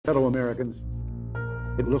Fellow Americans,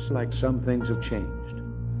 it looks like some things have changed.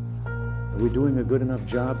 Are we doing a good enough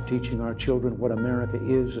job teaching our children what America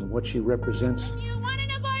is and what she represents? You want an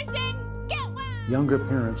abortion? Get one! Younger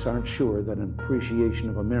parents aren't sure that an appreciation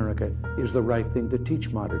of America is the right thing to teach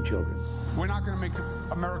modern children. We're not going to make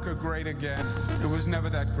America great again. It was never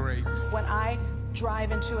that great. When I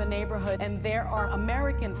drive into a neighborhood and there are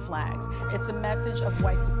American flags, it's a message of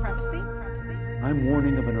white supremacy. I'm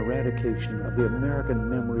warning of an eradication of the American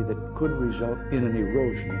memory that could result in an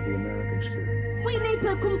erosion of the American spirit. We need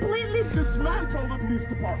to completely dismantle the police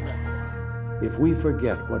department. If we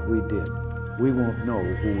forget what we did, we won't know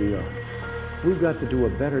who we are. We've got to do a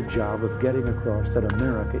better job of getting across that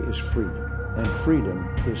America is free, and freedom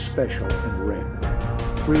is special and rare.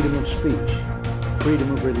 Freedom of speech, freedom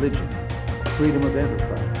of religion, freedom of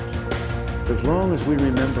enterprise. As long as we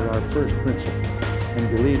remember our first principle and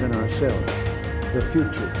believe in ourselves, the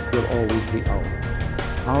future will always be ours.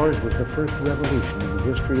 Ours was the first revolution in the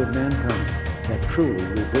history of mankind that truly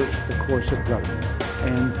reversed the course of government,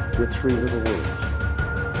 and with three little words: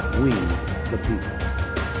 we the people.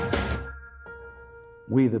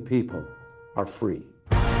 We the people are free.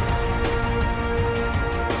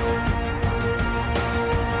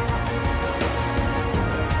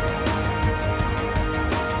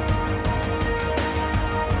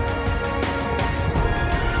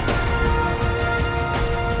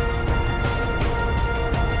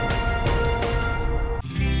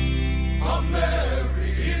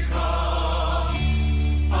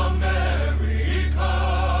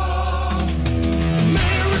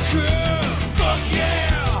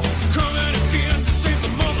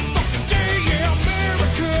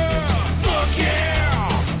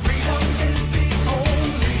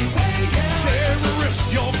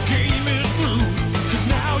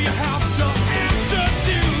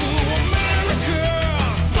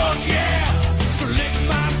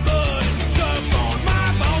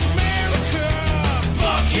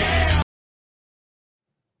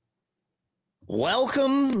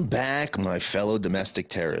 Welcome back, my fellow domestic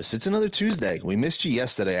terrorists. It's another Tuesday. We missed you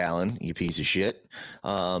yesterday, Alan, you piece of shit.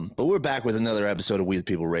 But we're back with another episode of We the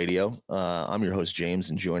People Radio. I'm your host, James,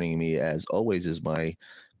 and joining me, as always, is my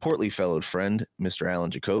portly fellow friend, Mr. Alan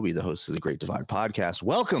Jacoby, the host of the Great Divide podcast.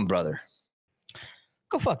 Welcome, brother.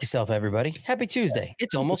 Go fuck yourself, everybody. Happy Tuesday.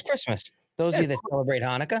 It's almost Christmas. Those of you that celebrate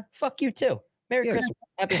Hanukkah, fuck you too. Merry Christmas.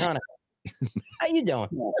 Happy Hanukkah. How you doing?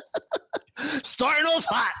 Starting off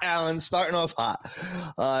hot, Alan. Starting off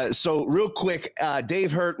hot. So real quick,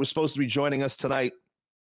 Dave Hurt was supposed to be joining us tonight.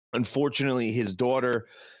 Unfortunately, his daughter,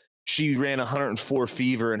 she ran 104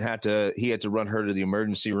 fever and he had to run her to the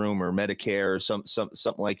emergency room or Medicare or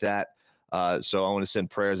something like that. So I want to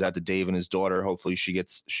send prayers out to Dave and his daughter. Hopefully she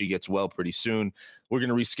gets well pretty soon. We're going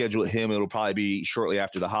to reschedule him. It'll probably be shortly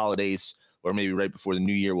after the holidays or maybe right before the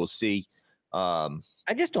new year. We'll see. I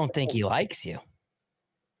just don't think he likes you.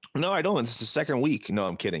 No, I don't. It's the second week. No,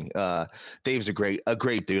 I'm kidding. Dave's a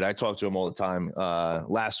great dude. I talk to him all the time.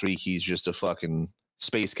 Last week, he's just a fucking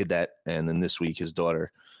space cadet. And then this week, his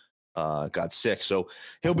daughter got sick. So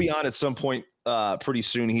he'll be on at some point pretty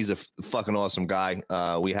soon. He's a fucking awesome guy.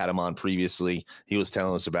 We had him on previously. He was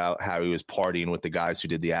telling us about how he was partying with the guys who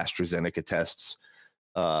did the AstraZeneca tests.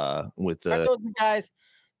 With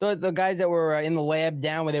the guys that were in the lab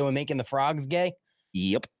down where they were making the frogs gay.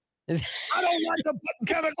 Yep. I don't like to put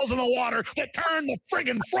chemicals in the water that turn the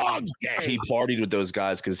friggin' frogs gay. He partied with those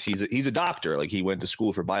guys because he's a doctor. Like, he went to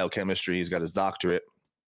school for biochemistry. He's got his doctorate.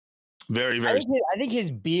 Very, very. I think his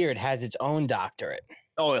beard has its own doctorate.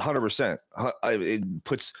 Oh, 100%. It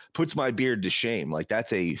puts my beard to shame. Like,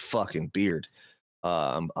 that's a fucking beard.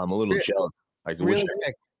 I'm a little jealous.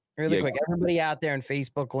 Really quick. Everybody out there in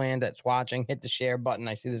Facebook land that's watching, hit the share button.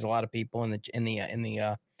 I see there's a lot of people in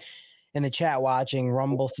the chat watching.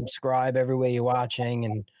 Rumble, subscribe everywhere you're watching,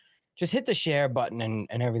 and just hit the share button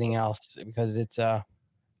and everything else, because it's they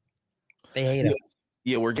hate us.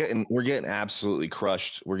 Yeah, we're getting absolutely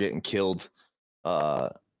crushed. We're getting killed.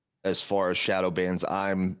 As far as shadow bans,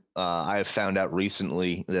 I have found out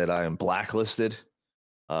recently that I am blacklisted.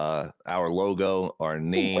 Our logo, our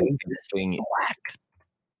name, thing. Black.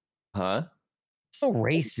 Huh? So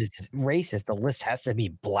racist. The list has to be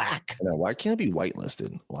black. No, why can't it be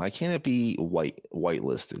whitelisted? Why can't it be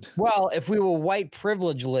whitelisted? Well, if we were white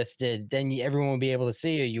privilege listed, then everyone would be able to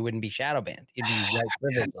see you. You wouldn't be shadow banned. You'd be white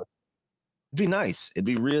privilege. It'd be nice. It'd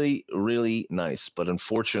be really, really nice. But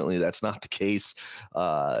unfortunately, that's not the case.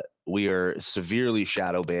 We are severely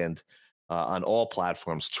shadow banned on all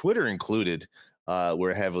platforms, Twitter included.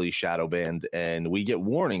 We're heavily shadow banned, and we get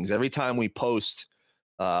warnings every time we post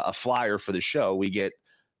a flyer for the show. We get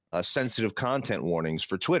sensitive content warnings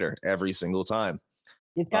for Twitter every single time.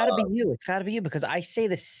 It's got to be you. It's got to be you because I say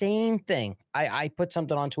the same thing. I put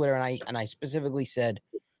something on Twitter and I specifically said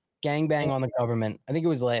gangbang on the government. I think it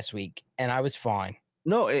was last week, and I was fine.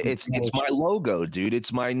 No, it's my logo, dude.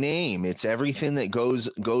 It's my name. It's everything that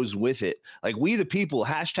goes with it. Like We the People,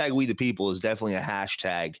 hashtag We the People is definitely a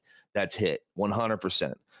hashtag that's hit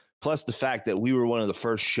 100%. Plus the fact that we were one of the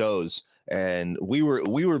first shows, and we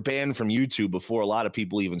were banned from YouTube before a lot of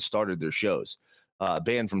people even started their shows.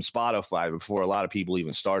 Banned from Spotify before a lot of people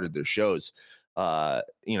even started their shows.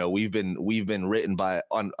 We've been written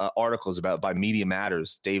on articles by Media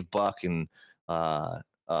Matters, Dave Buck and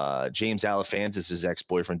James Alefantis'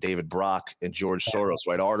 ex-boyfriend David Brock and George Soros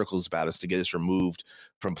write articles about us to get us removed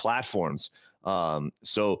from platforms.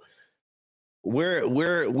 So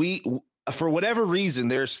we for whatever reason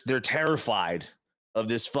they're terrified of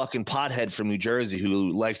this fucking pothead from New Jersey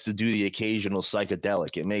who likes to do the occasional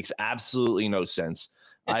psychedelic. It makes absolutely no sense.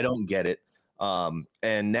 I don't get it.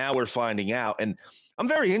 And now we're finding out, and I'm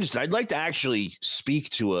very interested. I'd like to actually speak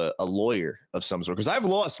to a lawyer of some sort, because I've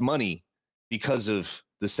lost money because of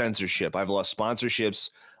the censorship. I've lost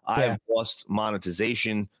sponsorships. I've lost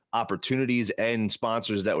monetization opportunities and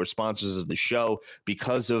sponsors that were sponsors of the show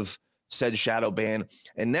because of said shadow ban.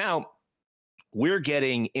 And now we're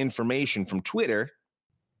getting information from Twitter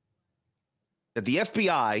that the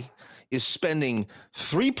FBI is spending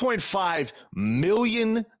 $3.5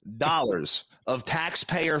 million of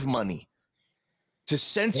taxpayer money to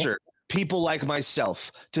censor people like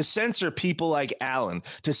myself, to censor people like Alan,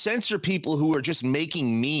 to censor people who are just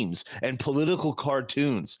making memes and political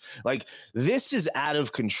cartoons. Like, this is out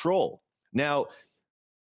of control. Now,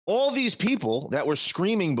 all these people that were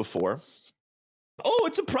screaming before, oh,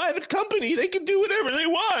 it's a private company, they can do whatever they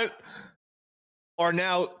want, are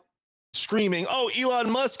now screaming, oh,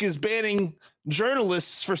 Elon Musk is banning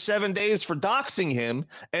journalists for 7 days for doxing him,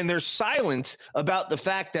 and they're silent about the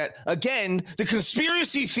fact that, again, the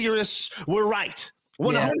conspiracy theorists were right.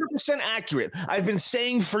 100% accurate. I've been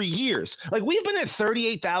saying for years. Like, we've been at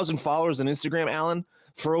 38,000 followers on Instagram, Alan,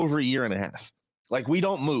 for over a year and a half. Like, we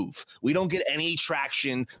don't move. We don't get any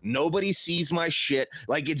traction. Nobody sees my shit.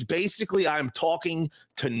 Like, it's basically I'm talking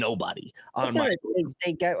to nobody.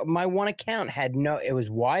 My one account had it was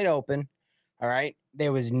wide open. All right.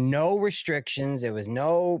 There was no restrictions. There was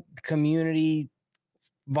no community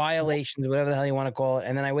violations, whatever the hell you want to call it.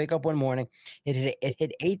 And then I wake up one morning, it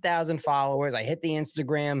hit 8,000 followers. I hit the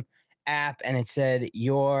Instagram app and it said,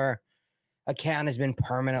 your account has been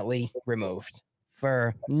permanently removed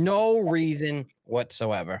for no reason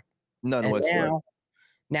whatsoever. None whatsoever.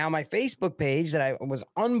 Now my Facebook page that was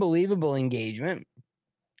unbelievable engagement,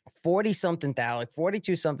 42 something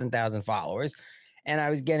thousand followers. And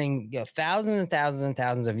I was getting thousands and thousands and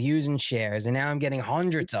thousands of views and shares. And now I'm getting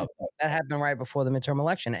hundreds of them. That happened right before the midterm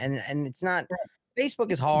election. And it's not,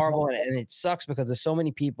 Facebook is horrible and it sucks because there's so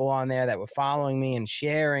many people on there that were following me and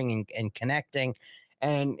sharing and connecting.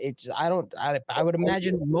 And I would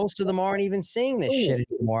imagine most of them aren't even seeing this shit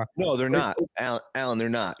anymore. No, they're not. Alan, they're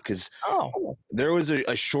not. Because there was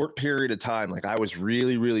a short period of time, like I was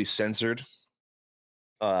really, really censored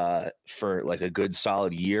for like a good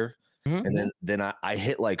solid year. Mm-hmm. And then I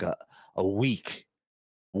hit like a week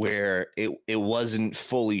where it wasn't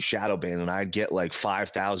fully shadow banned, and I'd get like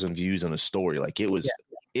 5,000 views on a story. Like it was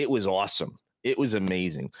awesome. It was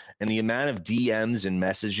amazing. And the amount of DMs and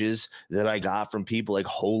messages that I got from people like,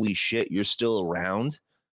 holy shit, you're still around.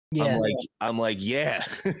 Yeah. I'm like, yeah,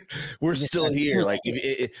 we're still here. Like,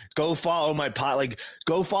 go follow my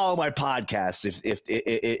podcast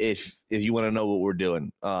if you want to know what we're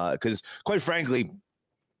doing. Because quite frankly,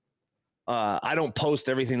 I don't post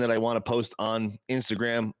everything that I want to post on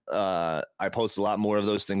Instagram. I post a lot more of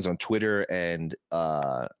those things on Twitter and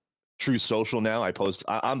Truth Social now.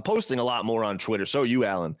 I'm posting a lot more on Twitter. So are you,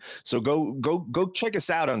 Alan. So go check us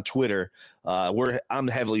out on Twitter. I'm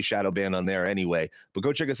heavily shadow banned on there anyway, but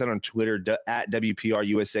go check us out on Twitter at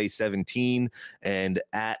WPRUSA17 and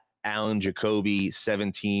at Alan Jacoby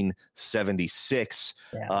 1776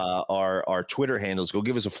 our Twitter handles. Go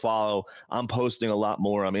give us a follow. I'm posting a lot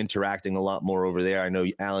more. I'm interacting a lot more over there. I know,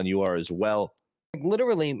 Alan, you are as well.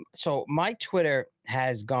 Literally, so my Twitter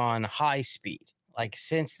has gone high speed like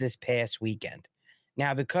since this past weekend.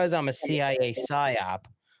 Now, because I'm a CIA PSYOP,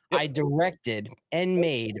 I directed and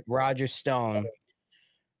made Roger Stone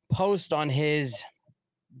post on his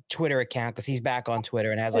Twitter account because he's back on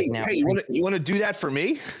Twitter and has like now. Hey, you want to do that for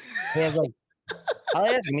me? He has like, I'll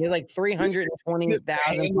ask him. He has like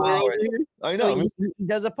 320,000 followers. I know. So he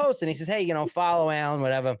does a post and he says, "Hey, follow Alan,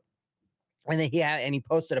 whatever." And then he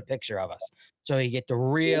posted a picture of us, so you get the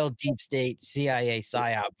real deep state CIA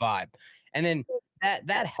PSYOP vibe. And then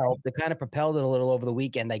that helped. It kind of propelled it a little over the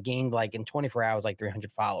weekend. I gained like in 24 hours, like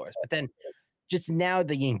 300 followers. But then just now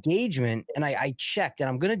the engagement, and I checked, and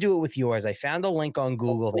I'm going to do it with yours. I found a link on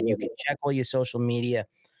Google that you can check all your social media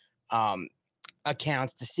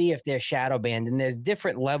accounts to see if they're shadow banned. And there's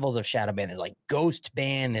different levels of shadow ban. There's like ghost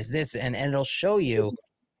ban, there's this, and it'll show you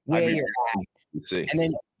where you're at. See. And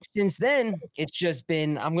then since then, it's just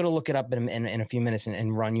been, I'm going to look it up in a few minutes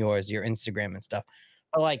and run your Instagram and stuff.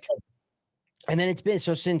 But like, and then it's been,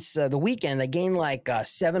 so since the weekend, I gained like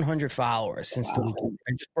 700 followers since the weekend.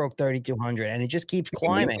 I just broke 3,200 and it just keeps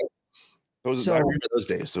climbing. I remember those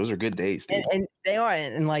days. Those are good days, dude. And they are.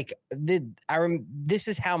 And like, this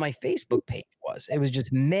is how my Facebook page was. It was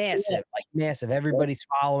just massive, like massive. Everybody's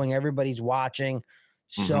following, everybody's watching.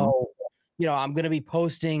 So, you know, I'm going to be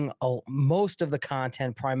posting most of the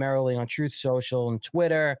content primarily on Truth Social and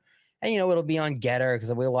Twitter. And, you know, it'll be on Getter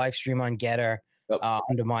because we'll live stream on Getter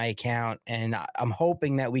under my account. And I'm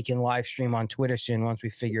hoping that we can live stream on Twitter soon once we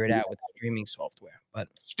figure it out with the streaming software. But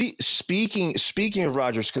speaking of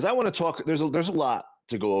Rogers, because I want to talk, there's a lot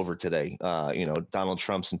to go over today. You know, Donald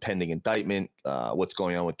Trump's impending indictment, what's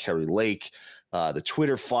going on with Kerry Lake, the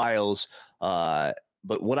Twitter files,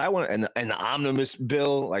 but what I want, and the omnibus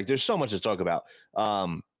bill, like there's so much to talk about.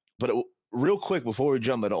 Real quick before we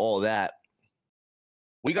jump into all that,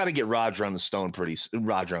 we got to get Roger on the Stone pretty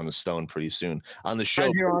soon on the show.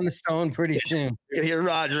 Roger on the Stone pretty soon. We're gonna get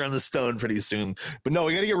Roger on the Stone pretty soon. But no,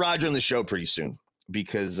 we got to get Roger on the show pretty soon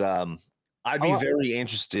because I'd be very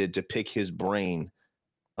interested to pick his brain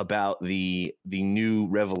about the new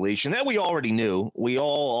revelation that we already knew. We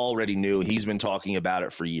all already knew. He's been talking about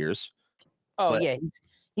it for years. Oh, yeah.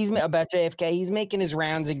 He's about JFK. He's making his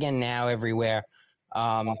rounds again now everywhere.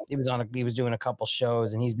 He was doing a couple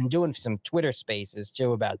shows, and he's been doing some Twitter spaces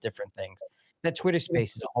too about different things. That Twitter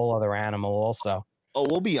space is a whole other animal also. Oh,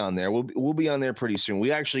 we'll be on there. We'll be on there pretty soon.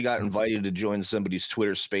 We actually got invited to join somebody's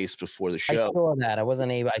Twitter space before the show. I saw that. I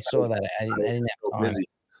wasn't able. I saw that. I didn't have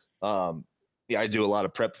time. Yeah, I do a lot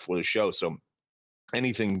of prep before the show, so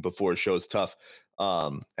anything before a show is tough.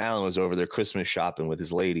 Alan was over there Christmas shopping with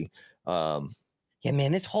his lady. Yeah,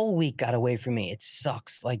 man, this whole week got away from me. It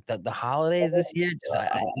sucks. Like the holidays this year,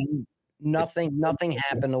 nothing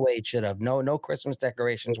happened the way it should have. No Christmas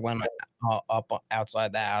decorations went up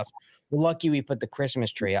outside the house. We're lucky we put the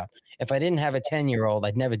Christmas tree up. If I didn't have a 10-year-old,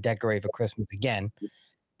 I'd never decorate for Christmas again.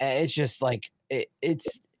 It's just like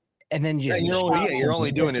it's. And then you're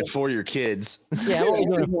only doing it for your kids. Yeah, I'm only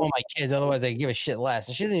doing it for my kids. Otherwise, I give a shit less.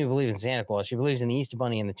 And she doesn't even believe in Santa Claus. She believes in the Easter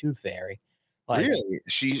Bunny and the Tooth Fairy. Like, really?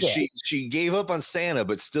 She gave up on Santa,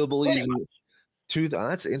 but still believes in Tooth. Oh,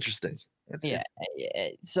 that's interesting. Yeah.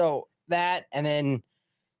 So that, and then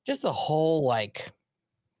just the whole like,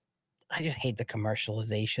 I just hate the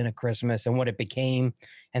commercialization of Christmas and what it became,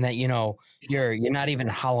 and that you're not even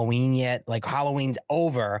Halloween yet. Like Halloween's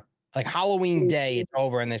over. Like Halloween Day, it's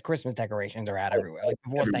over, and the Christmas decorations are out everywhere. Like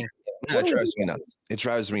before Thanksgiving. No, it drives me nuts. It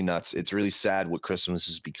drives me nuts. It's really sad what Christmas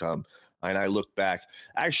has become. And I look back.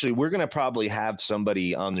 Actually, we're gonna probably have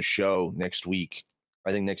somebody on the show next week.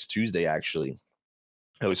 I think next Tuesday. Actually,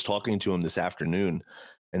 I was talking to him this afternoon,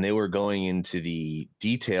 and they were going into the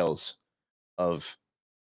details of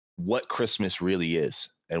what Christmas really is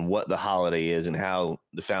and what the holiday is, and how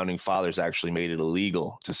the founding fathers actually made it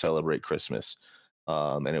illegal to celebrate Christmas.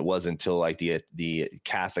 And it wasn't until like the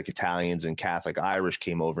Catholic Italians and Catholic Irish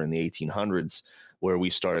came over in the 1800s where we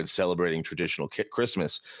started celebrating traditional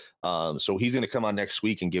Christmas. So he's going to come on next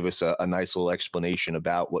week and give us a nice little explanation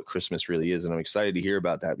about what Christmas really is. And I'm excited to hear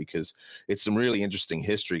about that because it's some really interesting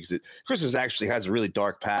history, because Christmas actually has a really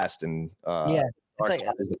dark past, and it's like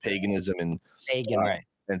the paganism and right,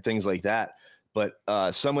 and things like that. But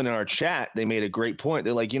someone in our chat, they made a great point.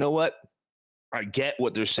 They're like, you know what? I get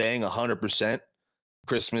what they're saying 100%.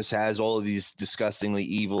 Christmas has all of these disgustingly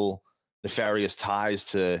evil, nefarious ties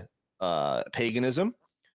to paganism.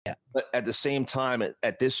 Yeah. But at the same time,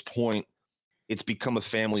 at this point, it's become a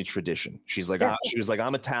family tradition. She was like,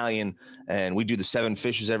 I'm Italian, and we do the 7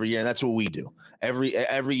 fishes every year, and that's what we do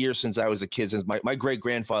every year since I was a kid. Since my great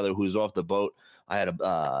grandfather, who was off the boat, I had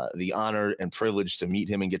the honor and privilege to meet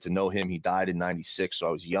him and get to know him. He died in '96, so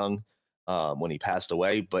I was young when he passed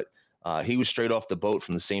away, but. He was straight off the boat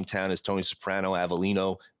from the same town as Tony Soprano,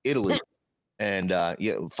 Avellino, Italy. And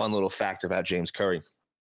fun little fact about James Curry.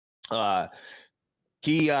 I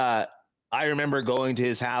remember going to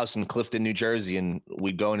his house in Clifton, New Jersey, and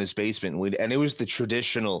we'd go in his basement, and it was the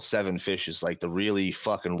traditional 7 fishes, like the really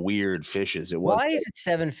fucking weird fishes. Why is it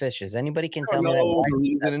 7 fishes? Anybody can tell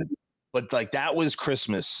me that. But like that was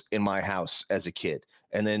Christmas in my house as a kid.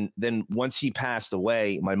 And then once he passed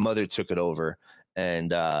away, my mother took it over.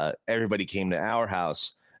 and everybody came to our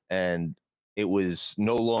house, and it was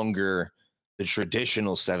no longer the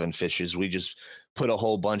traditional 7 fishes. We just put a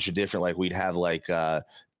whole bunch of different, like we'd have like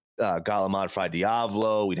gala modified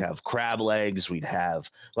diavolo, we'd have crab legs, we'd have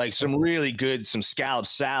like some really good, some scallop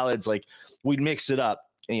salads, like we'd mix it up,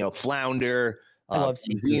 flounder. I love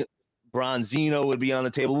seafood. Bronzino would be on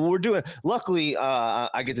the table. We're doing. Luckily,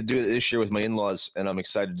 I get to do it this year with my in-laws, and I'm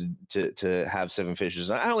excited to have 7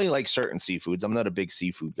 fishes. I only like certain seafoods. I'm not a big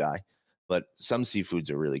seafood guy, but some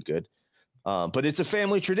seafoods are really good. But it's a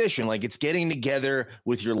family tradition. Like, it's getting together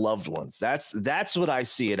with your loved ones. That's what I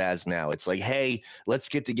see it as now. It's like, hey, let's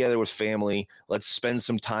get together with family. Let's spend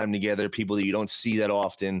some time together. People that you don't see that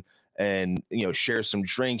often, and share some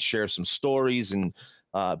drinks, share some stories, and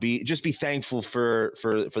be thankful for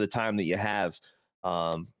the time that you have.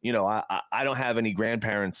 I don't have any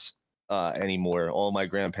grandparents anymore. All my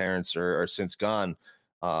grandparents are since gone.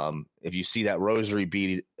 If you see that rosary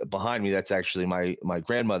bead behind me, that's actually my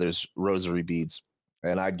grandmother's rosary beads,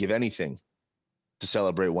 and I'd give anything to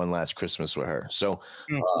celebrate one last Christmas with her. So,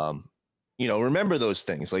 remember those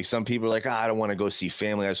things. Like, some people are like, I don't want to go see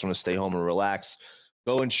family. I just want to stay home and relax.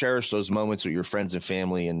 Go and cherish those moments with your friends and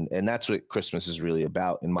family. And that's what Christmas is really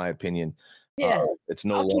about, in my opinion. Yeah. It's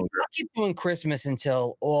no longer. I'll keep doing Christmas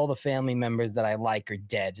until all the family members that I like are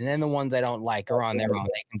dead. And then the ones I don't like are on their own.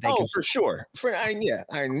 For sure.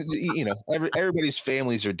 Everybody's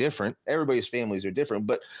families are different.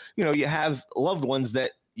 But, you have loved ones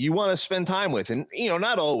that you want to spend time with. And,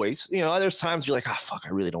 not always, there's times you're like, fuck, I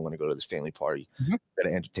really don't want to go to this family party. Got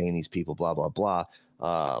to entertain these people, blah, blah, blah.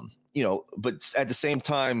 But at the same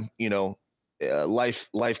time,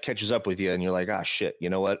 life catches up with you, and you're like, shit, you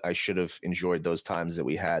know what? I should have enjoyed those times that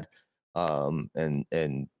we had,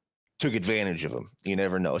 and took advantage of them. You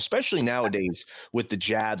never know, especially nowadays with the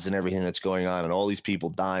jabs and everything that's going on, and all these people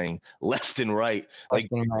dying left and right.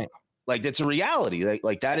 Like that's a reality.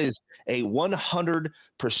 Like that is a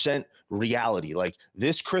 100% reality. Like,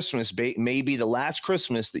 this Christmas may be the last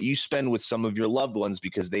Christmas that you spend with some of your loved ones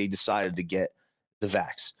because they decided to get the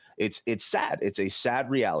vax. It's sad. It's a sad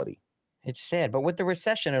reality. It's sad, but with the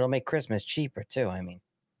recession, it'll make Christmas cheaper too. I mean,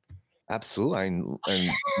 absolutely. And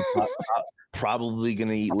you're probably going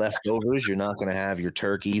to eat leftovers. You're not going to have your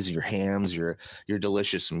turkeys, your hams, your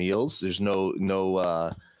delicious meals. There's no.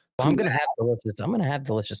 I'm going to have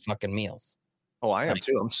delicious fucking meals. Oh, I am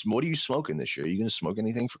too. What are you smoking this year? Are you going to smoke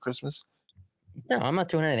anything for Christmas? No, I'm not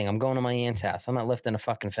doing anything. I'm going to my aunt's house. I'm not lifting a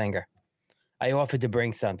fucking finger. I offered to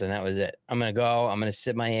bring something. That was it. I'm going to go. I'm going to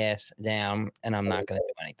sit my ass down, and I'm not going to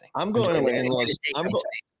do anything. I'm going to my in-laws.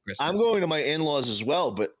 I'm going to my in-laws as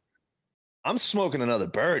well, but I'm smoking another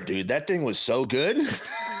bird, dude. That thing was so good. Yeah,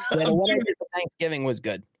 the one I did for Thanksgiving was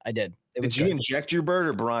good. I did. Did you inject your bird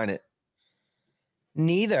or brine it?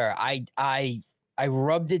 Neither. I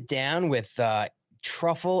rubbed it down with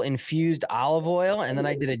truffle infused olive oil, and then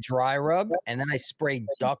I did a dry rub, and then I sprayed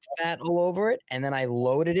duck fat all over it, and then I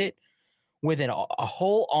loaded it with a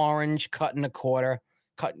whole orange cut in a quarter,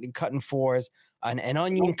 cut in fours, an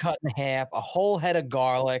onion cut in half, a whole head of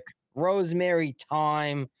garlic, rosemary,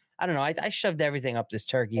 thyme. I don't know. I shoved everything up this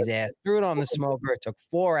turkey's ass, threw it on the smoker. It took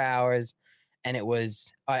 4 hours, and it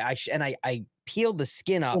was I peeled the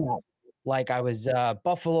skin up like I was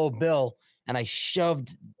Buffalo Bill, and I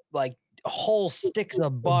shoved like whole sticks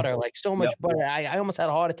of butter, like so much butter. I almost had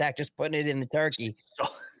a heart attack just putting it in the turkey.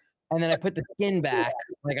 And then I put the skin back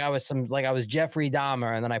like I was Jeffrey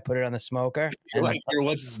Dahmer, and then I put it on the smoker. And you're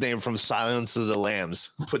what's his name from Silence of the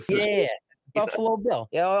Lambs? Buffalo Bill.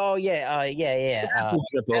 Hannibal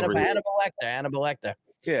Lecter.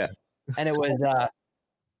 Yeah. And it was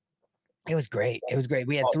great. It was great.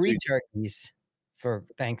 We had 3 turkeys for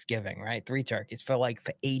Thanksgiving, right? 3 turkeys for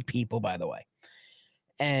 8 people, by the way.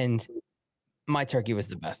 And my turkey was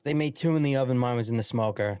the best. They made 2 in the oven. Mine was in the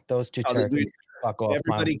smoker. Those 2 turkeys. Fuck off.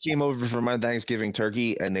 Everybody came over for my Thanksgiving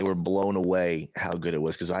turkey, and they were blown away how good it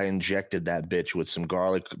was, because I injected that bitch with some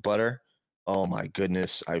garlic butter. Oh my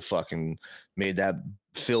goodness. I fucking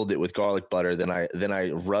filled it with garlic butter. Then I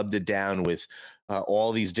rubbed it down with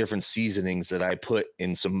all these different seasonings that I put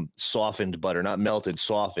in some softened butter, not melted,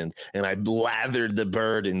 softened. And I lathered the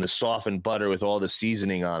bird in the softened butter with all the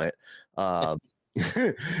seasoning on it.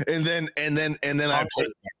 and then I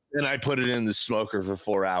put it in the smoker for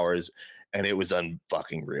 4 hours, and it was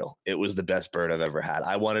unfucking real. It was the best bird I've ever had.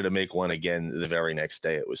 I wanted to make one again the very next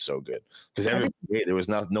day. It was so good, because there was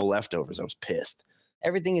no leftovers. I was pissed.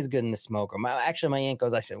 Everything is good in the smoker. My aunt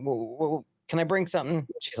goes, I said, well, can I bring something?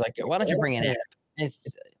 She's like, why don't you bring an egg?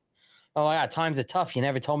 Oh my God, times are tough. You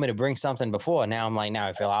never told me to bring something before. Now I'm like, now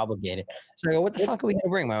I feel obligated. So I go, what the fuck are we gonna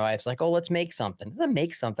bring? My wife's like, oh, let's make something. Let's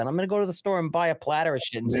make something. I'm gonna go to the store and buy a platter of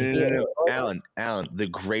shit and say, No. Alan, the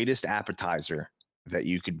greatest appetizer that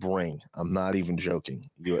you could bring. I'm not even joking.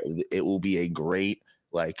 It will be a great,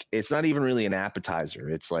 like, it's not even really an appetizer.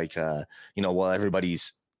 It's like, while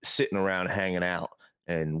everybody's sitting around hanging out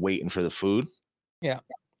and waiting for the food. Yeah.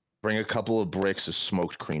 Bring a couple of bricks of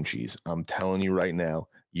smoked cream cheese. I'm telling you right now,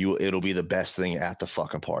 it'll be the best thing at the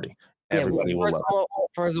fucking party. Everybody will love it.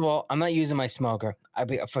 First of all, I'm not using my smoker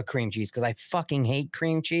for cream cheese because I fucking hate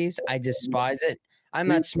cream chease. I despise it. I'm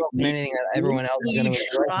not smoking anything that everyone else is going to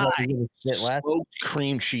eat. Smoked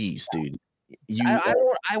cream cheese, dude.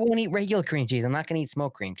 I won't eat regular cream cheese. I'm not going to eat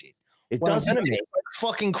smoked cream cheese. It doesn't taste like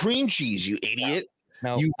fucking cream cheese, you idiot.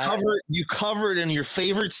 No, you cover it in your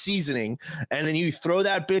favorite seasoning, and then you throw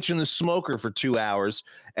that bitch in the smoker for 2 hours,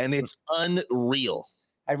 and it's unreal.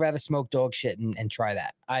 I'd rather smoke dog shit and try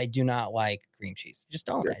that. I do not like cream cheese. Just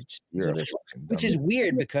don't. Which is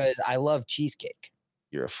weird because I love cheesecake.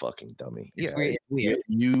 You're a fucking dummy. It's weird.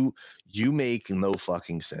 You make no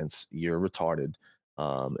fucking sense. You're retarded.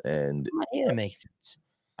 And it makes sense.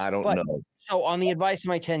 I don't know. So on the advice of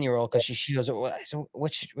my 10-year-old, because she goes, so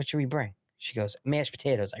what should we bring? She goes, mashed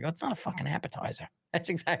potatoes. I go, it's not a fucking appetizer. That's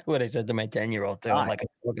exactly what I said to my 10-year-old too. I'm like, I'm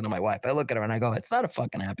looking at my wife. I look at her and I go, it's not a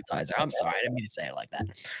fucking appetizer. I'm sorry, I didn't mean to say it like that.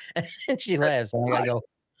 And she laughs. And I go,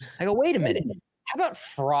 wait a minute. How about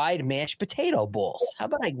fried mashed potato balls? How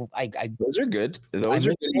about I those are good. Those are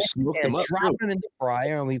good. You smoke them up. Drop them in the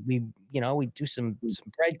fryer, and we do some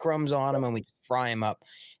breadcrumbs on them, and we fry them up.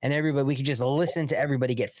 And we could just listen to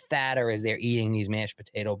everybody get fatter as they're eating these mashed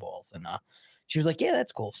potato balls. And she was like, yeah,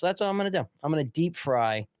 that's cool. So that's what I'm gonna do. I'm gonna deep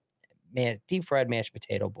fried mashed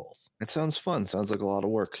potato balls. That sounds fun. Sounds like a lot of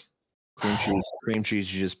work. Cream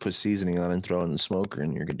cheese. You just put seasoning on and throw it in the smoker,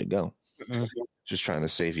 and you're good to go. Mm-hmm. Just trying to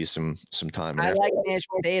save you some time. I like mashed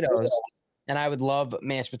potatoes, and I would love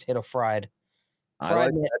mashed potato fried.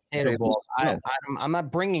 Fried mashed potato balls. I'm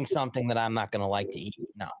not bringing something that I'm not going to like to eat.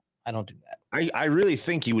 No, I don't do that. I really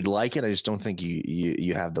think you would like it. I just don't think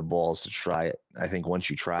you have the balls to try it. I think once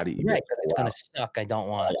you tried it, right, because it's going to suck. I don't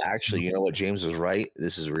want it. Actually, you know what? James was right.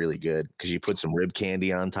 This is really good because you put some rib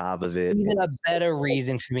candy on top of it. Even a better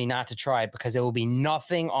reason for me not to try it because there will be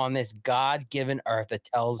nothing on this God-given earth that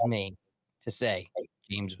tells me to say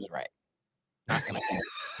James was right. Not gonna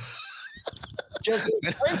just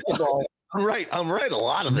principle. I'm right a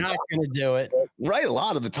lot of the time. Not gonna do it. Right a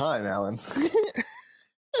lot of the time, Alan.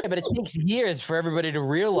 Yeah, but it takes years for everybody to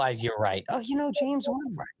realize you're right. Oh, James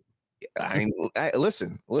was right.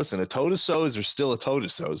 Listen, a toe to sows are still a toe to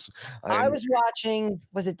sows. I was watching,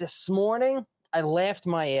 was it this morning? I laughed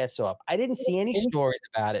my ass off. I didn't see any stories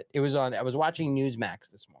about it. I was watching Newsmax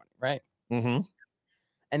this morning, right? Mm-hmm.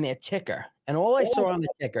 And their ticker. And all I saw on the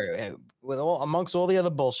ticker, amongst all the other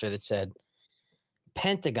bullshit, it said,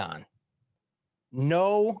 Pentagon.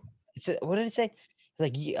 No, what did it say? It's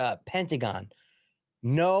like Pentagon.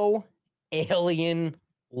 No alien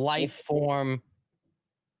life form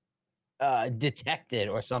detected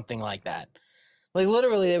or something like that. Like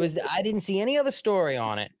literally, I didn't see any other story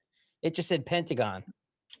on it. It just said Pentagon.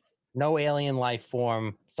 No alien life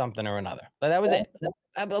form, something or another. But that was it.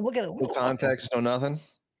 Look at it. No context, no nothing.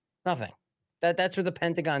 Nothing. That's what the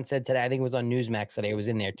Pentagon said today. I think it was on Newsmax today. It was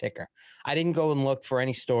in their ticker. I didn't go and look for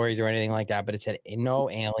any stories or anything like that, but it said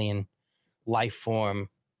no alien life form,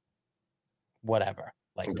 whatever.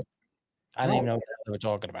 Like, I don't even know what they were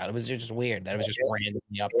talking about. It was just weird. That was just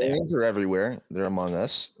randomly up there. Aliens are everywhere. They're among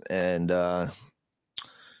us. And yeah,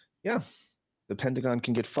 the Pentagon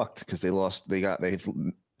can get fucked because they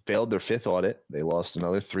failed their fifth audit. They lost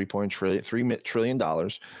another $3 trillion.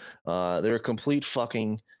 They're a complete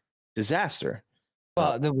fucking disaster.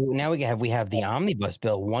 Well, now we have the omnibus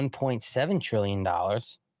bill, $1.7 trillion.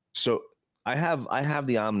 So I have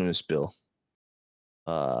the omnibus bill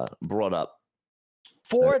brought up.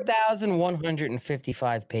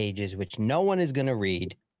 4,155 pages, which no one is going to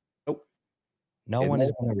read. Nope. No one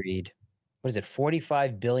is going to read. What is it?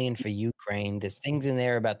 $45 billion for Ukraine. There's things in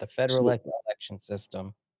there about the federal election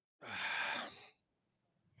system.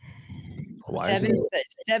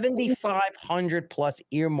 7,500 plus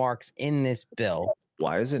earmarks in this bill.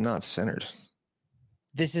 Why is it not centered?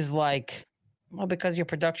 This is because your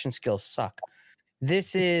production skills suck.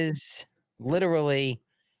 This is literally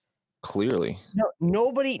clearly. No,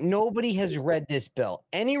 nobody has read this bill.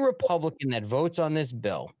 Any Republican that votes on this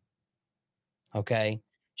bill, okay,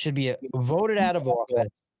 should be voted out of office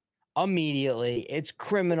immediately. It's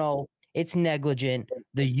criminal. It's negligent.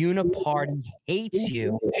 The Uniparty hates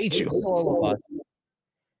you. Hate you. All of us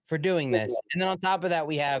for doing this. And then on top of that,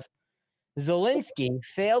 we have Zelensky,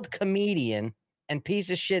 failed comedian and piece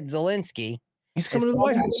of shit Zelensky, He's coming to the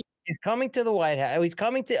White House. He's coming to the White House. He's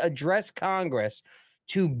coming to address Congress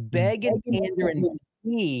to beg and pander and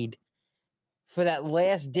plead for that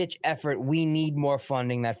last ditch effort. We need more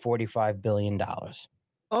funding, that $45 billion.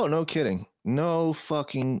 Oh, no kidding. No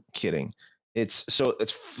fucking kidding. It's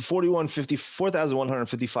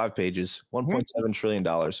 4,155 pages, $1.7 trillion.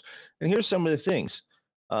 And here's some of the things.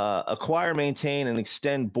 Acquire, maintain, and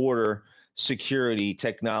extend border security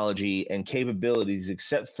technology and capabilities,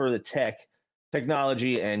 except for the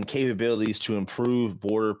technology and capabilities to improve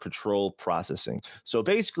border patrol processing. So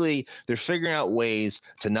basically, they're figuring out ways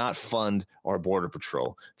to not fund our border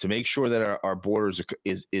patrol, to make sure that our borders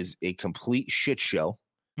is a complete shit show.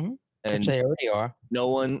 Mm-hmm. And which they already are. No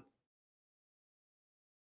one.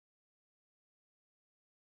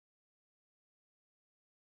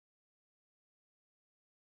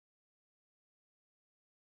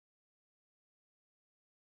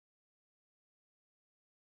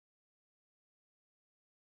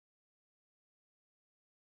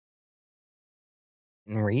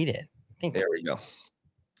 And read it. There we go.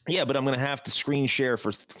 Yeah, but I'm going to have to screen share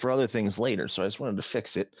for other things later. So I just wanted to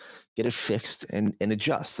fix it, get it fixed, and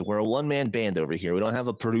adjust. We're a one-man band over here. We don't have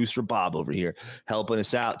a producer, Bob, over here helping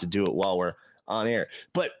us out to do it while we're on air.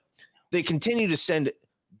 But they continue to send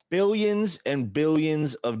billions and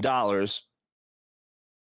billions of dollars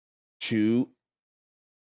to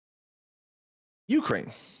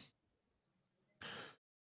Ukraine.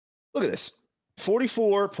 Look at this.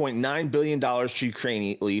 $44.9 billion to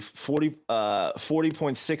Ukraine relief,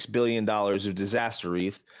 $40.6 billion of disaster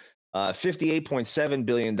relief, $58.7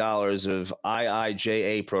 billion of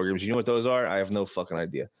IIJA programs. You know what those are? I have no fucking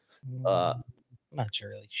idea. Not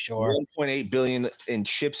really sure. $1.8 billion in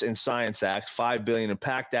CHIPS and Science Act, $5 billion in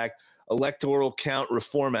PACT Act, Electoral Count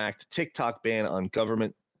Reform Act, TikTok ban on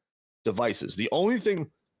government devices. The only thing,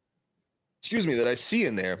 that I see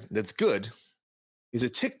in there that's good is a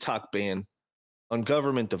TikTok ban on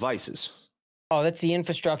government devices. Oh, that's the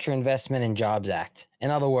Infrastructure Investment and Jobs Act.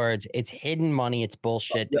 In other words, it's hidden money. It's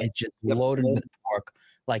bullshit. Yep. It's just loaded with pork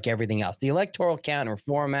like everything else. The Electoral Count and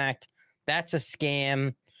Reform Act, that's a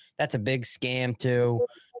scam. That's a big scam too.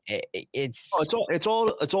 It's all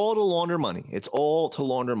to launder money. It's all to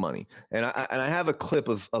launder money. And I have a clip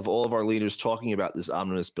of all of our leaders talking about this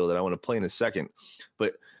omnibus bill that I want to play in a second.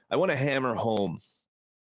 But I want to hammer home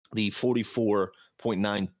the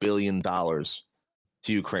 $44.9 billion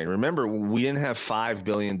to Ukraine. Remember, we didn't have $5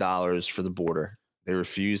 billion for the border. They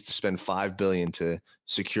refused to spend $5 billion to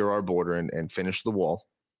secure our border and finish the wall.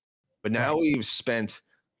 But now we've spent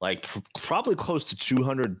like probably close to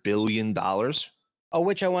 $200 billion. Oh,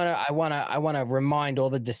 which I want to remind all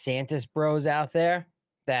the DeSantis bros out there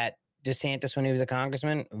that DeSantis, when he was a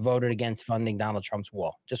congressman, voted against funding Donald Trump's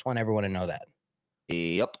wall. Just want everyone to know that.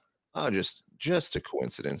 Yep. Oh, just a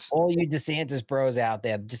coincidence. All you DeSantis bros out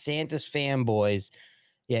there, DeSantis fanboys.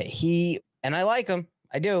 Yeah, and I like him.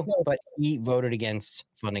 I do, but he voted against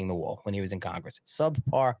funding the wall when he was in Congress.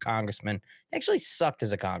 Subpar congressman. Actually sucked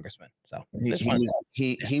as a congressman. So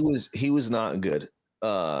he was not good.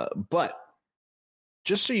 But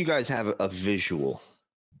just so you guys have a visual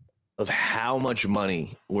of how much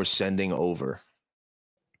money we're sending over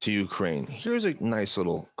to Ukraine, here's a nice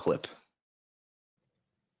little clip.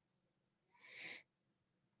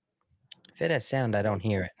 If it has sound, I don't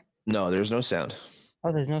hear it. No, there's no sound.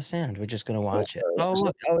 Oh, there's no sound. We're just gonna watch it. Oh,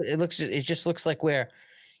 look. Oh, it just looks like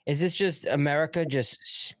is this just America just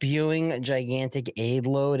spewing a gigantic aid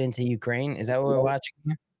load into Ukraine? Is that what we're watching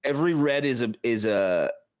here? Every red is a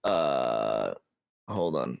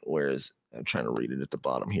hold on. I'm trying to read it at the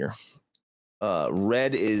bottom here.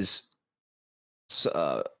 Red is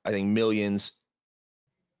I think millions.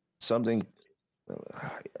 Something.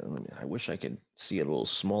 I wish I could see it a little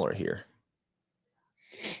smaller here.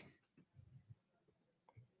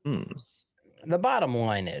 The bottom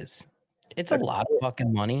line is, it's a lot of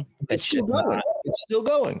fucking money. It's still going. It's still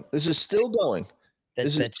going. This is still going.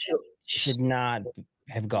 That should not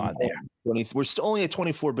have gone there. We're still only at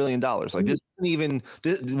 $24 billion. Like this isn't even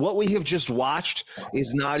what we have just watched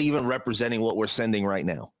is not even representing what we're sending right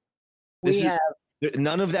now.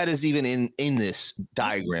 None of that is even in this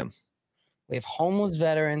diagram. We have homeless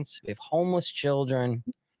veterans. We have homeless children.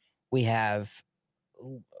 We have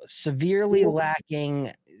severely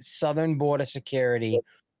lacking southern border security,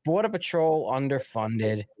 border patrol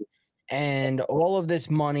underfunded, and all of this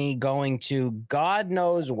money going to God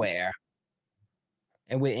knows where.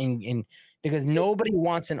 And because nobody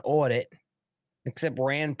wants an audit except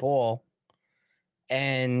Rand Paul,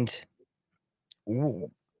 and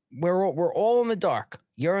we're all in the dark.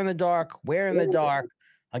 You're in the dark. We're in the dark.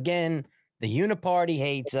 Again, The Uniparty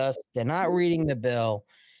hates us. They're not reading the bill.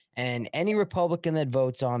 And any Republican that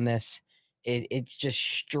votes on this, it's just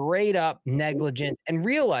straight up negligent. And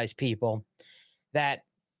realize, people, that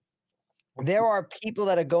there are people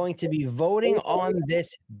that are going to be voting on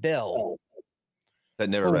this bill that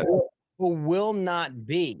never read it, who will not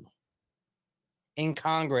be in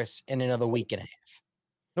Congress in another week and a half.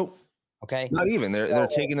 Nope. Okay. Not even. They're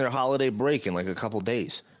taking their holiday break in like a couple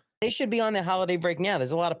days. They should be on their holiday break now.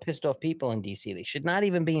 There's a lot of pissed off people in DC. They should not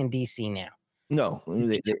even be in DC now. No,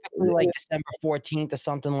 like December 14th or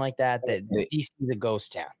something like that. That DC is a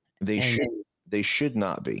ghost town. They should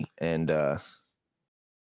not be. And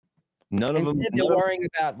none of them. They're worrying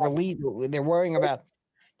about release. They're worrying about.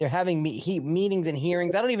 They're having meetings and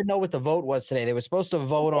hearings. I don't even know what the vote was today. They were supposed to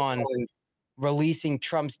vote on releasing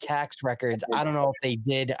Trump's tax records. I don't know if they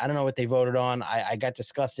did. I don't know what they voted on. I got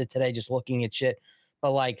disgusted today just looking at shit.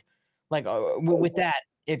 But with that,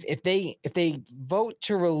 if they vote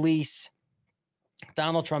to release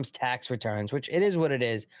Donald Trump's tax returns, which it is what it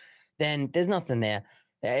is, then there's nothing there.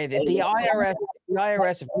 If the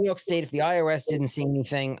IRS, if New York State, if the IRS didn't see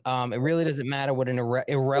anything, it really doesn't matter what an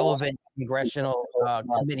irrelevant congressional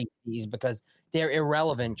committee sees, because they're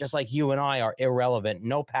irrelevant, just like you and I are irrelevant.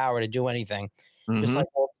 No power to do anything. Mm-hmm.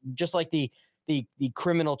 Just like the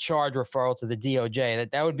criminal charge referral to the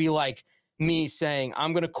DOJ. That would be like me saying,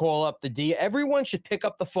 I'm going to call up everyone should pick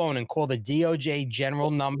up the phone and call the DOJ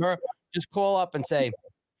general number. Just call up and say,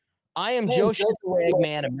 I am Joe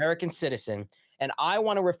Wagman, American citizen, and I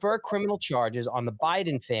want to refer criminal charges on the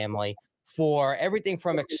Biden family for everything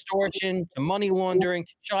from extortion to money laundering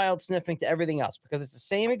to child sniffing to everything else, because it's the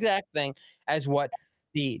same exact thing as what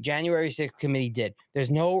the January 6th committee did.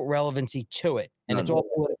 There's no relevancy to it, and it's all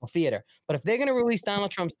political theater. But if they're going to release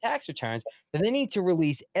Donald Trump's tax returns, then they need to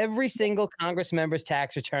release every single Congress member's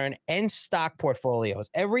tax return and stock portfolios,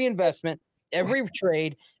 every investment, every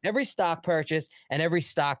trade, every stock purchase, and every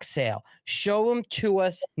stock sale. Show them to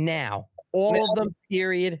us now. All of them,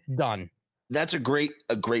 period, done. That's a great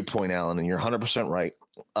point, Alan, and you're 100% right.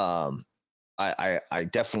 I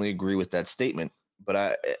definitely agree with that statement,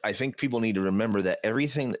 but I think people need to remember that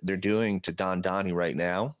everything that they're doing to Don Donnie right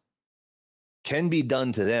now can be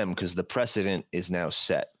done to them because the precedent is now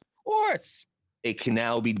set. Of course. It can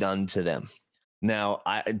now be done to them. Now,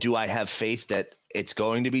 do I have faith that it's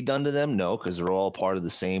going to be done to them? No, because they're all part of the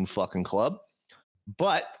same fucking club.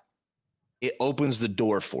 But it opens the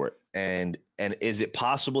door for it. And is it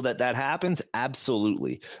possible that happens?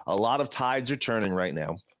 Absolutely. A lot of tides are turning right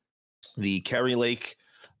now. The Kerry Lake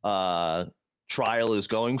trial is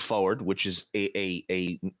going forward, which is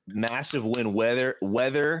a massive win, whether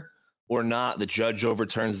or not the judge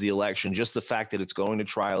overturns the election. Just the fact that it's going to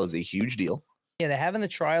trial is a huge deal. Yeah, they're having the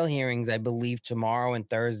trial hearings, I believe, tomorrow and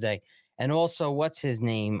Thursday. And also, what's his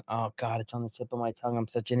name? Oh, God, it's on the tip of my tongue. I'm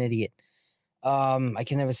such an idiot. I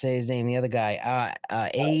can never say his name. The other guy,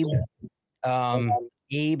 Abe. The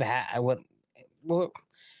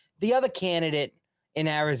other candidate in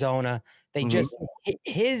Arizona, they just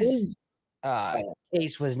his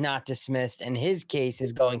case was not dismissed, and his case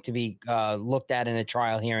is going to be looked at in a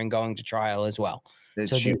trial hearing, going to trial as well.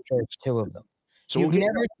 So there's two of them. So you've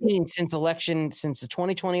never seen since the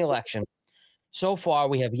 2020 election. So far,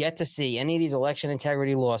 we have yet to see any of these election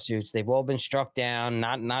integrity lawsuits. They've all been struck down,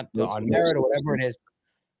 not on merit or whatever it is.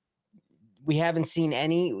 We haven't seen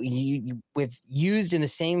any with used in the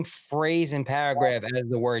same phrase and paragraph as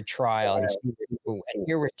the word trial. And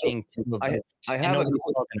here we're seeing two of them. I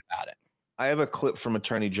have a clip from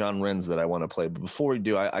Attorney John Renz that I want to play. But before we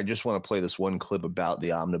do, I just want to play this one clip about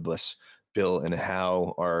the omnibus bill and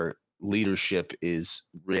how our leadership is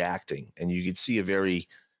reacting. And you can see a very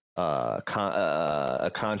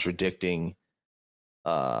contradicting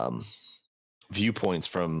viewpoints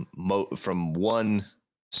from one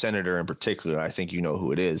senator in particular. I think you know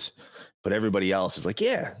who it is, but everybody else is like,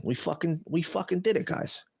 yeah, we fucking did it,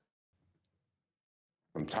 guys.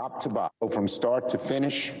 From top to bottom, from start to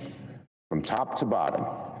finish, from top to bottom,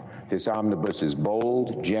 this omnibus is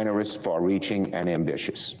bold, generous, far-reaching, and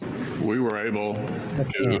ambitious. We were able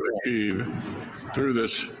to achieve through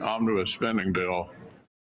this omnibus spending bill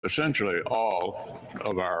essentially all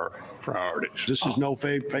of our priorities. This is no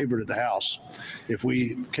favorite of the House. If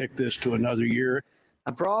we kick this to another year.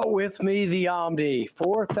 I brought with me the Omni,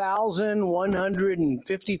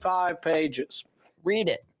 4,155 pages. Read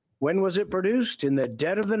it. When was it produced? In the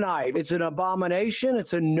dead of the night. It's an abomination.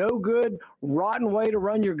 It's a no good, rotten way to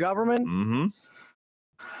run your government. Mm-hmm.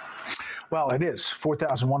 Well, it is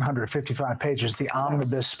 4,155 pages, the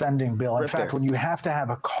omnibus spending bill. In fact, when you have to have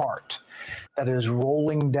a cart that is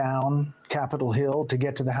rolling down Capitol Hill to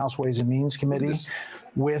get to the House Ways and Means Committee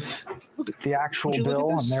with the actual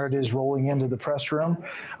bill, and there it is rolling into the press room,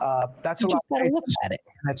 that's a lot of pages. Look at it.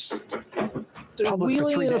 And it's They're public for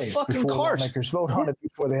 3 wheeling in a days fucking before cart. lawmakers vote on it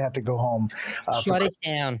before they have to go home. Shut it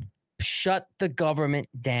down. Shut the government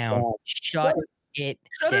down. Shut it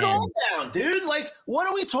Shut down. it all down, dude. Like, what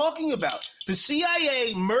are we talking about? The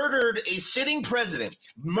CIA murdered a sitting president.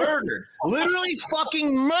 Literally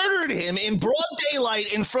fucking murdered him in broad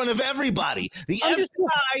daylight in front of everybody. The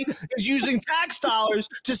FBI is using tax dollars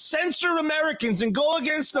to censor Americans and go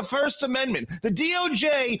against the First Amendment. The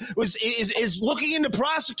DOJ is looking into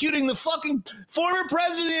prosecuting the fucking former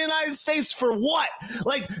president of the United States for what?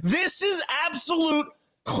 Like, this is absolute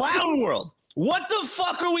clown world. What the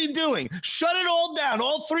fuck are we doing? Shut it all down.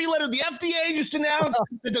 All 3 letters. The FDA just announced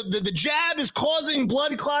that the jab is causing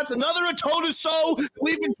blood clots. Another Atotoso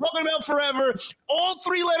we've been talking about forever. All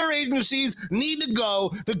 3-letter agencies need to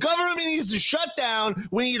go. The government needs to shut down.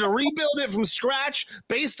 We need to rebuild it from scratch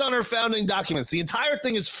based on our founding documents. The entire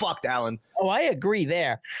thing is fucked, Alan. Oh, I agree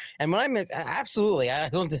there. And what I mean, absolutely, I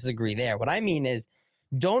don't disagree there. What I mean is,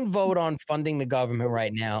 don't vote on funding the government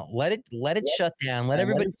right now. Let it shut down. Let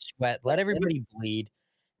everybody sweat. Let everybody bleed,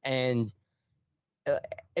 and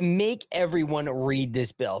make everyone read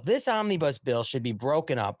this bill. This omnibus bill should be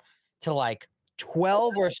broken up to like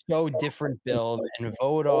 12 or so different bills and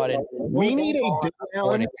vote on it. We need a bill,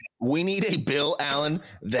 Alan. We need a bill, Alan,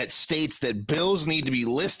 that states that bills need to be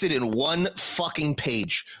listed in one fucking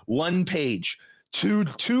page. One page.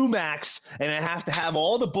 Two max, and it have to have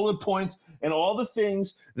all the bullet points and all the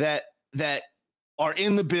things that are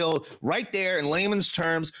in the bill right there in layman's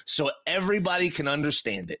terms so everybody can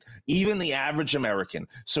understand it, even the average American.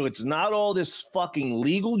 So it's not all this fucking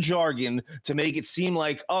legal jargon to make it seem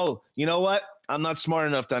like, oh, you know what? I'm not smart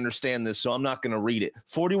enough to understand this, so I'm not going to read it.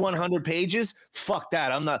 4,100 pages? Fuck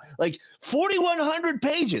that. I'm not, like, 4,100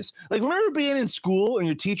 pages. Like, remember being in school and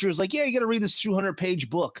your teacher is like, yeah, you got to read this 200-page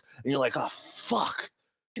book. And you're like, oh, fuck.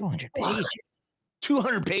 200 pages.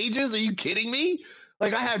 200 pages? Are you kidding me?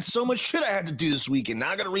 Like, I had so much shit I had to do this weekend.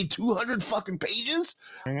 Now I got to read 200 fucking pages?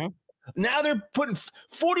 Now they're putting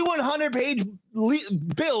 4,100 page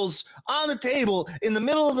bills on the table in the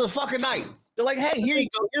middle of the fucking night. They're like, hey, here you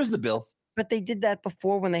go. Here's the bill. But they did that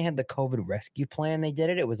before when they had the COVID rescue plan. They did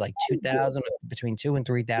it. It was like 2,000, between 2,000 and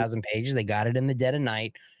 3,000 pages. They got it in the dead of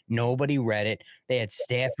night. Nobody read it. They had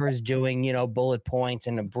staffers doing, bullet points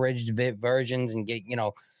and abridged versions and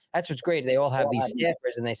that's what's great. They all have these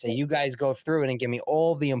staffers and they say, you guys go through it and give me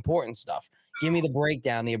all the important stuff. Give me the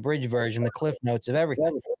breakdown, the abridged version, the cliff notes of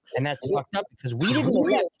everything. And that's fucked up because we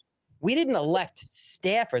didn't elect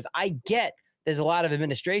staffers. I get there's a lot of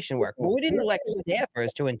administration work, but we didn't elect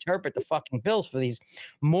staffers to interpret the fucking bills for these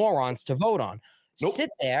morons to vote on.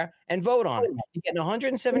 Sit there and vote on it. You're getting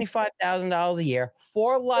 $175,000 a year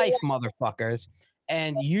for life, motherfuckers.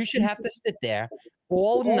 And you should have to sit there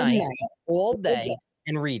all night, all day,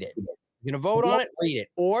 and read it. You're going to vote on it, read it.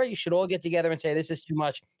 Or you should all get together and say, this is too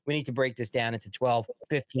much. We need to break this down into 12,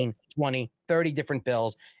 15, 20, 30 different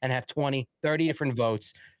bills and have 20, 30 different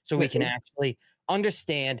votes so we can actually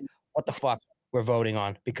understand what the fuck we're voting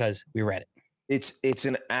on because we read it. It's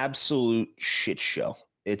an absolute shit show.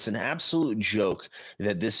 It's an absolute joke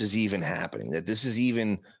that this is even happening, that this is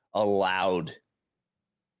even allowed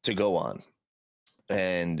to go on.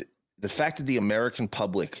 And the fact that the American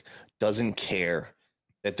public doesn't care,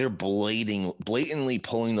 that they're blatantly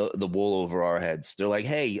pulling the wool over our heads. They're like,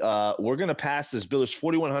 hey, we're going to pass this bill. There's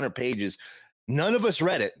 4,100 pages. None of us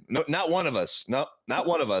read it. No, not one of us. No, not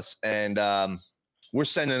one of us. And we're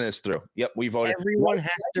sending this through. Yep, we voted. Everyone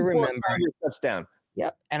has to remember. That's down.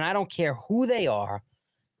 Yep. And I don't care who they are,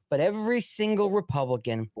 but every single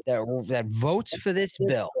Republican that votes for this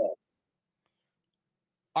bill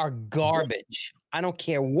are garbage. I don't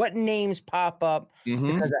care what names pop up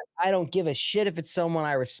because I don't give a shit if it's someone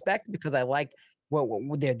I respect because I like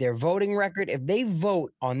what their voting record. If they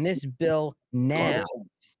vote on this bill now,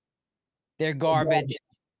 they're garbage.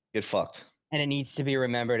 Get fucked. And it needs to be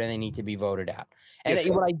remembered and they need to be voted out. And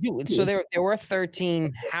what I do, so there were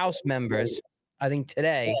 13 House members, I think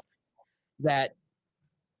today, that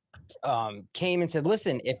came and said,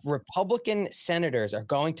 listen, if Republican senators are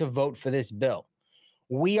going to vote for this bill,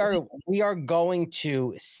 we are going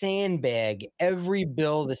to sandbag every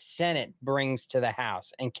bill the Senate brings to the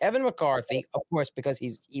House. And Kevin McCarthy, of course, because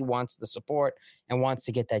he wants the support and wants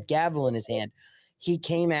to get that gavel in his hand, he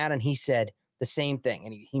came out and he said the same thing.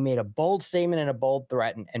 And he made a bold statement and a bold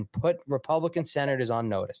threat and put Republican senators on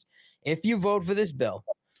notice. If you vote for this bill,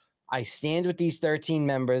 I stand with these 13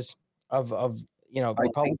 members of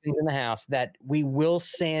Republicans in the House that we will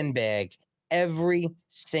sandbag every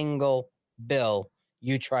single bill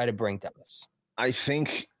you try to bring to us. I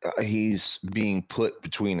think he's being put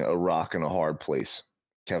between a rock and a hard place,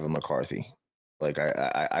 Kevin McCarthy. Like,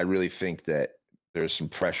 I really think that there's some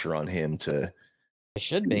pressure on him to It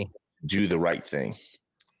should be. do the right thing.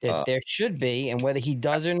 There should be, and whether he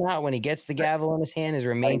does or not, when he gets the gavel in his hand, is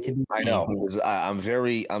remain to be I seen. know, because I'm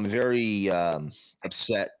very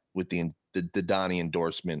upset with the Donnie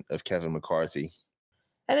endorsement of Kevin McCarthy.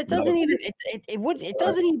 And it doesn't even it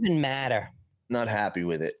doesn't even matter. Not happy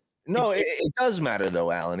with it. No, it does matter though,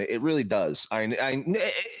 Alan. It really does. I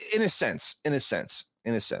in a sense,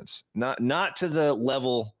 not to the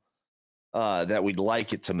level that we'd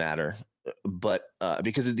like it to matter, but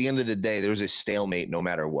because at the end of the day, there's a stalemate no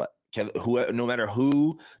matter what. No matter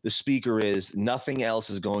who the speaker is, nothing else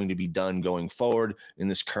is going to be done going forward in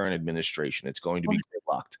this current administration. It's going to be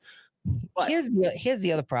gridlocked. Here's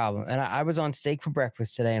the other problem. And I was on Steak for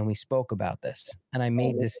Breakfast today and we spoke about this. And I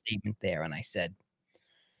made this statement there and I said,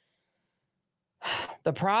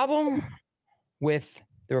 the problem with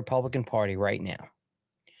the Republican Party right now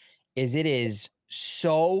is it is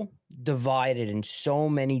so divided in so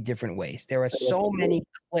many different ways. There are so many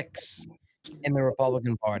cliques in the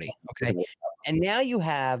Republican Party. Okay. And now you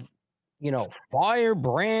have,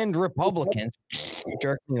 firebrand Republicans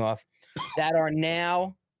jerking off that are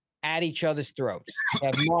now at each other's throats. You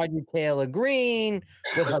have Marjorie Taylor Greene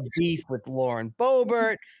with her beef with Lauren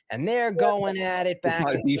Boebert, and they're going at it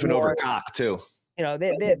back and beefing forth. over cock too.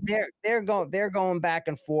 They're going back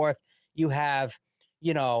and forth. You have,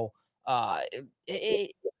 there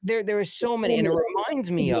are so many, and it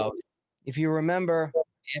reminds me of, if you remember,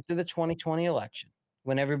 after the 2020 election,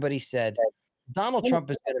 when everybody said Donald Trump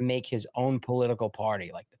is going to make his own political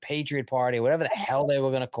party, like the Patriot Party, whatever the hell they were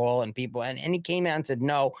going to call it, and he came out and said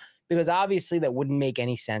no, because obviously that wouldn't make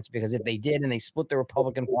any sense, because if they did and they split the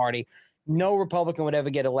Republican Party, no Republican would ever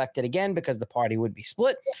get elected again because the party would be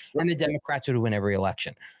split and the Democrats would win every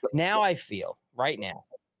election. Now I feel right now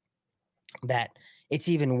that it's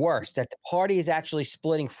even worse, that the party is actually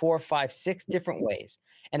splitting 4, 5, 6 different ways.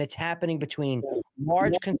 And it's happening between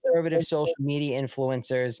large conservative social media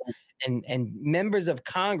influencers and members of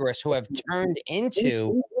Congress who have turned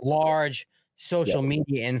into large social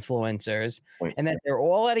media influencers, and that they're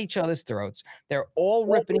all at each other's throats. They're all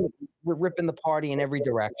ripping the party in every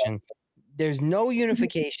direction. There's no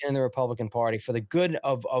unification in the Republican Party for the good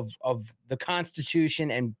of the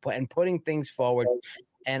Constitution and putting things forward.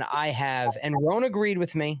 And Ron agreed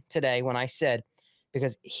with me today when I said,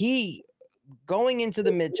 because he, going into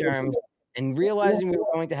the midterms and realizing we were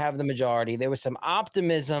going to have the majority, there was some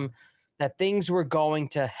optimism that things were going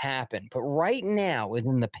to happen. But right now,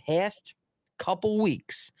 within the past couple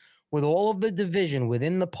weeks, with all of the division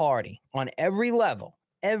within the party on every level,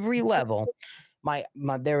 I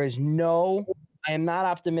am not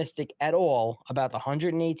optimistic at all about the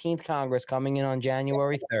 118th Congress coming in on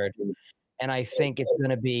January 3rd. And I think it's going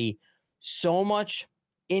to be so much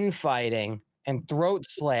infighting and throat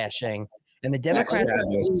slashing. And the Democrats are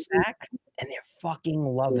back, and they're fucking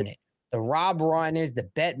loving it. The Rob Reiners, the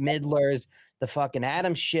Bette Midlers, the fucking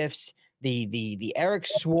Adam Schiffs, the Eric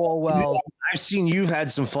Swalwells. I've seen you've had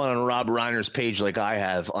some fun on Rob Reiner's page like I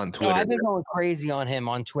have on Twitter. I've been going crazy on him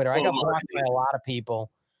on Twitter. I got blocked by a lot of people.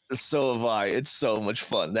 So have I. It's so much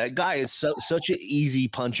fun. That guy is such an easy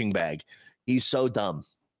punching bag. He's so dumb.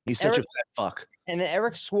 He's such a fat fuck. And then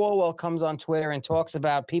Eric Swalwell comes on Twitter and talks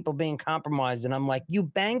about people being compromised. And I'm like, you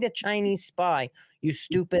banged a Chinese spy, you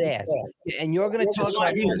stupid ass. And you're going to talk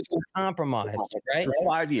about being compromised, right? For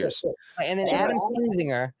 5 years. And then Adam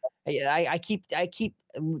Kinzinger, I keep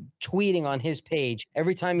tweeting on his page.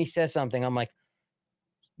 Every time he says something, I'm like,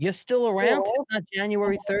 you're still around? It's not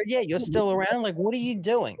January 3rd yet. You're still around? Like, what are you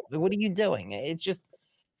doing? What are you doing? It's just.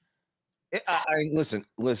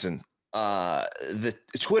 Listen. The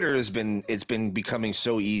Twitter it's been becoming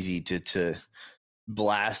so easy to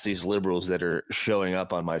blast these liberals that are showing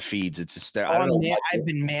up on my feeds. It's just I don't know. I've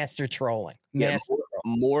been master trolling.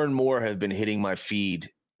 More and more have been hitting my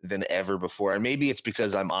feed than ever before, and maybe it's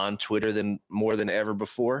because I'm on Twitter more than ever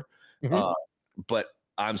before. Mm-hmm. But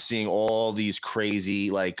I'm seeing all these crazy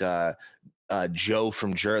Joe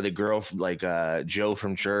from the girl Joe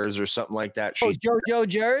from Jers or something like that. She's JoJo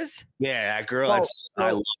Jers? Yeah, that girl.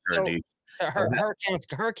 I love her, dude.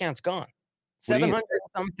 Her account's gone. 700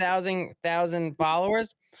 some thousand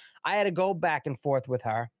followers. I had to go back and forth with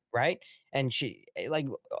her, right? And she like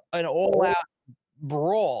an all-out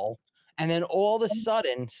brawl, and then all of a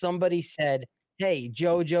sudden somebody said, "Hey,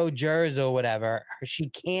 JoJo Jers or whatever, she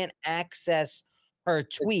can't access her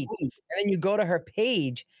tweet, and then you go to her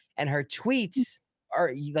page, and her tweets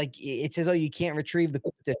are like it says, "Oh, you can't retrieve the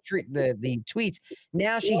tweets."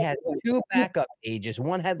 Now she has 2 backup pages.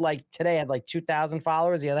 One had today had 2,000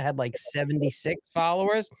 followers. The other had 76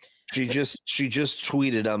 followers. She just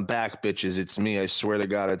tweeted, "I'm back, bitches. It's me. I swear to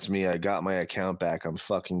God, it's me. I got my account back. I'm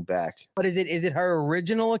fucking back." But is it her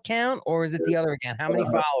original account or is it the other account? How many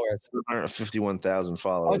followers? 151,000 Oh,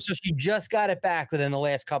 followers. so she just got it back within the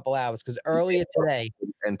last couple hours because earlier today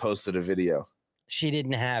and posted a video. She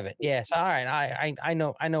didn't have it. Yes. All right. I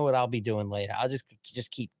know what I'll be doing later. I'll just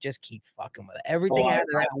keep fucking with it. Everything out of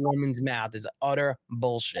that woman's mouth is utter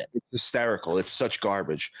bullshit. It's hysterical. It's such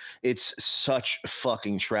garbage. It's such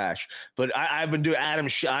fucking trash. But I've been doing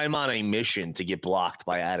I'm on a mission to get blocked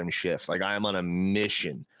by Adam Schiff. Like I'm on a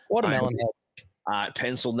mission. Watermelon head.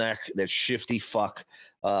 Pencil neck, that shifty fuck.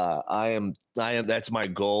 I am that's my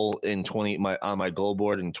goal on my goal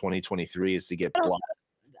board in 2023 is to get blocked.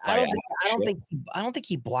 I don't think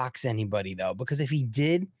he blocks anybody though, because if he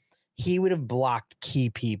did, he would have blocked key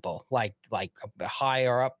people like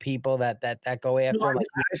higher up people that go after him.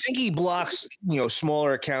 I think he blocks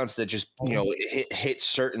smaller accounts that just hit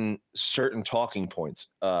certain talking points.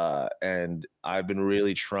 And I've been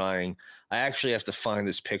really trying. I actually have to find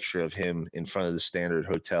this picture of him in front of the Standard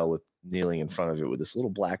Hotel with kneeling in front of it with this little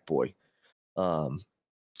black boy.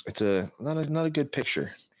 It's not a good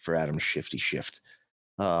picture for Adam Shifty Shift.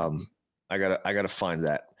 I gotta find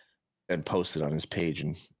that and post it on his page,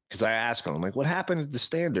 and because I asked him, I'm like, what happened at the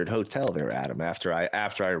Standard Hotel there, Adam? After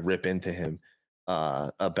I rip into him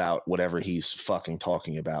about whatever he's fucking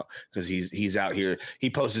talking about, because he's out here.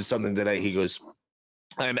 He posted something today. He goes,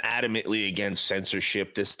 I'm adamantly against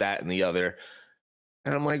censorship, this, that, and the other.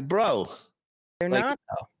 And I'm like, bro, they're not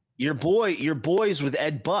though. Your boys with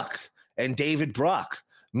Ed Buck and David Brock.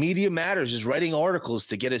 Media Matters is writing articles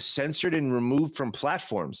to get us censored and removed from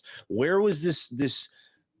platforms. Where was this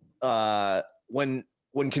when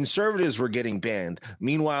conservatives were getting banned?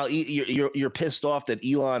 Meanwhile, you're pissed off that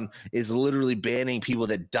Elon is literally banning people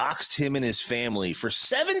that doxed him and his family for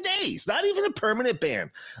 7 days. Not even a permanent ban,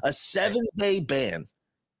 a 7-day ban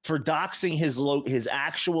for doxing his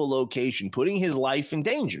actual location, putting his life in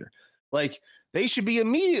danger. Like, they should be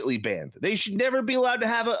immediately banned. They should never be allowed to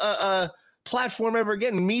have a platform ever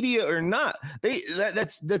again, media or not.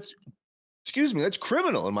 That's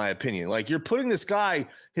criminal in my opinion. Like, you're putting this guy,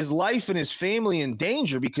 his life and his family in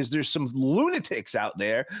danger because there's some lunatics out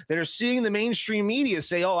there that are seeing the mainstream media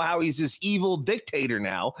say, oh, how he's this evil dictator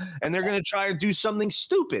now, and they're going to try and do something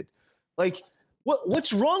stupid. Like,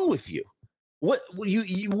 what's wrong with you?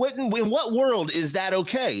 In what world is that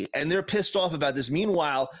okay? And they're pissed off about this.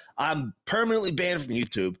 Meanwhile, I'm permanently banned from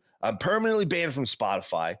YouTube. I'm permanently banned from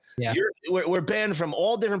Spotify. Yeah. We're banned from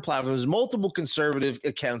all different platforms. There's multiple conservative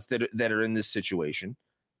accounts that are in this situation.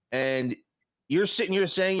 And you're sitting here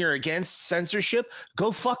saying you're against censorship?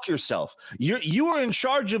 Go fuck yourself. You are in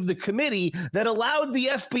charge of the committee that allowed the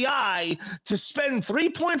FBI to spend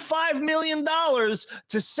 $3.5 million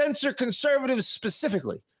to censor conservatives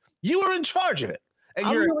specifically. You are in charge of it. And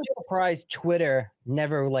I'm really surprised Twitter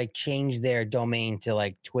never changed their domain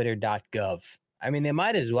to twitter.gov. I mean, they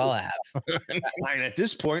might as well have. At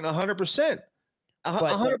this point, 100%.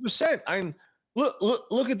 100%.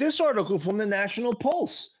 Look at this article from the National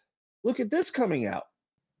Pulse. Look at this coming out.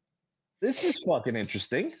 This is fucking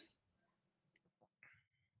interesting.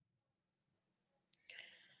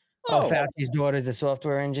 Fauci's daughter is a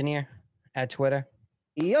software engineer at Twitter.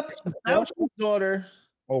 Yep. Fauci's daughter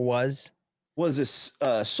was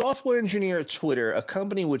a software engineer at Twitter, a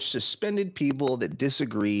company which suspended people that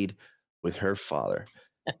disagreed with her father.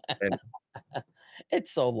 And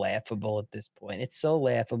it's so laughable at this point. It's so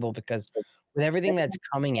laughable because with everything that's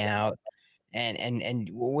coming out, and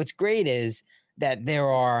what's great is that there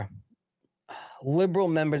are liberal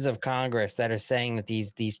members of Congress that are saying that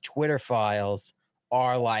these Twitter files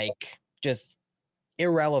are just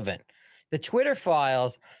irrelevant. The Twitter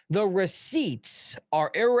files, the receipts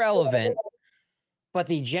are irrelevant, but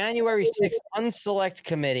the January 6th Unselect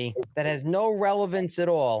Committee that has no relevance at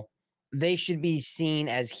all, they should be seen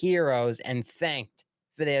as heroes and thanked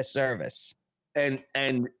for their service. And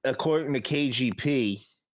according to KGP,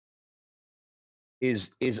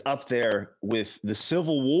 is up there with the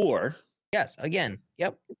Civil War. Yes, again.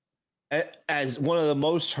 Yep. As one of the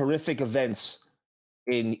most horrific events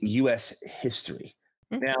in U.S. history.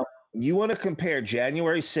 Mm-hmm. Now, you want to compare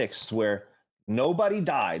January 6th, where nobody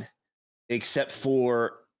died except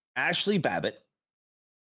for Ashley Babbitt,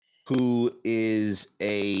 who is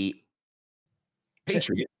a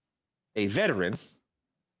patriot, a veteran.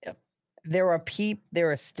 Yep. There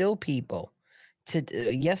are still people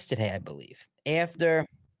yesterday, I believe, after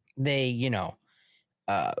they,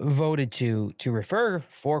 voted to refer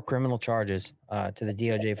 4 criminal charges to the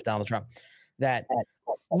DOJ for Donald Trump, that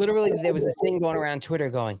literally there was a thing going around Twitter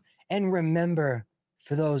going, and remember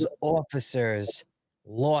for those officers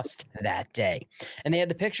lost that day. And they had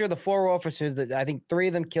the picture of the 4 officers that I think 3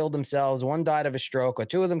 of them killed themselves. 1 died of a stroke, or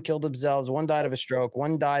 2 of them killed themselves. 1 died of a stroke.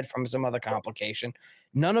 1 died from some other complication.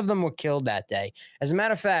 None of them were killed that day. As a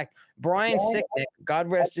matter of fact, Brian Sicknick, God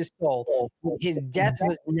rest his soul, his death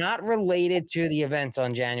was not related to the events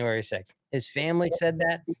on January 6th. His family said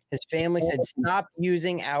that. His family said, stop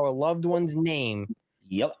using our loved one's name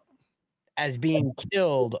as being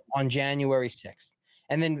killed on January 6th.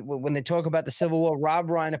 And then when they talk about the Civil War, Rob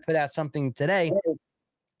Reiner put out something today,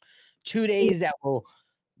 2 days that will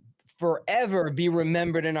forever be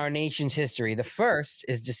remembered in our nation's history. The first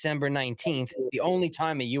is December 19th, the only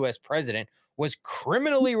time a U.S. president was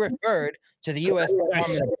criminally referred to the U.S.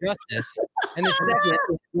 Department of Justice. And the second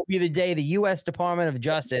will be the day the U.S. Department of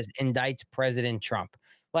Justice indicts President Trump.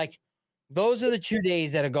 Like, those are the 2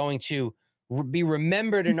 days that are going to be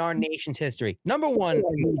remembered in our nation's history. Number one,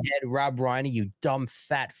 Rob Reiner, you dumb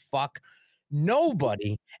fat fuck.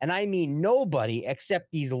 Nobody, and I mean nobody,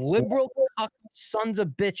 except these liberal sons of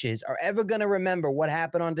bitches are ever going to remember what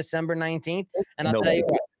happened on December 19th. And I'll tell you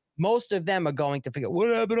what, most of them are going to forget what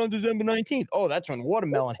happened on December 19th. Oh, that's when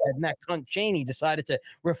Watermelon Head and that cunt Cheney decided to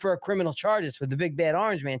refer criminal charges for the big bad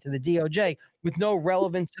orange man to the DOJ with no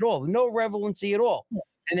relevance at all, no relevancy at all.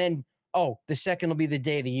 And then, the second will be the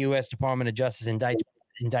day the U.S. Department of Justice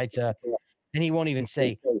indicts, and he won't even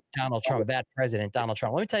say Donald Trump, that president, Donald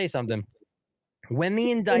Trump. Let me tell you something. When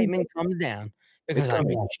the indictment comes down, because I'm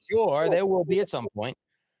sure there will be at some point,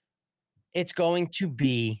 it's going to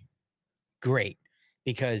be great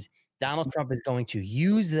because Donald Trump is going to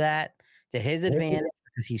use that to his advantage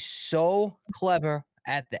because he's so clever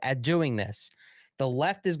at doing this. The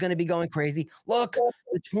left is going to be going crazy. Look,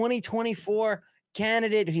 the 2024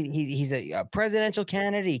 candidate, he's a presidential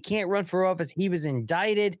candidate. He can't run for office. He was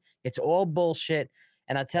indicted. It's all bullshit.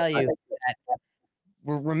 And I'll tell you that,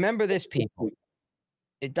 remember this, people.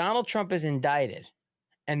 If Donald Trump is indicted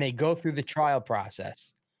and they go through the trial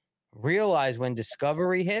process, realize when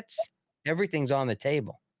discovery hits, everything's on the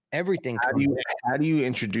table. Everything. How do you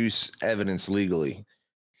introduce evidence legally?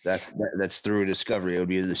 That's through a discovery. It would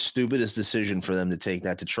be the stupidest decision for them to take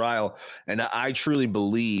that to trial. And I truly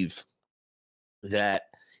believe that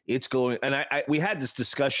it's going, and we had this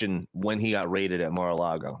discussion when he got raided at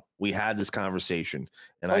Mar-a-Lago. We had this conversation,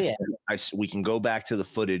 and we can go back to the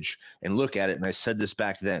footage and look at it. And I said this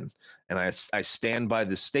back then, and I stand by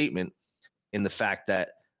this statement in the fact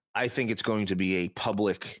that I think it's going to be a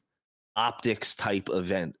public optics type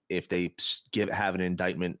event if they have an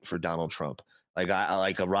indictment for Donald Trump. Like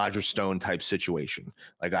a Roger Stone type situation.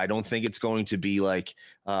 Like, I don't think it's going to be like,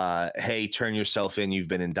 hey, turn yourself in, you've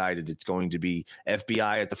been indicted. It's going to be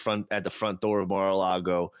FBI at the front door of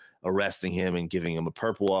Mar-a-Lago arresting him and giving him a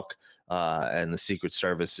perp walk. And the Secret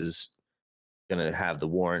Service is going to have the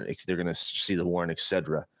warrant. They're going to see the warrant,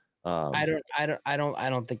 etc. I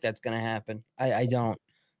don't think that's going to happen. I don't.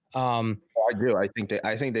 I do. I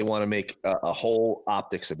think they want to make a whole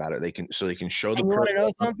optics about it. They can show the. You want to know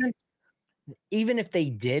something? Even if they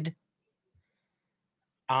did,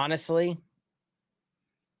 honestly,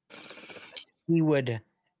 he would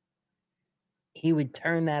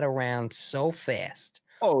turn that around so fast.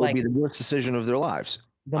 Oh, it would be the worst decision of their lives.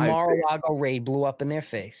 The Mar-a-Lago raid blew up in their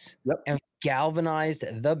face and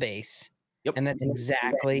galvanized the base. And that's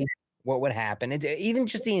exactly what would happen. Even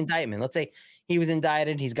just the indictment. Let's say he was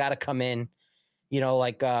indicted. He's got to come in,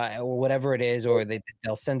 whatever it is, or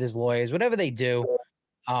they'll send his lawyers, whatever they do.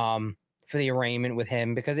 For the arraignment with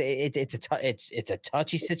him, because it's a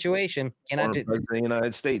touchy situation. President of the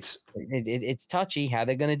United States. It's touchy how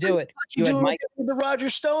they're going to do it. You had Mike the Roger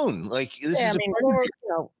Stone. Like, this is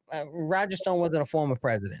Roger Stone wasn't a former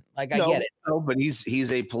president. Like, I get it. No, but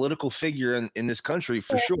he's a political figure in this country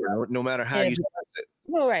for sure. No matter how you slice it.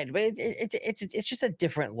 No, right, but it's just a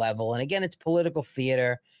different level. And again, it's political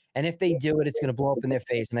theater. And if they do it, it's going to blow up in their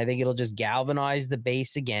face. And I think it'll just galvanize the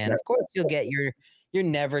base again. Of course, you'll get your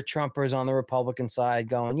never Trumpers on the Republican side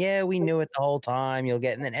going, yeah, we knew it the whole time. You'll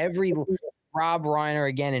get, and then every Rob Reiner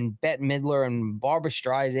again and Bette Midler and Barbara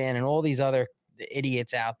Streisand and all these other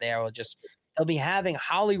idiots out there they'll be having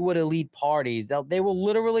Hollywood elite parties. There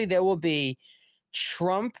will be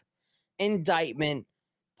Trump indictment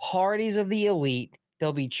parties of the elite.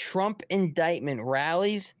 There'll be Trump indictment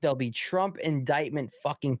rallies. There'll be Trump indictment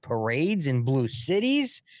fucking parades in blue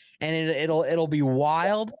cities, and it'll be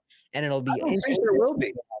wild, and it'll be interesting. There will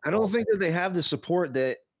be. I don't think that they have the support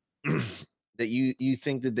that that you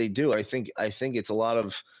think that they do. I think it's a lot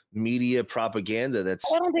of media propaganda.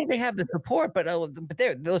 I don't think they have the support, but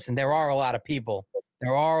listen, there are a lot of people.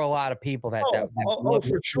 There are a lot of people that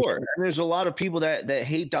for sure. And there's a lot of people that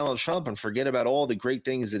hate Donald Trump and forget about all the great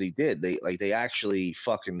things that he did. They actually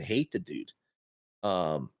fucking hate the dude.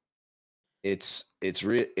 It's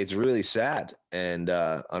really sad and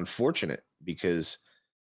unfortunate because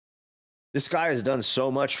this guy has done so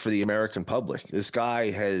much for the American public. This guy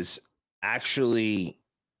has actually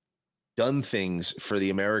done things for the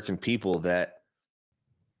American people that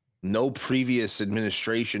no previous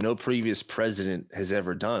administration, no previous president has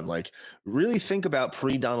ever done. Like, really think about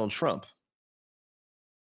pre-Donald Trump.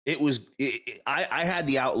 I had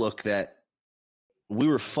the outlook that we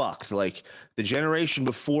were fucked. Like, the generation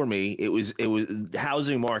before me, it was the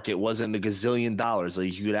housing market wasn't a gazillion dollars.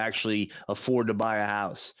 Like, you could actually afford to buy a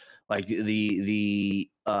house. Like, the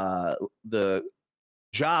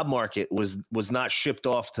job market was not shipped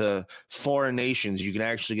off to foreign nations. You can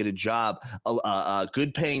actually get a job, a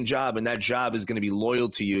good paying job, and that job is going to be loyal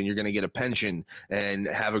to you, and you're going to get a pension and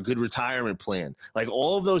have a good retirement plan. Like,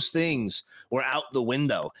 all of those things were out the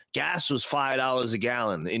window. Gas was $5 a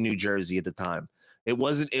gallon in New Jersey at the time. It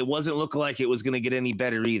wasn't looking like it was going to get any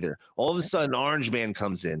better either. All of a sudden, Orange Man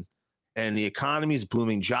comes in, and the economy is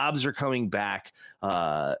booming. Jobs are coming back,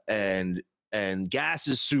 and gas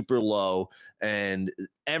is super low, and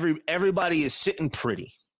everybody is sitting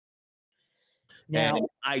pretty. Now, and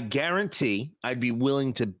I guarantee I'd be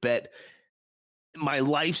willing to bet my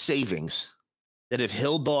life savings that if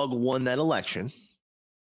Hill Dog won that election,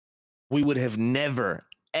 we would have never,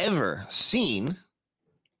 ever seen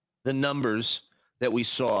the numbers that we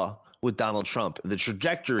saw with Donald Trump. The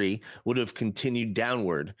trajectory would have continued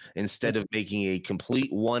downward instead of making a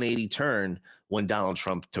complete 180 turn when Donald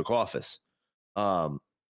Trump took office.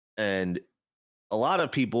 And a lot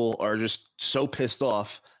of people are just so pissed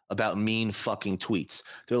off about mean fucking tweets.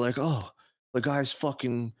 They're like, oh, the guy's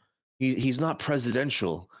fucking, he's not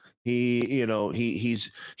presidential.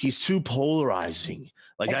 He's too polarizing.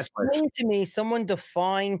 Like, explain to me, someone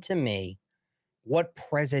define to me what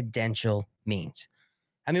presidential means.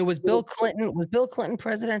 I mean, was Bill Clinton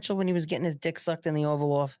presidential when he was getting his dick sucked in the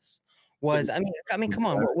Oval Office? I mean, come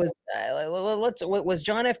on. Was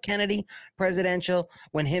John F. Kennedy presidential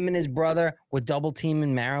when him and his brother were double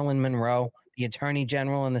teaming Marilyn Monroe, the Attorney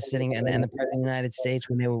General and the President of the United States,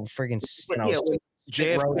 when they were friggin'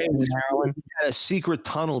 JFK had a secret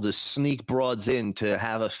tunnel to sneak broads in to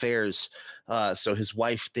have affairs, so his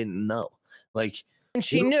wife didn't know. Like, and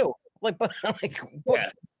she knew.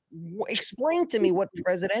 Explain to me what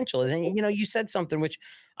presidential is. And you said something which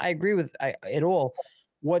I agree with it all.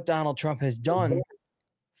 What Donald Trump has done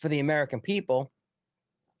for the American people.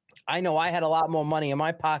 I know I had a lot more money in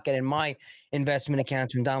my pocket in my investment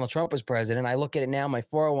accounts when Donald Trump was president. I look at it now, my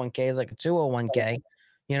 401k is like a 201k.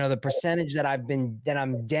 The percentage that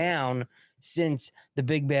I'm down since the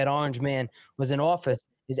big bad orange man was in office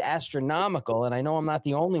is astronomical. And I know I'm not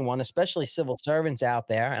the only one, especially civil servants out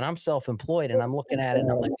there. And I'm self-employed, and I'm looking at it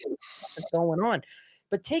and I'm like, what's going on?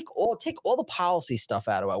 But take all the policy stuff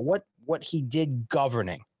out of it. What he did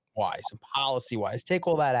governing wise and policy wise, take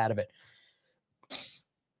all that out of it.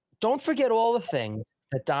 Don't forget all the things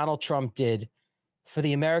that Donald Trump did for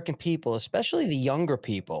the American people, especially the younger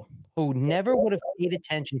people who never would have paid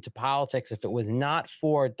attention to politics if it was not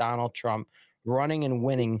for Donald Trump running and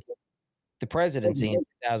winning the presidency in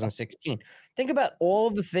 2016. Think about all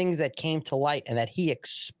of the things that came to light and that he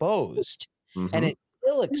exposed, and it's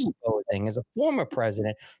still exposing as a former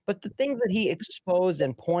president, but the things that he exposed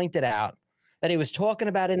and pointed out that he was talking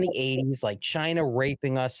about in the 80s, like China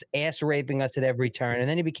raping us, ass raping us at every turn, and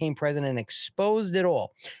then he became president and exposed it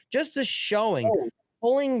all. Just the showing,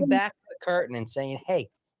 pulling back the curtain and saying, hey,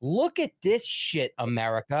 look at this shit,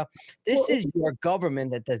 America. This is your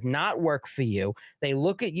government that does not work for you. They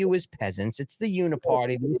look at you as peasants. It's the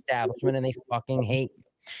uniparty, the establishment, and they fucking hate you.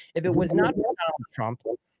 If it was not for Donald Trump,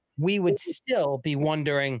 we would still be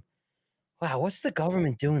wondering, wow, what's the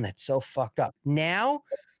government doing that's so fucked up? Now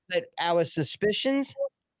that our suspicions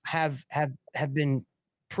have been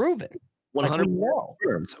proven.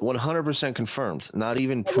 100% confirmed. Not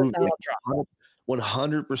even proven.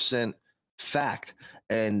 100% fact.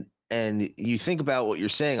 And you think about what you're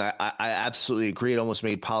saying. I absolutely agree. It almost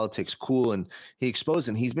made politics cool, and he exposed,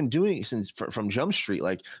 and he's been doing it since from Jump Street.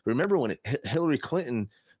 Like, remember when Hillary Clinton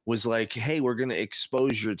was like, hey, we're going to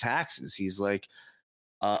expose your taxes. He's like,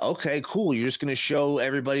 Okay, cool. You're just going to show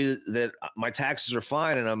everybody that my taxes are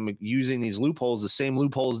fine and I'm using these loopholes, the same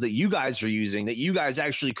loopholes that you guys are using, that you guys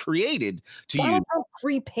actually created to use. Donald Trump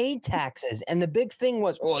prepaid taxes. And the big thing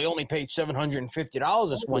was, he only paid $750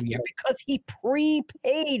 this one year because he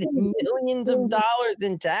prepaid millions of dollars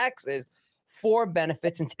in taxes for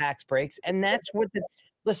benefits and tax breaks. And that's what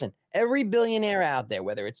listen, every billionaire out there,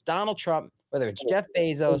 whether it's Donald Trump, whether it's Jeff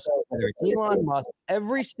Bezos, whether it's Elon Musk,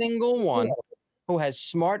 every single one who has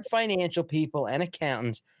smart financial people and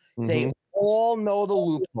accountants, they all know the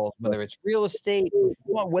loopholes, whether it's real estate,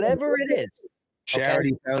 whatever it is.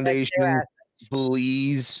 Charity Foundation,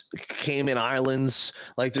 Belize, Cayman Islands.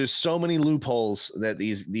 Like there's so many loopholes that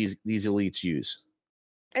these elites use.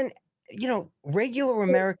 And, regular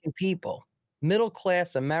American people,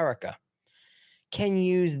 middle-class America, can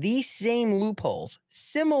use these same loopholes,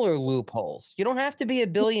 similar loopholes. You don't have to be a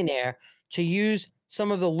billionaire to use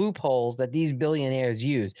some of the loopholes that these billionaires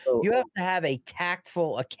use. You have to have a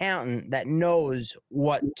tactful accountant that knows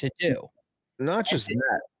what to do. Not just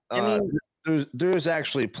that. There's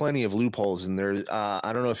actually plenty of loopholes in there.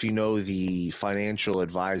 I don't know if you know the financial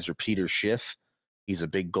advisor Peter Schiff. He's a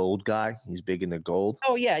big gold guy. He's big into gold.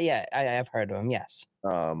 Oh yeah. I've heard of him. Yes.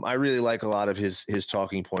 I really like a lot of his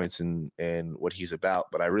talking points and what he's about.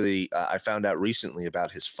 But I found out recently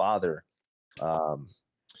about his father.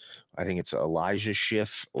 I think it's Elijah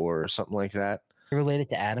Schiff or something like that. Related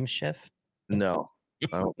to Adam Schiff? No,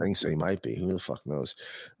 I don't think so. He might be. Who the fuck knows?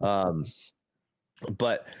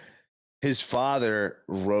 But his father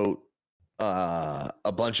wrote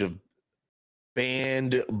a bunch of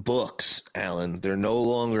banned books, Alan. They're no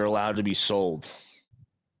longer allowed to be sold.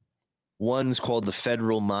 One's called The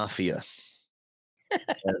Federal Mafia.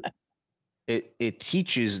 It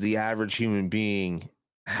teaches the average human being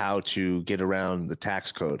how to get around the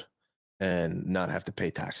tax code and not have to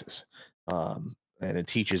pay taxes. And it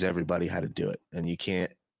teaches everybody how to do it. And you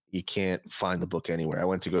can't find the book anywhere. I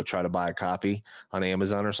went to go try to buy a copy on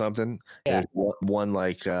Amazon or something. Yeah.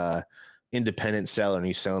 One independent seller, and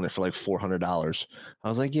he's selling it for like $400. I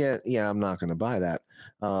was like, yeah, I'm not going to buy that.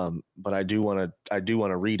 But I do want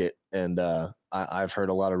to read it. And I've heard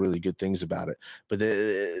a lot of really good things about it. But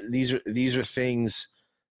these are things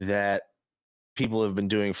that people have been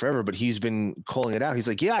doing forever, but he's been calling it out. He's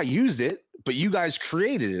like, yeah, I used it, but you guys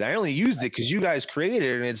created it. I only used it because you guys created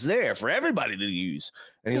it and it's there for everybody to use.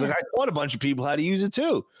 And he's like, I taught a bunch of people how to use it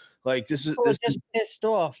too. Like this is just pissed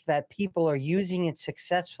off that people are using it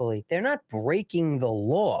successfully. They're not breaking the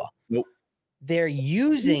law. Nope. They're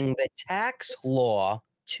using the tax law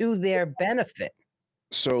to their benefit.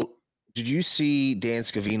 So did you see Dan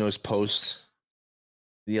Scavino's post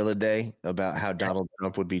the other day about how Donald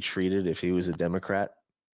Trump would be treated if he was a Democrat?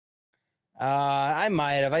 I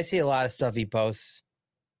might have. I see a lot of stuff he posts.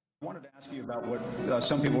 I wanted to ask you about what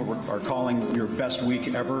some people are calling your best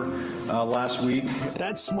week ever last week.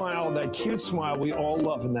 That smile, that cute smile we all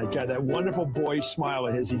love in that guy, that wonderful boyish smile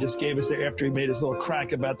of his he just gave us there after he made his little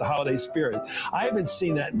crack about the holiday spirit. I haven't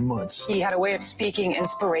seen that in months. He had a way of speaking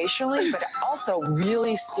inspirationally, but also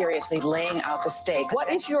really seriously laying out the stakes.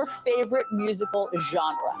 What is your favorite musical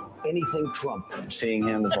genre? Anything Trump. Seeing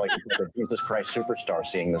him is like a Jesus Christ superstar,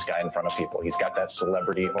 seeing this guy in front of people. He's got that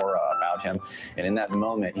celebrity aura about him. And in that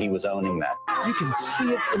moment, he was owning that. You can see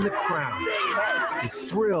it in the crowd. The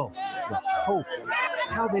thrill, the hope,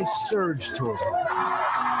 how they surge toward him.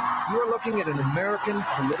 You're looking at an American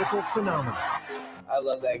political phenomenon. I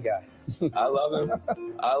love that guy. I love him.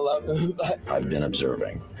 I love him. I've been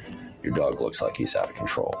observing. Your dog looks like he's out of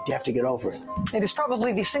control. You have to get over it. It is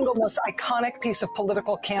probably the single most iconic piece of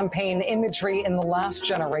political campaign imagery in the last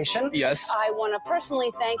generation. Yes. I want to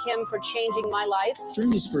personally thank him for changing my life. During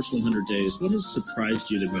these first 100 days, what has surprised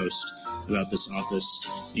you the most about this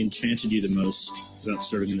office, enchanted you the most about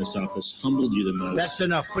serving in this office, humbled you the most? That's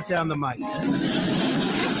enough. Put down the mic.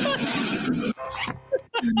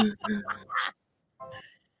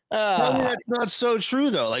 Tell me that's not so true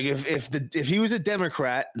though. Like if he was a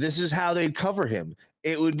Democrat, this is how they'd cover him.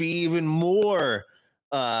 It would be even more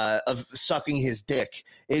of sucking his dick.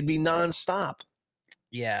 It'd be nonstop.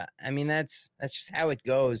 Yeah, I mean that's just how it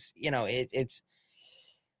goes. It's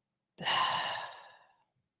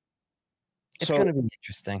going to be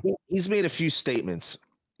interesting. He's made a few statements.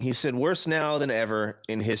 He said, worse now than ever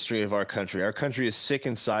in history of our country. Our country is sick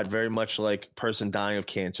inside, very much like a person dying of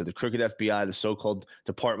cancer. The crooked FBI, the so-called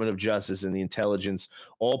Department of Justice, and the intelligence,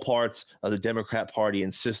 all parts of the Democrat Party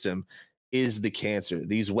and system, is the cancer.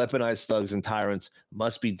 These weaponized thugs and tyrants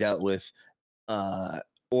must be dealt with,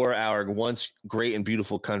 or our once great and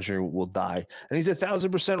beautiful country will die. And he's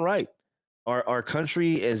 1,000% right. Our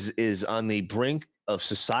country is on the brink of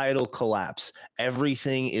societal collapse.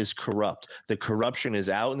 Everything is corrupt. The corruption is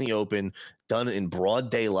out in the open, done in broad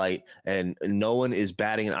daylight, and no one is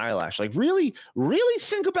batting an eyelash. Like, really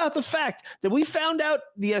think about the fact that we found out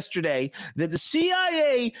yesterday that the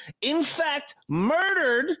CIA, in fact,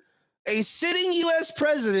 murdered a sitting U.S.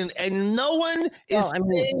 president, and no one is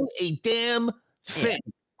saying a damn thing.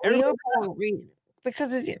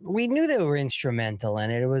 Because we knew they were instrumental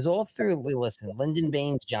in it. It was all through, listen, Lyndon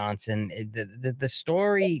Baines Johnson. The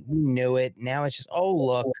story, we knew it. Now it's just, oh,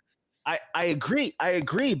 look. I agree,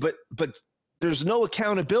 but there's no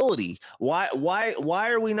accountability. Why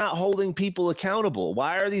are we not holding people accountable?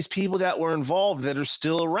 Why are these people that were involved that are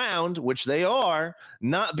still around, which they are,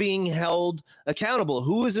 not being held accountable?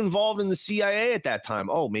 Who was involved in the CIA at that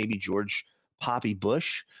time? Oh, maybe George Poppy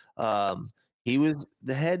Bush. He was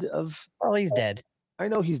the head of. Well, he's dead. I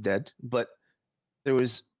know he's dead, but there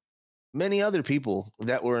was many other people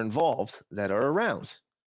that were involved that are around.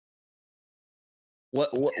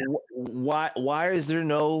 Why is there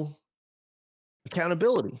no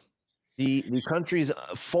accountability? The country's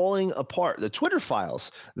falling apart. The Twitter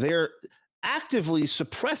files, they're actively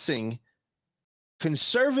suppressing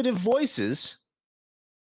conservative voices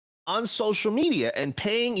on social media and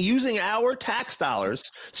using our tax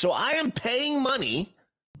dollars. So I am paying money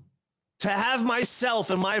to have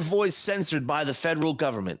myself and my voice censored by the federal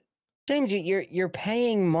government. James, you're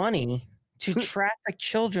paying money to traffic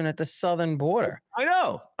children at the southern border. I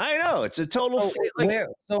know. It's a total.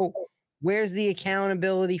 Where's the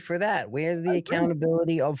accountability for that? Where's the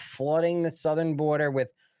accountability of flooding the southern border with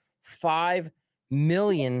 5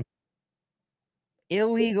 million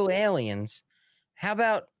illegal aliens? How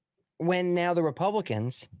about when now the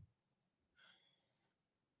Republicans,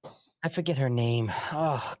 I forget her name.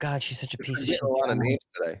 Oh God, she's such a piece of shit. A lot of names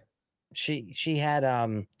today. She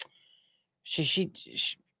had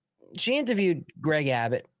she interviewed Greg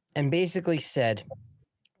Abbott and basically said,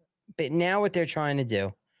 but now what they're trying to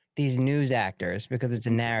do, these news actors, because it's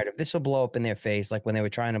a narrative, this will blow up in their face, like when they were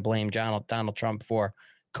trying to blame Donald Trump for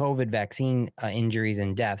COVID vaccine injuries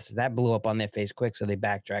and deaths. That blew up on their face quick, so they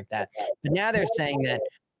backtracked that. But now they're saying that,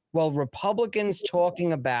 well, Republicans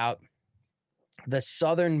talking about the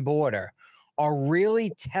southern border are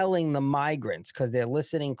really telling the migrants, because they're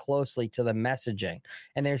listening closely to the messaging,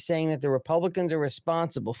 and they're saying that the Republicans are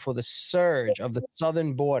responsible for the surge of the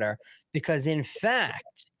southern border because, in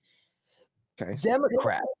fact,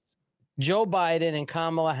 Democrats, Joe Biden and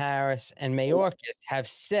Kamala Harris and Mayorkas have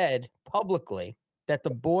said publicly that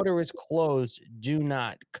the border is closed, do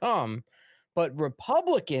not come. But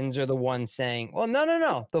Republicans are the ones saying, well,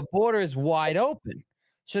 no, the border is wide open.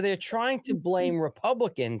 So they're trying to blame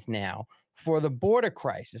Republicans now for the border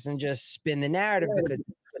crisis and just spin the narrative because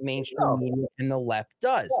the mainstream media and the left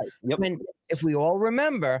does. When, if we all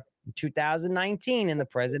remember, in 2019 in the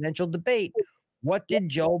presidential debate, what did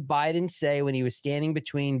Joe Biden say when he was standing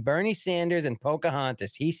between Bernie Sanders and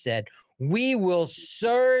Pocahontas? He said, we will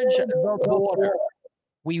surge the border.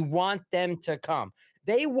 We want them to come.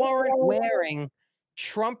 They weren't wearing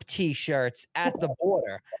Trump T-shirts at the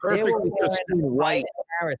border. They were wearing white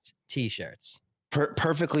Harris T-shirts.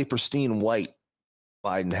 Perfectly pristine white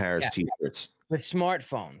Biden-Harris T-shirts. With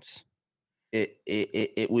smartphones.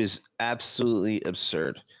 It was absolutely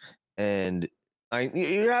absurd. And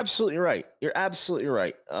you're absolutely right. You're absolutely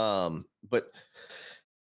right. But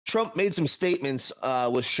Trump made some statements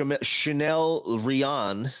with Chanel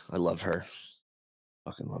Rion. I love her.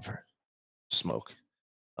 Fucking love her. Smoke.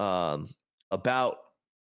 About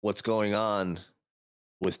what's going on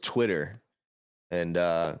with Twitter. And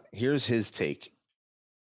here's his take.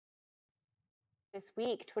 This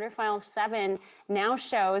week, Twitter Files 7 now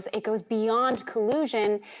shows it goes beyond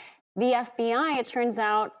collusion. The FBI, it turns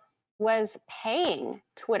out, was paying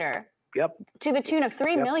Twitter to the tune of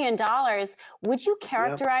 $3 million. Would you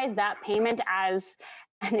characterize that payment as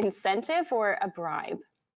an incentive or a bribe?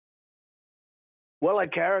 Well, I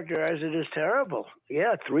characterize it as terrible.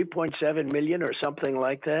 Yeah, 3.7 million or something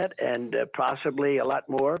like that, and possibly a lot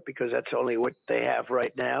more because that's only what they have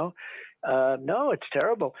right now. No, it's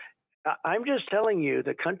terrible. I'm just telling you,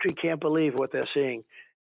 the country can't believe what they're seeing.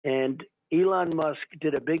 And Elon Musk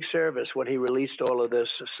did a big service when he released all of this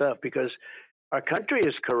stuff because our country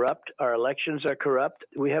is corrupt. Our elections are corrupt.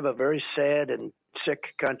 We have a very sad and sick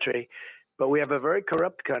country, but we have a very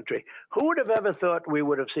corrupt country. Who would have ever thought we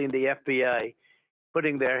would have seen the FBI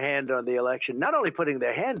putting their hand on the election? Not only putting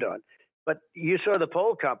their hand on, but you saw the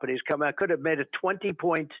poll companies come out, could have made a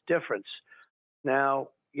 20-point difference. Now,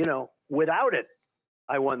 without it,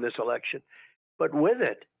 I won this election. But with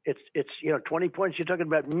it, it's 20 points. You're talking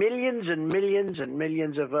about millions and millions and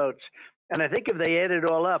millions of votes. And I think if they add it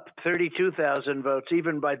all up, 32,000 votes,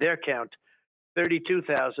 even by their count,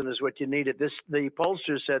 32,000 is what you needed. The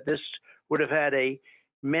pollsters said this would have had a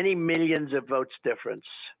many millions of votes difference.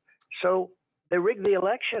 So they rigged the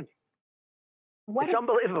election. It's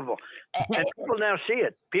unbelievable. And people now see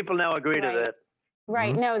it. People now agree to that.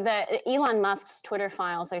 Right. No, the Elon Musk's Twitter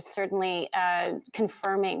files are certainly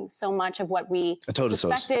confirming so much of what we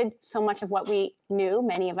suspected, so much of what we knew,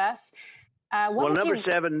 many of us. Well, number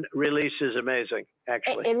 7 release is amazing,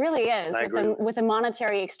 actually. It really is, with a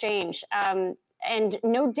monetary exchange. And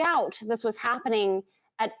no doubt this was happening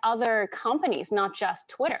at other companies, not just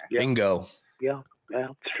Twitter. Bingo. Yeah,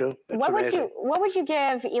 it's true. What would you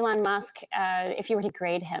give Elon Musk if you were to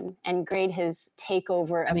grade him and grade his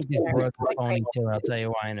takeover? I think he's broke the phony too. I'll tell you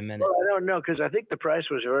why in a minute. Well, I don't know, because I think the price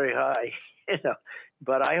was very high.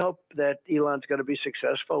 But I hope that Elon's going to be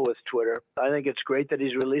successful with Twitter. I think it's great that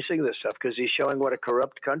he's releasing this stuff because he's showing what a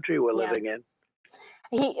corrupt country we're living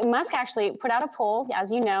in. Musk actually put out a poll,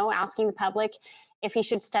 as you know, asking the public if he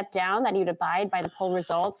should step down, that he'd abide by the poll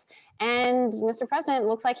results. And Mr. President, it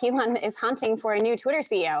looks like Elon is hunting for a new Twitter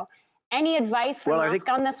CEO. Any advice from Musk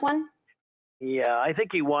on this one? Yeah, I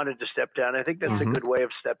think he wanted to step down. I think that's a good way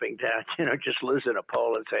of stepping down, just losing a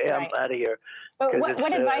poll and say, hey, I'm out of here. But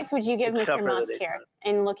what advice would you give Mr. Musk here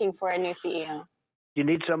in looking for a new CEO? You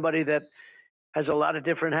need somebody that has a lot of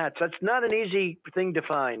different hats. That's not an easy thing to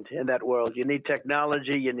find in that world. You need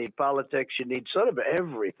technology, you need politics, you need sort of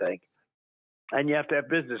everything. And you have to have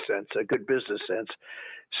business sense, a good business sense.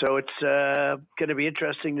 So it's going to be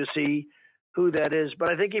interesting to see who that is.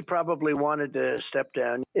 But I think he probably wanted to step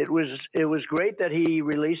down. It was great that he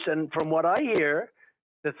released, and from what I hear,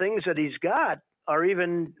 the things that he's got are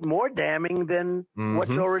even more damning than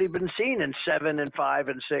what's already been seen in 7 and 5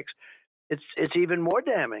 and 6. It's even more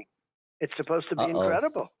damning. It's supposed to be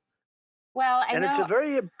incredible. Well, I know it's a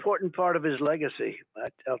very important part of his legacy.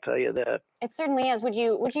 I'll tell you that. It certainly is. Would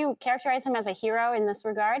you characterize him as a hero in this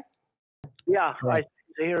regard? Yeah, I think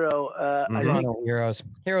he's a hero. I think heroes.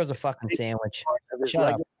 Hero's a fucking sandwich.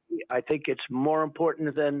 Shut up. I think it's more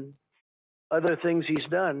important than other things he's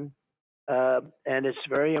done, and it's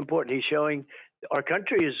very important. He's showing our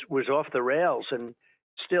country was off the rails and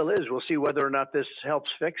still is. We'll see whether or not this helps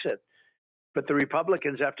fix it. But the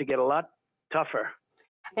Republicans have to get a lot tougher.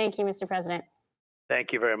 Thank you, Mr. President.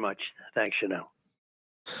 Thank you very much. Thanks, Chanel.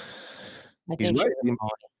 He's right.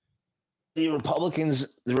 The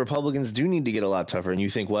Republicans do need to get a lot tougher. And you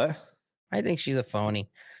think what? I think she's a phony.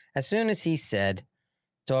 As soon as he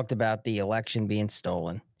talked about the election being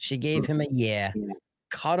stolen, she gave him a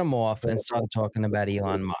cut him off, and started talking about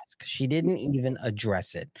Elon Musk. She didn't even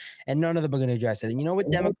address it, and none of them are going to address it. And you know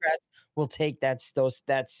what? Democrats will take that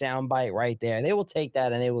soundbite right there. They will take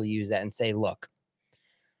that and they will use that and say, look,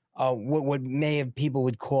 what people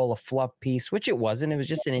would call a fluff piece, which it wasn't. It was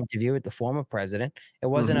just an interview with the former president. It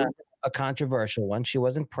wasn't a controversial one. She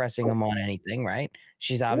wasn't pressing him on anything, right?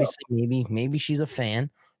 She's obviously maybe she's a fan,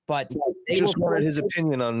 but they just wanted his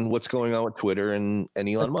opinion on what's going on with Twitter and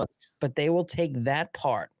Elon Musk. But they will take that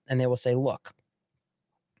part and they will say, look,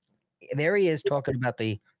 there he is talking about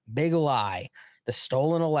the big lie, the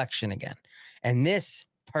stolen election again. And this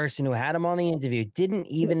person who had him on the interview didn't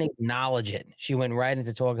even acknowledge it. She went right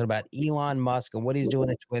into talking about Elon Musk and what he's doing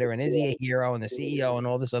at Twitter, and is he a hero, and the CEO, and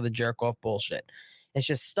all this other jerk off bullshit. It's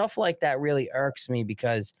just stuff like that really irks me,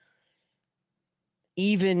 because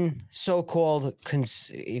even so-called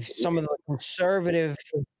if some of the conservative,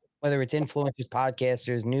 whether it's influencers,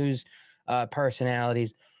 podcasters, news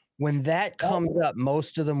personalities, when that comes up,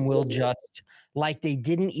 most of them will just, like they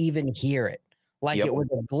didn't even hear it. Like it was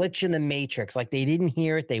a glitch in the matrix. Like they didn't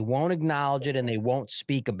hear it. They won't acknowledge it, and they won't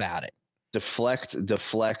speak about it. Deflect.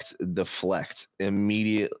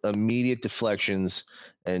 Immediate deflections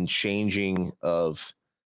and changing of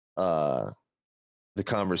the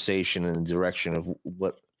conversation and the direction of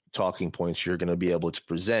what talking points you're going to be able to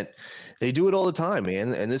present. They do it all the time,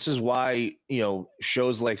 man. And this is why,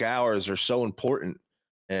 shows like ours are so important.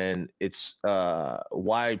 And it's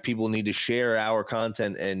why people need to share our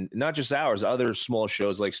content, and not just ours, other small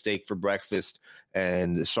shows like Steak for Breakfast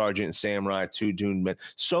and Sergeant and Samurai, Two Doomed Men.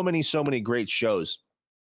 So many great shows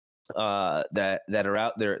that are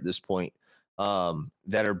out there at this point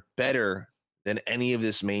that are better than any of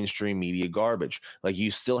this mainstream media garbage. Like,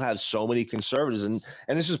 you still have so many conservatives, and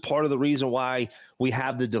this is part of the reason why we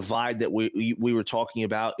have the divide that we were talking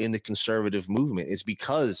about in the conservative movement. It's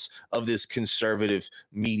because of this conservative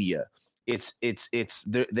media.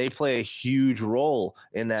 they play a huge role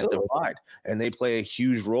in that divide, and they play a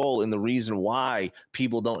huge role in the reason why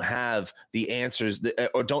people don't have the answers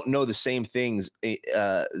or don't know the same things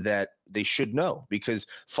that they should know, because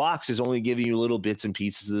Fox is only giving you little bits and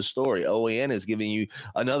pieces of the story. OAN is giving you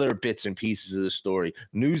another bits and pieces of the story.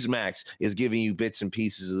 Newsmax is giving you bits and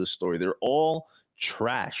pieces of the story. They're all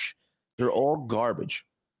trash. They're all garbage.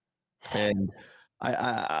 And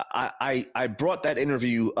I brought that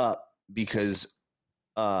interview up because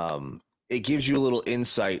it gives you a little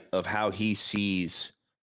insight of how he sees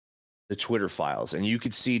the Twitter files. And you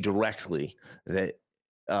could see directly that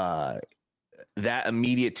that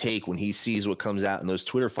immediate take when he sees what comes out in those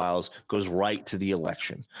Twitter files goes right to the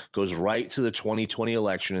election, goes right to the 2020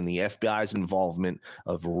 election and the FBI's involvement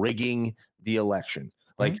of rigging the election.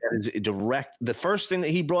 Like that is direct. The first thing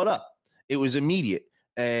that he brought up, it was immediate.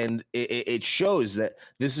 And it shows that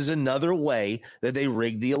this is another way that they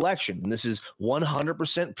rigged the election. And this is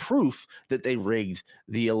 100% proof that they rigged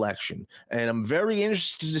the election. And I'm very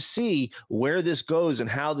interested to see where this goes and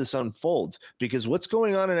how this unfolds, because what's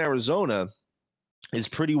going on in Arizona is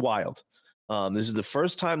pretty wild. This is the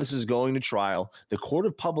first time this is going to trial. The court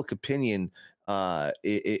of public opinion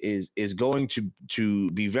is going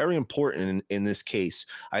to be very important in this case.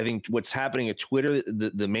 I think what's happening at Twitter,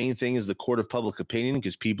 the main thing is the court of public opinion,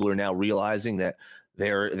 because people are now realizing that they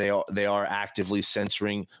are actively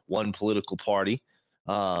censoring one political party.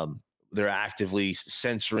 They're actively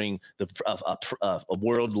censoring a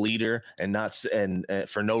world leader and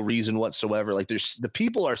for no reason whatsoever. Like the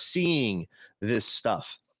people are seeing this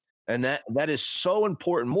stuff. And that is so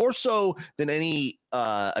important, more so than any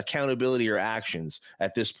accountability or actions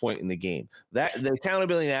at this point in the game. That the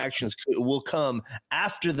accountability and actions will come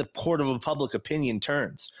after the court of public opinion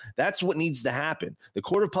turns. That's what needs to happen. The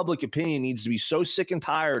court of public opinion needs to be so sick and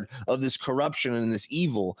tired of this corruption and this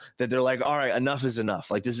evil that they're like, all right, enough is enough.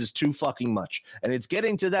 Like, this is too fucking much. And it's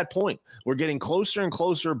getting to that point. We're getting closer and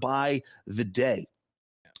closer by the day.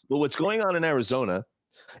 But what's going on in Arizona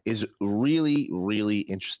is really, really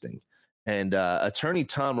interesting. And attorney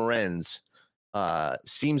Tom Renz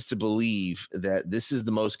seems to believe that this is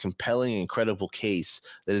the most compelling and credible case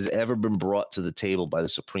that has ever been brought to the table by the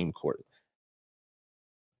Supreme Court.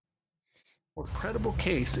 More credible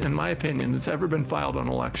case, in my opinion, that's ever been filed on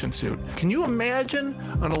an election suit. Can you imagine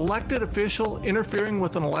an elected official interfering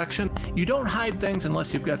with an election? You don't hide things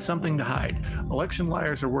unless you've got something to hide. Election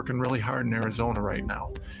liars are working really hard in Arizona right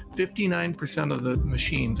now. 59% of the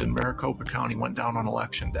machines in Maricopa County went down on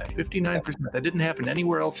election day. 59%. That didn't happen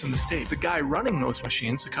anywhere else in the state. The guy running those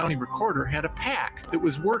machines, the county recorder, had a PAC that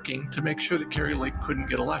was working to make sure that Kari Lake couldn't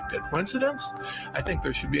get elected. Coincidence? I think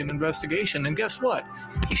there should be an investigation. And guess what?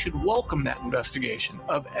 He should welcome that investigation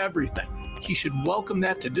of everything. He should welcome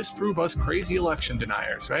that to disprove us crazy election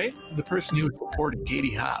deniers, right? The person he was reporting,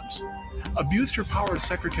 Katie Hobbs, abused her power as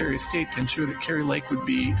Secretary of State to ensure that Kari Lake would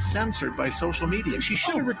be censored by social media. She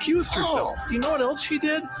should have recused herself. Do you know what else she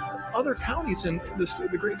did? Other counties in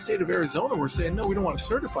the great state of Arizona were saying, no, we don't want to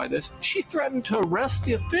certify this. She threatened to arrest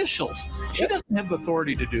the officials. She doesn't have the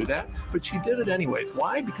authority to do that, but she did it anyways.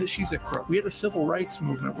 Why? Because she's a crook. We had a civil rights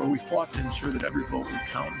movement where we fought to ensure that every vote would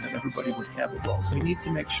count and that everybody would have a vote. We need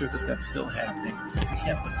to make sure that that's still happening. We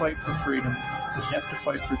have to fight for freedom. We have to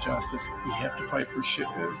fight for justice. We have to fight for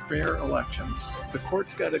fair elections. The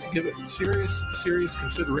court's got to give it serious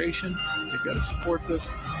consideration. They've got to support this.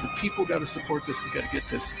 The people got to support this. We got to get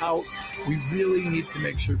this out. We really need to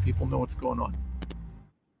make sure people know what's going on.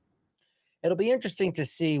 It'll be interesting to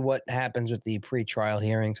see what happens with the pre-trial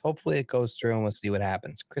hearings. Hopefully it goes through and we'll see what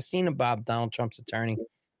happens. Christina Bobb, Donald Trump's attorney,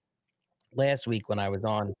 last week when I was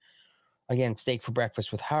on, again, Steak for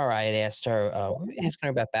Breakfast with her, I had asked her, asking her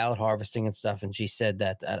about ballot harvesting and stuff, and she said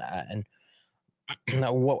that, and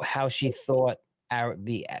how she thought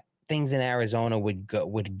the things in Arizona would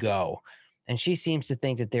go. And she seems to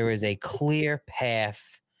think that there is a clear path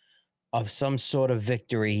of some sort of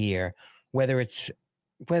victory here, whether it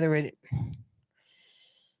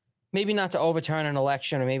maybe not to overturn an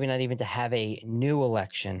election or maybe not even to have a new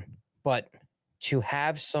election, but to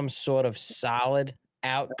have some sort of solid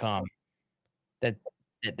outcome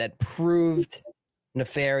that proved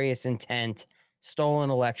nefarious intent, stolen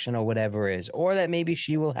election or whatever it is, or that maybe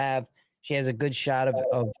she has a good shot of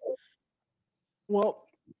well,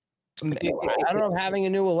 I don't know, having a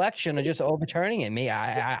new election or just overturning it.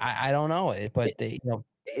 I don't know it, but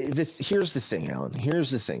here's the thing, Alan. Here's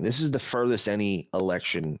the thing. This is the furthest any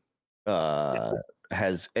election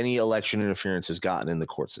interference has gotten in the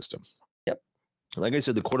court system. Yep. Like I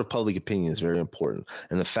said, the court of public opinion is very important.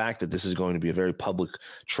 And the fact that this is going to be a very public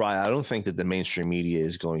trial, I don't think that the mainstream media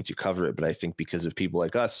is going to cover it. But I think because of people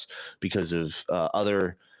like us, because of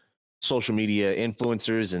other social media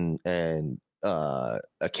influencers and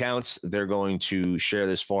accounts, they're going to share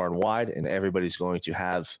this far and wide, and everybody's going to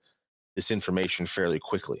have this information fairly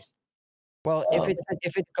quickly. Well, if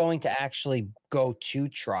it's going to actually go to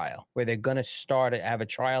trial, where they're going to have a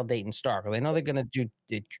trial date and start, because I know they're going to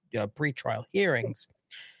do pre-trial hearings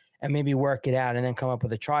and maybe work it out and then come up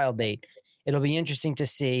with a trial date. It'll be interesting to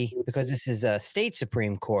see, because this is a state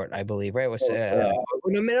Supreme Court, I believe, right? It was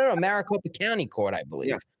no, Maricopa County Court, I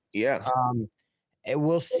believe. Yeah.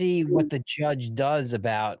 We'll see what the judge does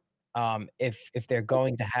about if they're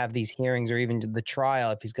going to have these hearings or even the trial,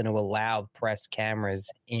 if he's going to allow press cameras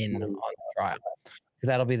in on the trial.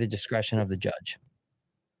 That'll be the discretion of the judge.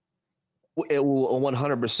 It will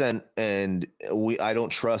 100%, and I don't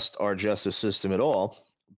trust our justice system at all,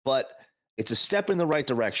 but it's a step in the right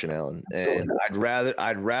direction, Alan. And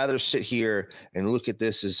I'd rather sit here and look at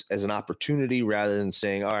this as an opportunity rather than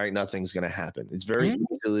saying, all right, nothing's going to happen. It's very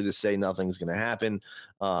easy to say nothing's going to happen.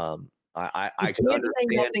 I can understand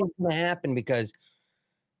nothing's going to happen, because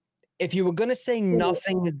if you were going to say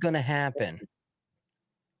nothing is going to happen,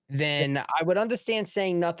 then I would understand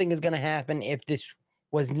saying nothing is going to happen if this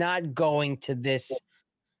was not going to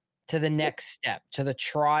the next step, to the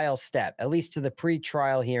trial step, at least to the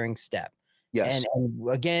pre-trial hearing step. Yes. And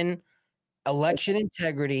again, election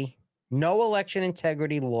integrity, no election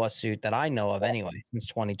integrity lawsuit that I know of anyway since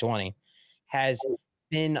 2020 has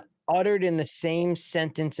been uttered in the same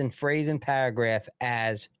sentence and phrase and paragraph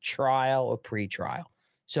as trial or pre-trial.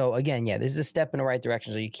 So again, this is a step in the right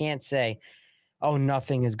direction. So you can't say, oh,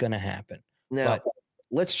 nothing is going to happen. Now,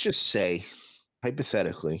 let's just say,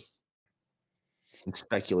 hypothetically, and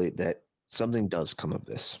speculate that something does come of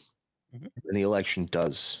this, and the election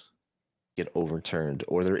does get overturned,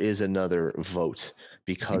 or there is another vote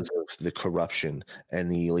because of the corruption and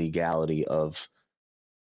the illegality of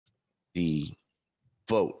the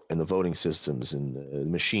vote and the voting systems and the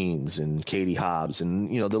machines and Katie Hobbs and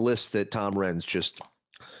the list that Tom Renz just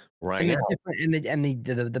rang out. And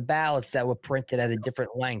the ballots that were printed at a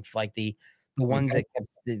different length, like the ones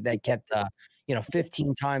that kept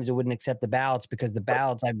 15 times it wouldn't accept the ballots, because the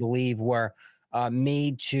ballots, I believe, were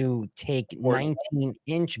made to take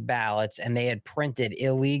 19-inch ballots, and they had printed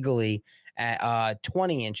illegally at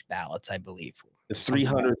 20-inch ballots, I believe. The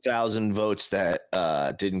 300,000 votes that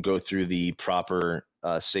didn't go through the proper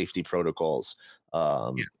safety protocols,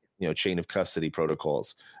 chain of custody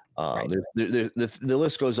protocols. The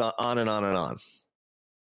list goes on and on and on.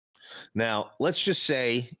 Now, let's just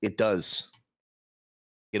say it does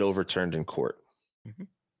get overturned in court.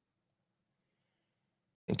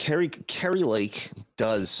 And Kari Lake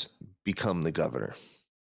does become the governor.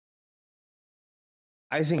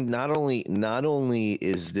 I think not only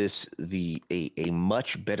is this a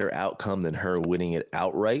much better outcome than her winning it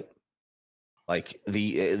outright, like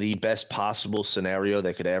the best possible scenario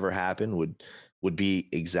that could ever happen would be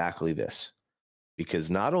exactly this, because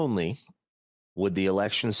not only would the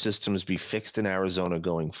election systems be fixed in Arizona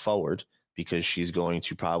going forward, because she's going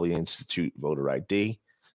to probably institute voter ID,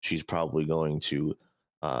 she's probably going to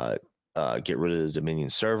get rid of the Dominion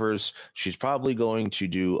servers. She's probably going to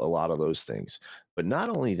do a lot of those things. But not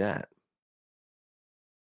only that,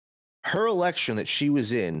 her election that she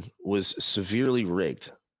was in was severely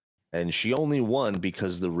rigged, and she only won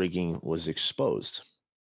because the rigging was exposed.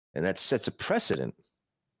 And that sets a precedent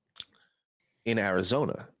in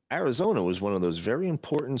Arizona. Arizona was one of those very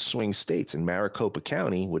important swing states in Maricopa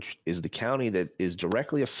County, which is the county that is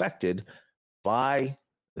directly affected by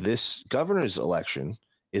this governor's election,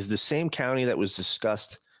 is the same county that was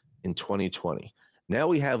discussed in 2020. Now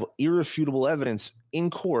we have irrefutable evidence in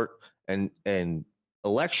court, and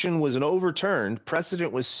election was an overturned,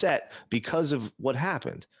 precedent was set because of what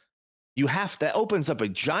happened. That opens up a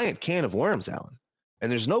giant can of worms, Alan,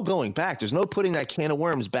 and there's no going back. There's no putting that can of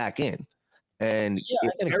worms back in. And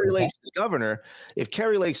if Kari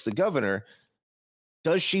Lake's the governor,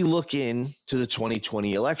 does she look into the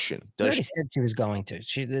 2020 election? She already said she was going to.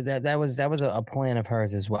 That was a plan of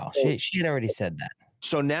hers as well. She had already said that.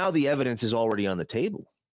 So now the evidence is already on the table.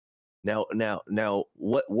 Now,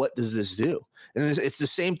 what does this do? And it's the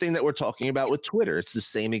same thing that we're talking about with Twitter. It's the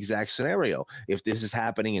same exact scenario. If this is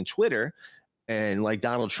happening in Twitter, and like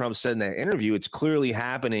Donald Trump said in that interview, it's clearly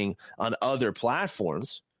happening on other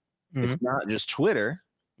platforms. It's not just Twitter.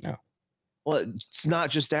 No. Well, it's not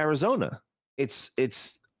just Arizona.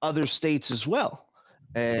 It's other states as well.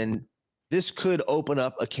 And this could open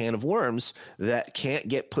up a can of worms that can't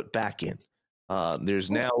get put back in. There's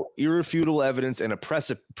now irrefutable evidence and a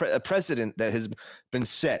precedent that has been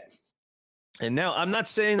set. And now I'm not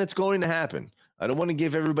saying that's going to happen. I don't want to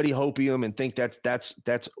give everybody hopium and think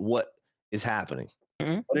that's what is happening.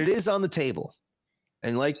 Mm-hmm. But it is on the table.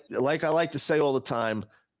 And like I like to say all the time,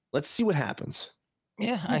 let's see what happens.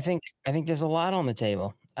 Yeah, I think there's a lot on the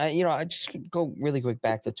table. I just go really quick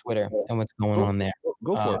back to Twitter and what's going on there.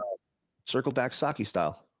 Go for it. Circle back Psaki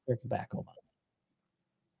style. Circle back. Hold on.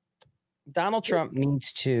 Donald Trump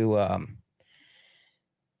needs to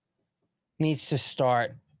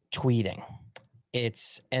start tweeting.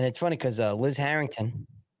 It's funny because Liz Harrington,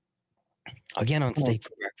 again on Steak for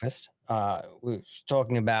Breakfast, we were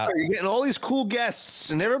talking about. You're getting all these cool guests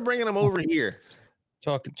and never bringing them over here.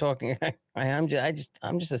 Talking. I'm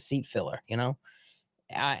just a seat filler, you know.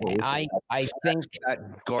 I think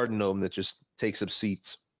that garden gnome that just takes up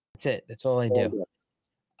seats. That's it. That's all I do.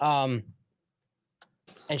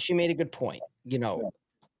 And she made a good point. You know,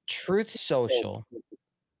 Truth Social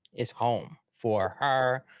is home for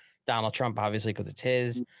her, Donald Trump, obviously, because it's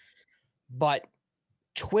his. But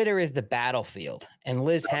Twitter is the battlefield. And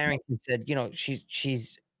Liz Harrington said, you know,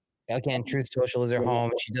 she's again, Truth Social is her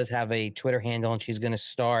home. She does have a Twitter handle, and she's going to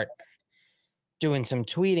start doing some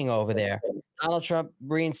tweeting over there. Donald Trump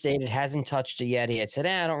reinstated, hasn't touched it yet. He had said,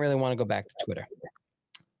 I don't really want to go back to Twitter.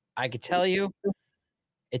 I could tell you,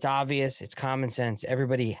 it's obvious, it's common sense.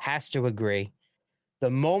 Everybody has to agree. The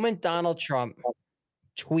moment Donald Trump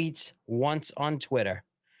tweets once on Twitter,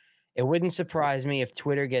 it wouldn't surprise me if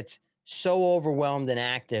Twitter gets so overwhelmed and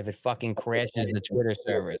active it fucking crashes the Twitter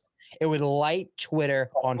servers. It would light Twitter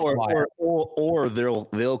on fire. Or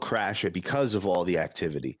they'll crash it because of all the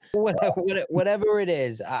activity. Whatever it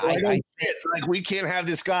is. Like we can't have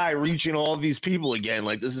this guy reaching all these people again.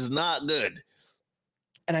 Like, this is not good.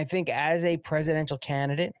 And I think as a presidential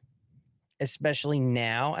candidate, especially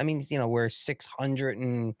now, I mean, you know, we're 600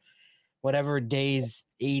 and whatever days,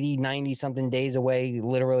 80, 90 something days away,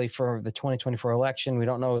 literally, for the 2024 election. We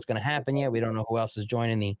don't know what's going to happen yet. We don't know who else is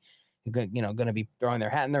joining going to be throwing their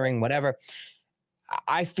hat in the ring, whatever.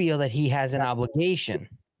 I feel that he has an obligation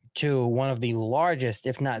to one of the largest,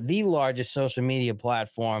 if not the largest, social media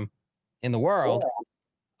platform in the world,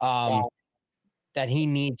 that he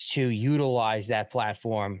needs to utilize that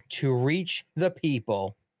platform to reach the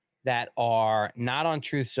people that are not on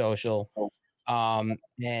Truth Social, and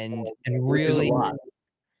really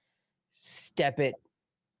step it,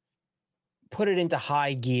 put it into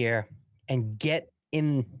high gear, and get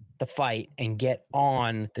in the fight and get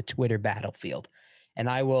on the Twitter battlefield. And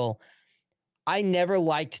I never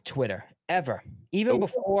liked Twitter ever, even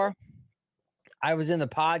before I was in the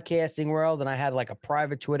podcasting world and I had like a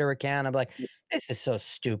private Twitter account. I'm like, this is so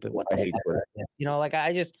stupid. What the heck is this? You know, like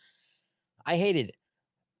I hated it.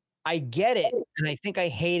 I get it. And I think I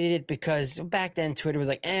hated it because back then Twitter was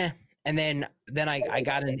like, eh. And then I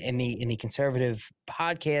got in the conservative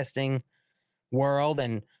podcasting world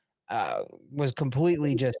and was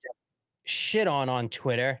completely just shit on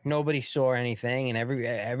Twitter. Nobody saw anything, and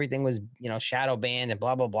everything was, you know, shadow banned and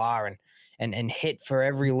blah blah blah, and hit for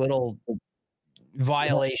every little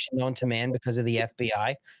violation known to man because of the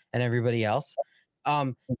FBI and everybody else.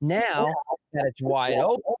 Now that it's wide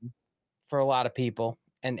open for a lot of people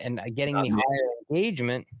and getting the higher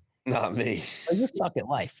engagement. Not me. You suck at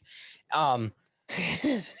life.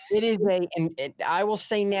 It is I will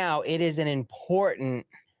say now, it is an important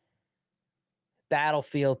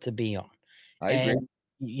battlefield to be on. I agree.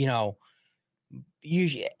 You know,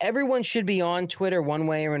 everyone should be on Twitter one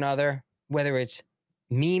way or another, whether it's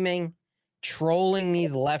memeing, trolling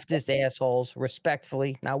these leftist assholes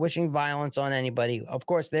respectfully, not wishing violence on anybody. Of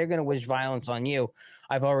course, they're going to wish violence on you.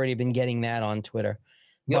 I've already been getting that on Twitter.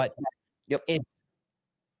 Yep. But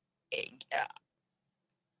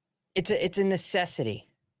it's a necessity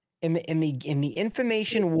in the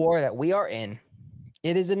information war that we are in.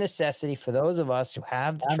 It is a necessity for those of us who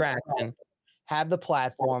have the traction, have the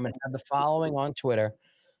platform, and have the following on Twitter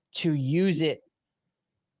to use it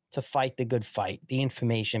to fight the good fight, the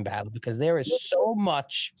information battle, because there is so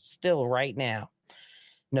much still right now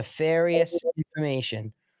nefarious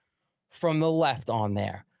information from the left on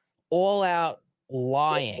there, all out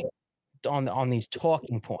lying on these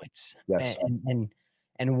talking points. Yes.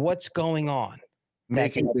 And what's going on.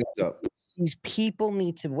 Making things up. These people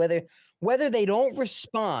need to, whether they don't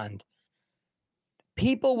respond,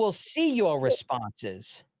 people will see your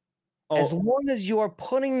responses. As long as you're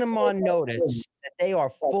putting them on notice that they are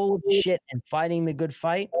full of shit and fighting the good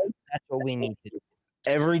fight, that's what we need to do.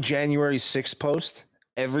 Every January 6th post,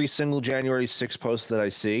 every single January 6th post that I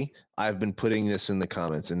see, I've been putting this in the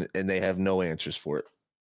comments, and they have no answers for it.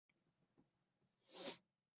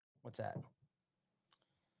 What's that?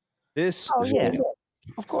 This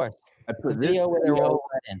of course. I put The video where they're all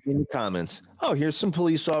in the comments. Oh, here's some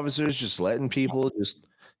police officers just letting people just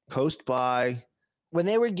coast by. When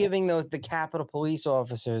they were giving the Capitol police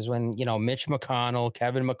officers, when Mitch McConnell,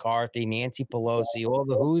 Kevin McCarthy, Nancy Pelosi, all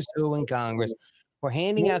the who's who in Congress were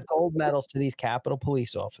handing out gold medals to these Capitol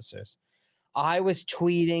police officers, I was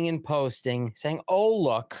tweeting and posting saying, "Oh,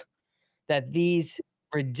 look, that these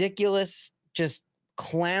ridiculous just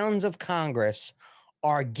clowns of Congress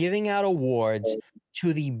are giving out awards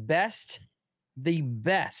to the best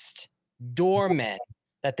doormen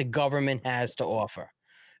that the government has to offer."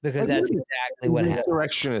 Because that's exactly what happened.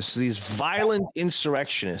 Insurrectionists, these violent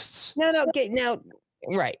insurrectionists. No, okay, now,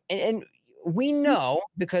 right. And we know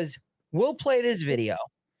because we'll play this video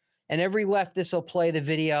and every leftist will play the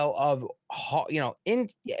video of, in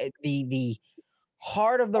the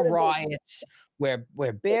heart of the riots where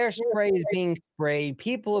bear spray is being sprayed,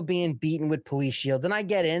 people are being beaten with police shields. And I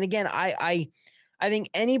get it. And again, I think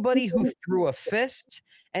anybody who threw a fist,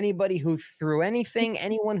 anybody who threw anything,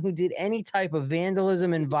 anyone who did any type of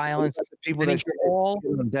vandalism and violence, people that shit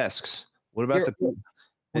on desks. What about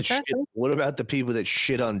what about the people that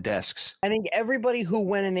shit on desks? I think everybody who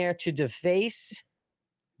went in there to deface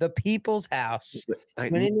the people's house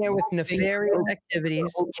went in there with nefarious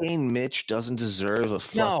activities. Cocaine Mitch doesn't deserve a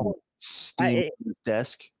fucking steam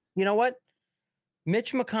desk. You know what?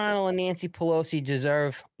 Mitch McConnell and Nancy Pelosi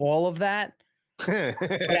deserve all of that. But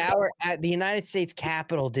the United States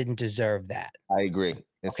Capitol didn't deserve that. I agree.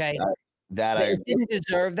 Okay. I didn't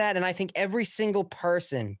deserve that. And I think every single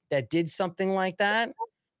person that did something like that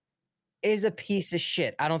is a piece of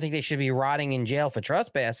shit. I don't think they should be rotting in jail for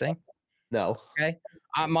trespassing. No. Okay.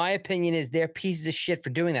 My opinion is they're pieces of shit for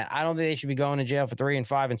doing that. I don't think they should be going to jail for 3 and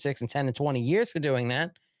 5 and 6 and 10 and 20 years for doing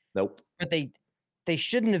that. Nope. But they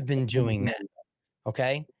shouldn't have been doing that.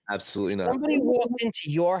 Okay. Absolutely not. Somebody walked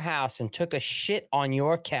into your house and took a shit on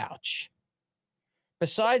your couch.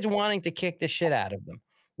 Besides wanting to kick the shit out of them,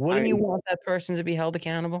 wouldn't you want that person to be held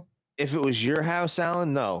accountable? If it was your house,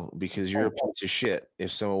 Alan, no, because you're a piece of shit.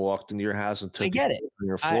 If someone walked into your house and took a shit on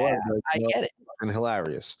your floor, I get it. And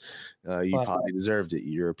hilarious. You probably deserved it.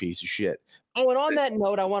 You're a piece of shit. Oh, and on that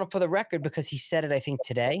note, I want to, for the record, because he said it, I think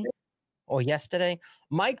today or yesterday,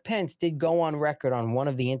 Mike Pence did go on record on one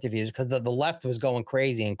of the interviews because the left was going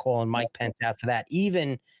crazy and calling Mike Pence out for that.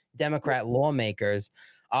 Even Democrat lawmakers,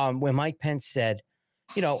 when Mike Pence said,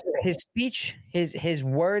 his speech, his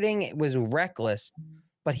wording was reckless,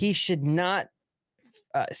 but he should not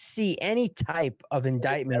see any type of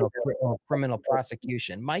indictment or criminal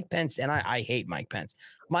prosecution. Mike Pence, and I hate Mike Pence.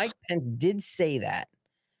 Mike Pence did say that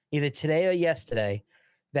either today or yesterday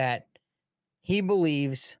that he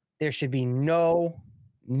believes there should be no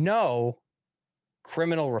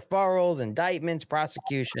criminal referrals, indictments,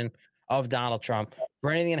 prosecution of Donald Trump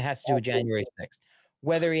for anything that has to do with January 6th.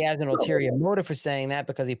 Whether he has an ulterior motive for saying that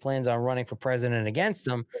because he plans on running for president against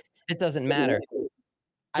him, it doesn't matter.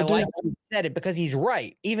 I like that he said it because he's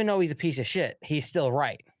right. Even though he's a piece of shit, he's still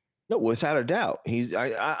right. No, without a doubt.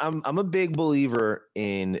 I'm a big believer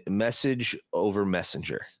in message over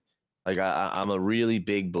messenger. Like I'm a really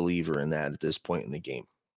big believer in that at this point in the game.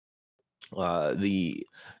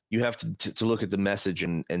 You have to look at the message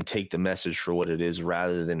and take the message for what it is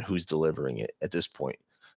rather than who's delivering it at this point.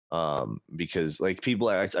 Because like people,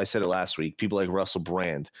 I said it last week, people like Russell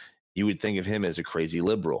Brand, you would think of him as a crazy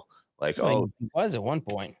liberal. Like, he was at one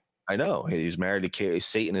point. I know he's married to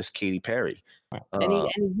Satanist Katy Perry, and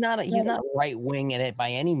he's not right wing in it by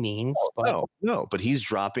any means. But no, but he's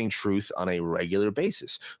dropping truth on a regular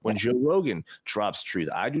basis. When Joe Rogan drops truth,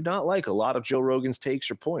 I do not like a lot of Joe Rogan's takes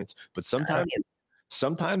or points, but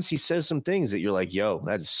sometimes he says some things that you're like, yo,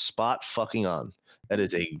 that's spot fucking on. That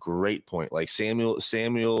is a great point. Like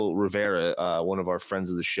Samuel Rivera, one of our friends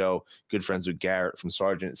of the show, good friends with Garrett from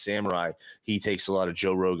Sergeant Samurai. He takes a lot of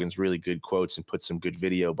Joe Rogan's really good quotes and puts some good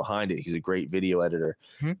video behind it. He's a great video editor.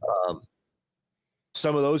 Mm-hmm.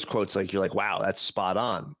 Some of those quotes, like you're like, wow, that's spot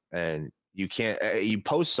on. And you can't, you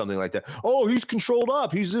post something like that. Oh, he's controlled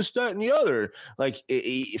up. He's this, that, and the other. Like,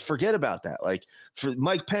 forget about that. Like for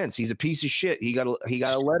Mike Pence, he's a piece of shit. He got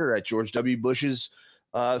a letter at George W. Bush's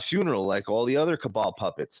funeral, like all the other cabal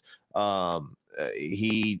puppets.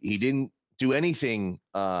 He didn't do anything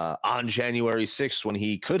on January 6th when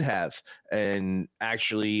he could have, and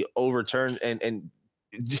actually overturned and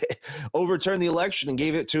overturned the election and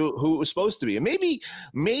gave it to who it was supposed to be. And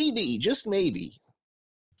maybe, just maybe,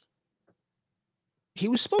 he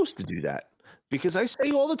was supposed to do that. Because I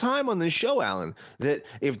say all the time on this show, Alan, that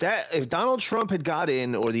if Donald Trump had got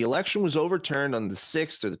in or the election was overturned on the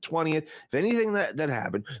 6th or the 20th, if anything that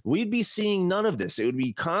happened, we'd be seeing none of this. It would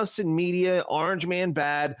be constant media, Orange Man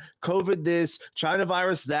bad, COVID this, China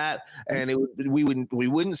virus that, and we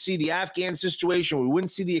wouldn't see the Afghan situation, we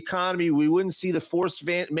wouldn't see the economy, we wouldn't see the forced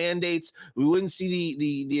mandates, we wouldn't see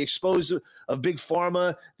the exposure of big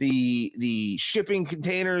pharma, the shipping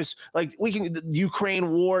containers, like the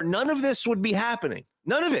Ukraine war. None of this would be happening.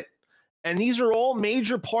 None of it. And these are all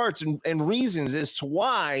major parts and reasons as to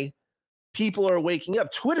why people are waking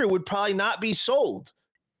up. Twitter would probably not be sold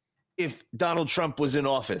if Donald Trump was in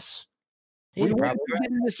office. We're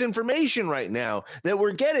getting this information right now that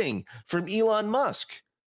we're getting from Elon Musk.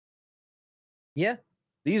 Yeah.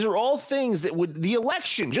 These are all things that would the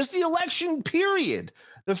election period.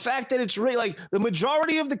 The fact that it's rigged, like the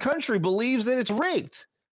majority of the country believes that it's rigged.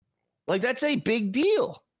 Like that's a big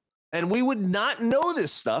deal. And we would not know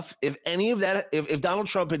this stuff if any of that, if Donald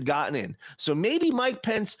Trump had gotten in. So maybe Mike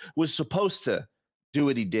Pence was supposed to do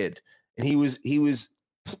what he did. And he was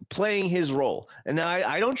playing his role. And now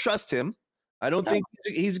I don't trust him. I don't think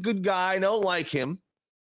he's a good guy. I don't like him.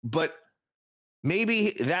 But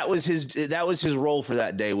maybe that was his role for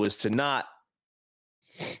that day, was to not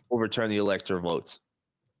overturn the electoral votes.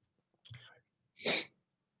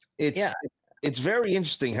 It's very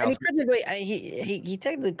interesting how he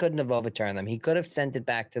technically couldn't have overturned them. He could have sent it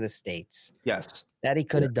back to the states. Yes, that he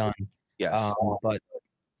could have done. Yes, but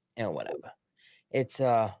whatever. It's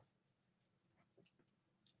all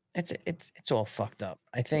fucked up.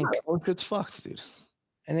 I think it's fucked, dude.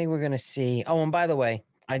 I think we're gonna see. Oh, and by the way,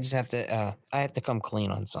 I just have to. I have to come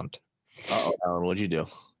clean on something. Uh-oh, Alan, what'd you do?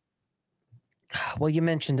 Well, you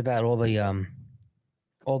mentioned about all the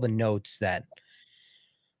notes that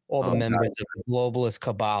all the members of the globalist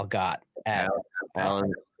cabal got at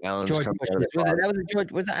Alan's George Bush's.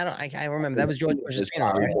 I remember that was George Bush's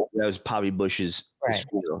funeral, right? That was Bobby Bush's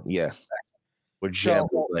funeral. Yeah, where Jeb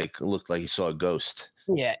looked like he saw a ghost.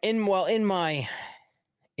 Yeah, in my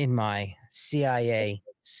CIA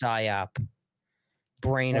psyop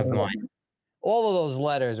brain of mine, all of those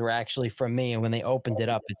letters were actually from me, and when they opened it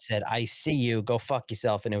up, it said, "I see you. Go fuck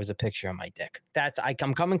yourself," and it was a picture of my dick.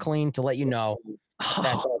 I'm coming clean to let you know.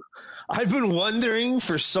 I've been wondering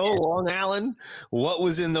for so long, Alan, what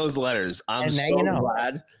was in those letters. I'm so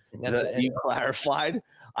glad that you clarified.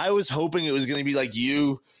 I was hoping it was going to be like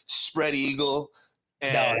you, spread eagle,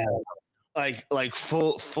 and like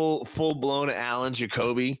full blown Alan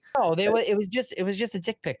Jacoby. No, it was just a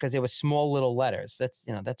dick pic because it was small little letters. That's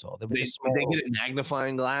all. Did they get a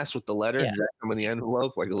magnifying glass with the letter? Did that come in the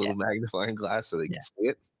envelope, like a little magnifying glass so they can see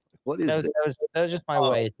it? What is that? That was just my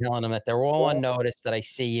way of telling them that they're all on notice, that I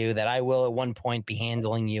see you, that I will at one point be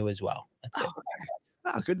handling you as well. That's it.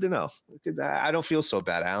 Oh, good to know. I don't feel so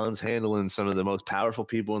bad. Alan's handling some of the most powerful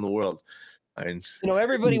people in the world.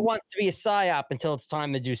 Everybody wants to be a psyop until it's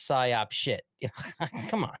time to do psyop shit.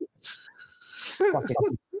 Come on.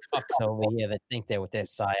 Fucks over here that think they're with their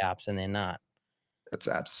psyops and they're not. That's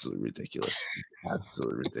absolutely ridiculous.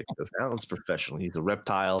 Absolutely ridiculous. Alan's professional. He's a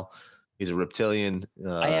reptile. He's a reptilian.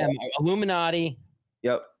 I am Illuminati.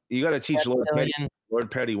 Yep. You got to teach Lord Petty.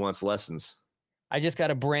 Lord Petty wants lessons. I just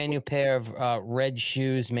got a brand new pair of red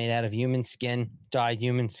shoes made out of human skin, dyed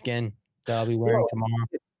human skin, that I'll be wearing tomorrow.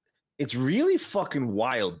 It's really fucking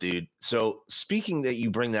wild, dude. So speaking that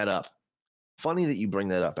you bring that up, funny that you bring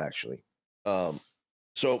that up, actually.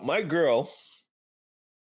 So my girl,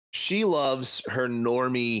 she loves her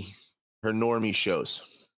normie shows.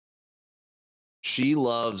 She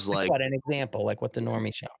loves what an example, like what's a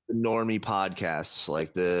normie show? The normie podcasts,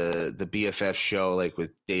 like the BFF show, like with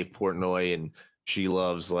Dave Portnoy, and she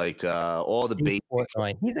loves like all the basic.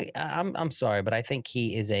 Portnoy. I'm sorry, but I think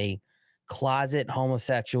he is a closet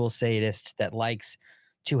homosexual sadist that likes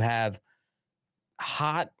to have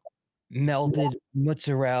hot melted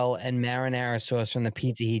mozzarella and marinara sauce from the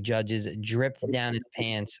pizza he judges dripped down his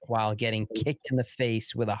pants while getting kicked in the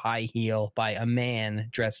face with a high heel by a man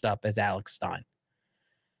dressed up as Alex Stein.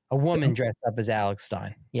 A woman dressed up as Alex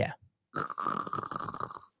Stein. Yeah.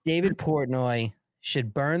 David Portnoy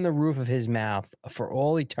should burn the roof of his mouth for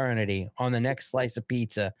all eternity on the next slice of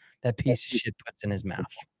pizza that piece of shit puts in his mouth.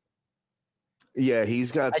 Yeah,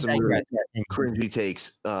 he's got some really cringy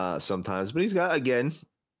takes sometimes, but he's got, again,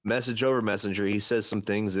 message over messenger. He says some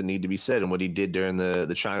things that need to be said, and what he did during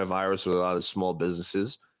the China virus with a lot of small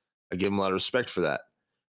businesses, I give him a lot of respect for that.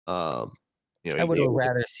 I would have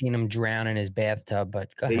rather seen him drown in his bathtub,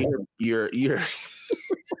 but go ahead. You're you're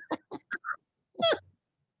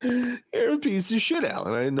a piece of shit,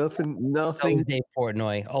 Alan. Nothing. Dave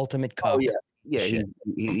Portnoy, ultimate coke. Oh, yeah. Yeah,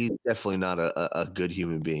 he's definitely not a good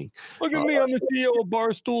human being. Look at me, I'm the CEO of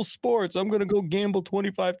Barstool Sports. I'm gonna go gamble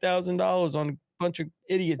 $25,000 on a bunch of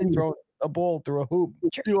idiots throwing a ball through a hoop.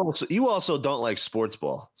 You also don't like sports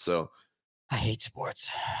ball, so I hate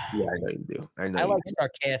sports. Yeah, I know you do. I like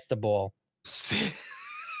Sarcastaball.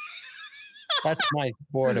 That's my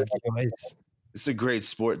sport of choice. It's a great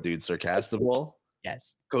sport, dude. Sarcastaball.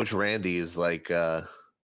 Yes. Coach Randy is like what?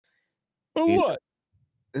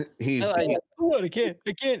 He's what? I can't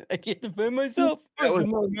defend myself. That was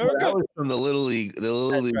America. from the Little League,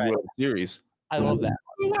 World Series. I love that.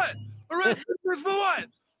 For what? Arrested me for what?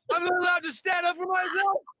 I'm not allowed to stand up for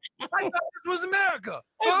myself? I thought this was America.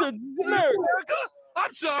 Huh? Is this America?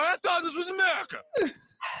 I'm sorry. I thought this was America.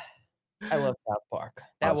 I love South Park.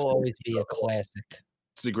 That will always be a classic.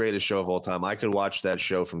 It's the greatest show of all time. I could watch that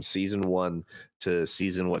show from season 1 to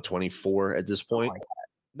season 24 at this point.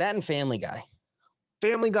 That and Family Guy.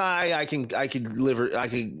 Family Guy, I could live.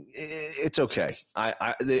 It's okay.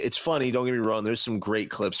 It's funny. Don't get me wrong. There's some great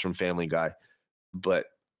clips from Family Guy, but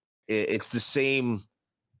it's the same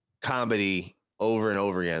comedy over and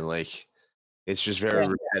over again. Like it's just very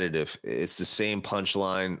repetitive. It's the same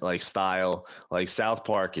punchline, like style. Like South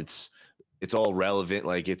Park, it's all relevant.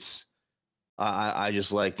 Like it's. I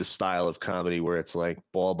just like the style of comedy where it's like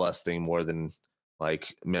ball busting more than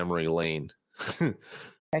like memory lane.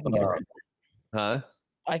 I can get around. Huh?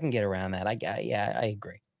 I can get around that. I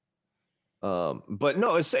agree. But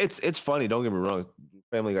no, it's funny. Don't get me wrong.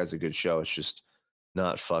 Family Guy's a good show. It's just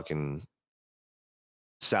not fucking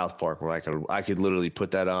South Park where I could literally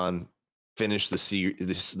put that on, finish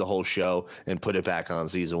the whole show, and put it back on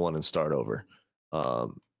season 1 and start over.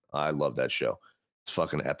 I love that show. It's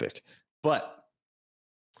fucking epic. But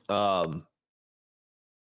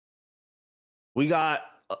we got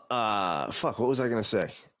what was I gonna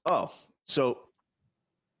say? Oh, so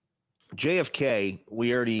JFK,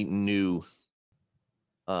 we already knew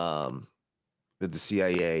that the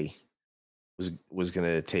CIA was going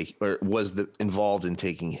to take, or was involved in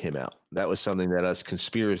taking him out. That was something that us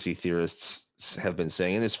conspiracy theorists have been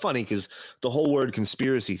saying. And it's funny because the whole word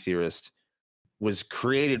conspiracy theorist was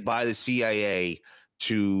created by the CIA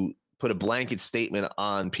to put a blanket statement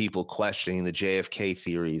on people questioning the JFK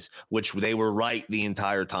theories, which they were right the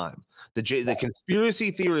entire time. The conspiracy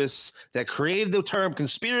theorists that created the term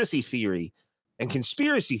conspiracy theory and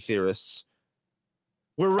conspiracy theorists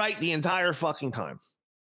were right the entire fucking time.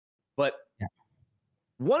 But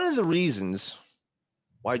one of the reasons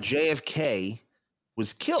why JFK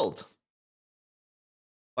was killed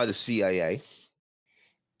by the CIA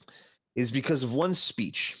is because of one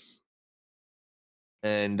speech.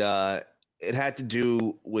 And it had to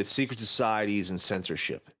do with secret societies and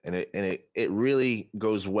censorship. And it really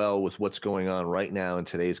goes well with what's going on right now in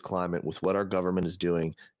today's climate with what our government is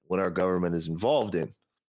doing, what our government is involved in.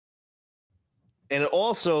 And it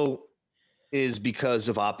also is because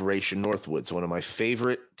of Operation Northwoods, one of my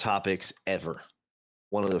favorite topics ever.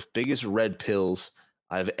 One of the biggest red pills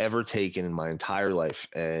I've ever taken in my entire life.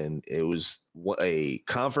 And it was a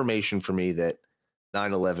confirmation for me that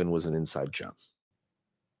 9/11 was an inside job.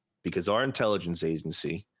 Because our intelligence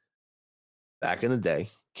agency back in the day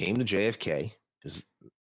came to JFK because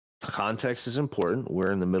the context is important.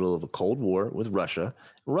 We're in the middle of a Cold War with Russia.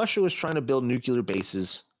 Russia was trying to build nuclear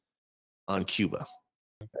bases on Cuba.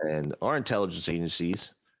 And our intelligence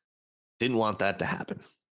agencies didn't want that to happen.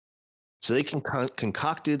 So they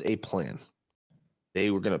concocted a plan.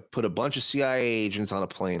 They were going to put a bunch of CIA agents on a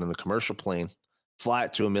plane, on a commercial plane, fly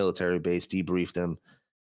it to a military base, debrief them,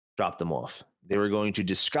 drop them off. They were going to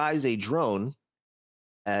disguise a drone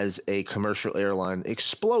as a commercial airline,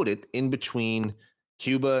 explode it in between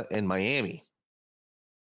Cuba and Miami.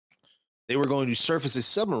 They were going to surface a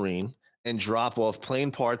submarine and drop off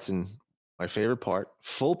plane parts and, my favorite part,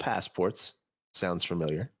 full passports. Sounds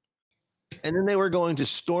familiar. And then they were going to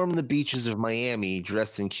storm the beaches of Miami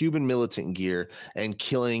dressed in Cuban militant gear and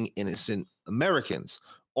killing innocent Americans.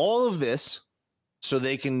 All of this so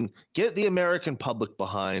they can get the American public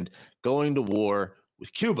behind going to war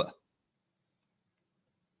with Cuba.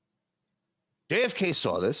 JFK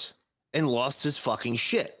saw this and lost his fucking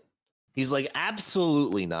shit. He's like,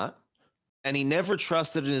 absolutely not. And he never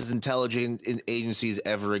trusted in his intelligence agencies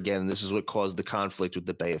ever again. And this is what caused the conflict with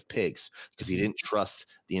the Bay of Pigs, because he didn't trust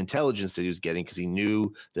the intelligence that he was getting, because he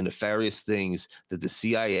knew the nefarious things that the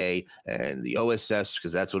CIA and the OSS,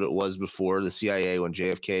 because that's what it was before the CIA when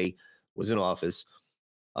JFK was in office,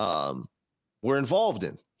 were involved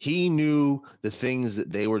in. He knew the things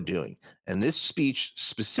that they were doing. And this speech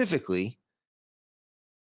specifically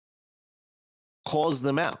calls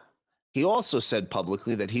them out. He also said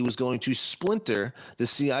publicly that he was going to splinter the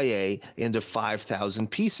CIA into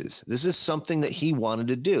 5,000 pieces. This is something that he wanted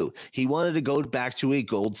to do. He wanted to go back to a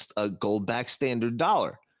gold-backed standard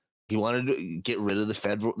dollar. He wanted to get rid of the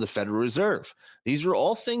Federal Reserve. These are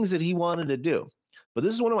all things that he wanted to do. But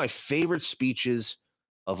this is one of my favorite speeches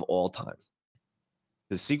of all time.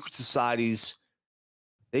 The secret societies,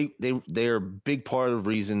 they're a big part of the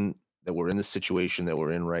reason that we're in the situation that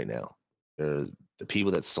we're in right now. They're the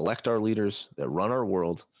people that select our leaders, that run our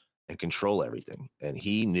world, and control everything. And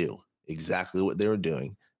he knew exactly what they were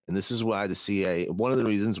doing. And this is why the CIA, one of the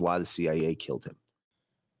reasons why the CIA killed him.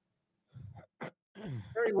 The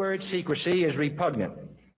very word secrecy is repugnant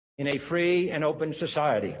in a free and open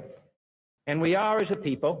society. And we are, as a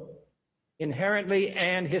people, inherently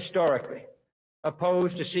and historically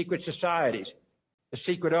opposed to secret societies, to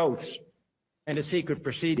secret oaths, and to secret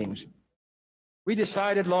proceedings. We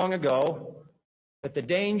decided long ago that the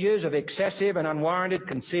dangers of excessive and unwarranted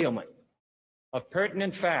concealment of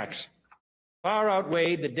pertinent facts far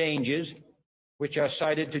outweighed the dangers which are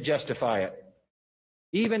cited to justify it.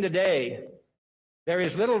 Even today, there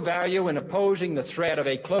is little value in opposing the threat of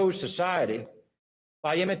a closed society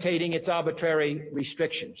by imitating its arbitrary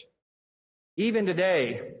restrictions. Even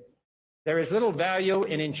today, there is little value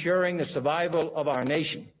in ensuring the survival of our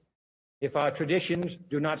nation if our traditions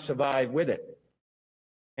do not survive with it.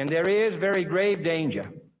 And there is very grave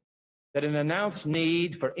danger that an announced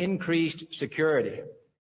need for increased security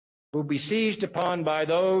will be seized upon by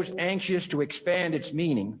those anxious to expand its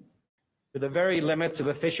meaning to the very limits of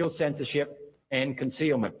official censorship and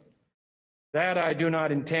concealment. That I do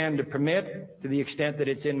not intend to permit to the extent that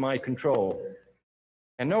it's in my control.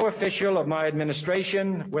 And no official of my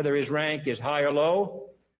administration, whether his rank is high or low,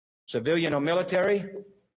 civilian or military,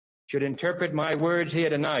 should interpret my words here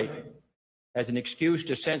tonight as an excuse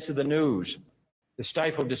to censor the news, to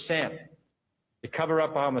stifle dissent, to cover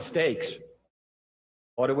up our mistakes,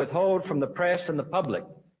 or to withhold from the press and the public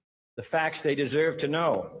the facts they deserve to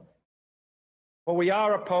know. For we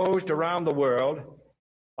are opposed around the world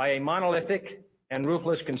by a monolithic and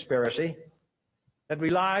ruthless conspiracy that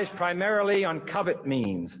relies primarily on covert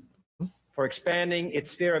means for expanding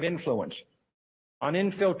its sphere of influence, on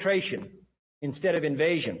infiltration instead of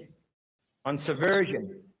invasion, on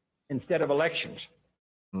subversion instead of elections,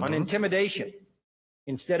 on intimidation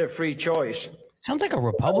instead of free choice. Sounds like a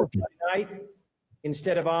Republican. By night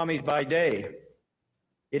instead of armies by day.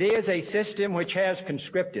 It is a system which has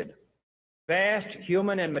conscripted vast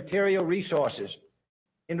human and material resources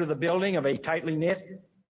into the building of a tightly knit,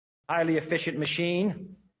 highly efficient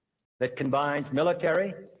machine that combines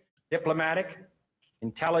military, diplomatic,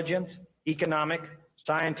 intelligence, economic,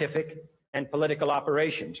 scientific, and political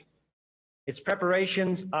operations. Its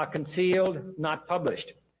preparations are concealed, not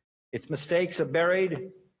published. Its mistakes are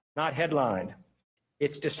buried, not headlined.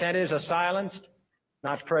 Its dissenters are silenced,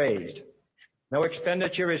 not praised. No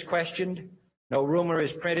expenditure is questioned, no rumor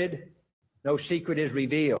is printed, no secret is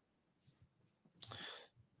revealed.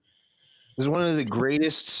 This is one of the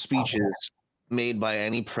greatest speeches made by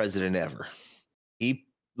any president ever. He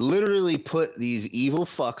literally put these evil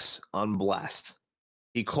fucks on blast.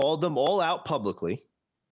 He called them all out publicly.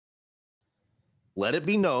 Let it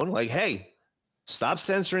be known, like, hey, stop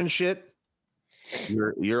censoring shit.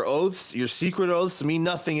 Your oaths, your secret oaths mean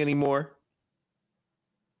nothing anymore.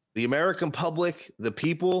 The American public, the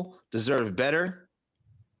people deserve better,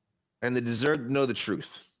 and they deserve to know the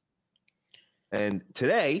truth. And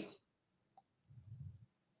today,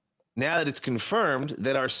 now that it's confirmed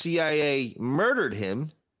that our CIA murdered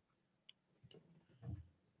him,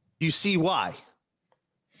 you see why.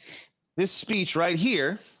 This speech right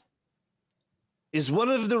here is one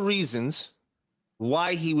of the reasons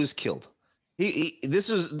why he was killed.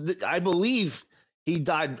 I believe he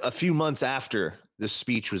died a few months after this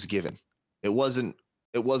speech was given. It wasn't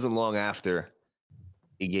long after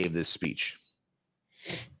he gave this speech.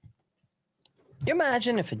 You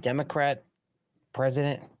imagine if a Democrat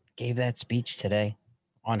president gave that speech today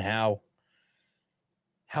on how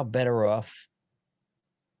better off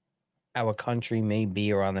our country may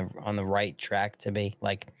be, or on the right track to be.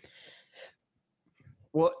 Like,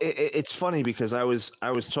 well, it's funny because I was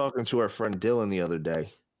talking to our friend Dylan the other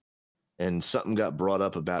day, and something got brought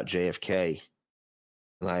up about JFK,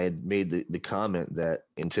 and I had made the comment that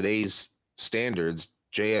in today's standards,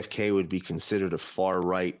 JFK would be considered a far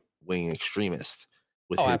right wing extremist.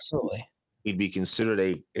 Absolutely. He'd be considered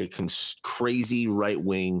a crazy right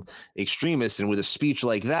wing extremist, and with a speech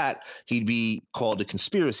like that, he'd be called a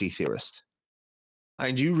conspiracy theorist.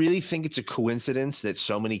 And do you really think it's a coincidence that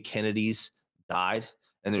so many Kennedys died,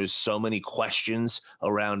 and there's so many questions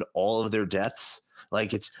around all of their deaths?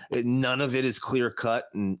 Like none of it is clear cut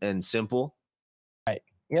and simple. Right.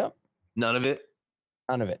 Yep. None of it.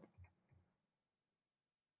 None of it.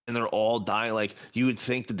 And they're all dying. Like, you would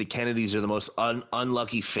think that the Kennedys are the most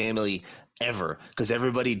unlucky family ever, because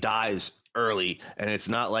everybody dies early, and it's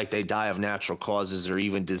not like they die of natural causes or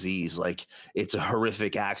even disease. Like, it's a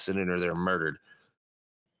horrific accident or they're murdered.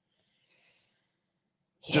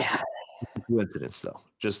 Yeah. Just a coincidence, though.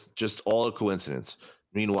 Just all a coincidence.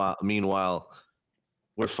 Meanwhile,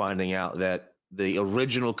 we're finding out that the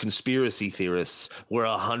original conspiracy theorists were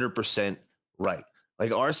 100% right.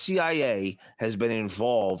 Like, our CIA has been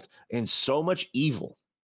involved in so much evil,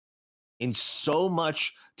 in so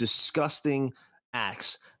much disgusting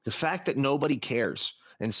acts. The fact that nobody cares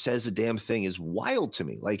and says a damn thing is wild to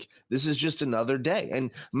me. Like, this is just another day. And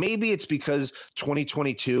maybe it's because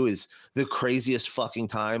 2022 is the craziest fucking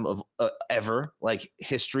time of ever, like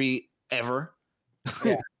history ever.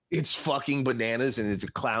 Yeah. It's fucking bananas and it's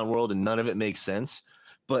a clown world and none of it makes sense.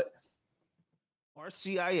 But our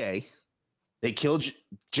CIA, they killed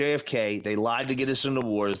JFK. They lied to get us into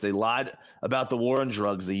wars. They lied about the war on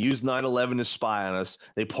drugs. They used 9/11 to spy on us.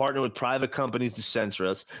 They partnered with private companies to censor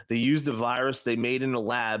us. They used a virus they made in a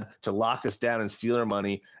lab to lock us down and steal our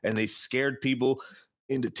money. And they scared people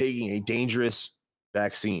into taking a dangerous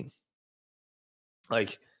vaccine.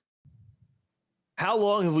 Like, how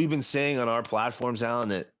long have we been saying on our platforms, Alan,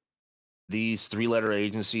 that these 3-letter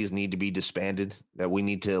agencies need to be disbanded, that we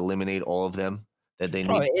need to eliminate all of them? That they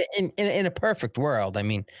need in a perfect world, I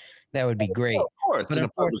mean, that would be great. Of course, but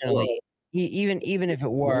unfortunately, even if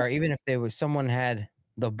it were, even if there was someone had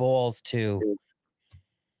the balls to,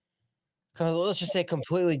 let's just say,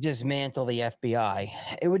 completely dismantle the FBI,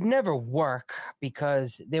 it would never work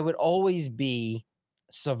because there would always be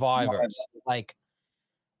survivors, like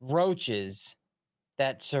roaches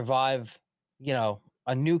that survive,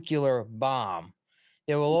 a nuclear bomb.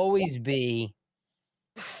 There will always be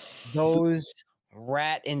those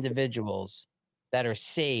rat individuals that are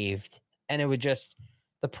saved, and it would just,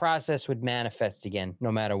 the process would manifest again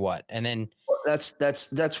no matter what. And then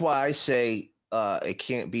that's why I say it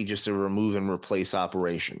can't be just a remove and replace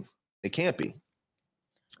operation. It can't be.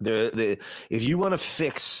 If you want to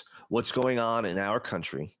fix what's going on in our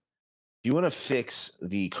country, if you want to fix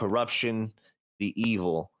the corruption, the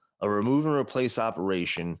evil, a remove and replace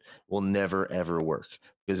operation will never ever work.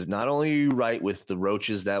 Because not only are you right with the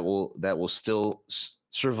roaches that will still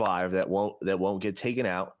survive, that won't get taken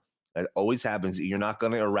out. That always happens. You're not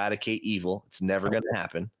going to eradicate evil. It's never going to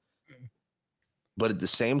happen. But at the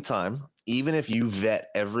same time, even if you vet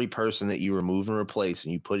every person that you remove and replace,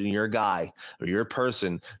 and you put in your guy or your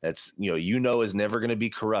person that's is never going to be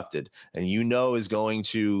corrupted, and is going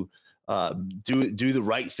to do the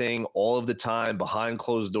right thing all of the time behind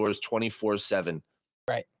closed doors 24/7.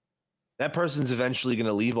 Right. That person's eventually going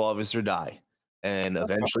to leave office or die, and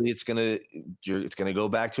eventually it's going to go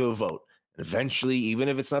back to a vote. And eventually, even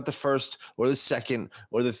if it's not the first or the second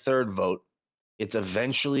or the third vote, it's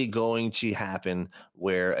eventually going to happen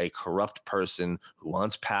where a corrupt person who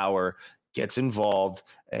wants power gets involved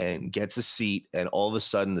and gets a seat, and all of a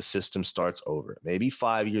sudden the system starts over. Maybe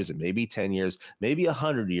 5 years, and maybe 10 years, maybe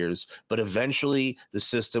 100 years, but eventually the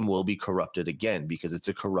system will be corrupted again because it's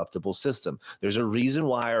a corruptible system. There's a reason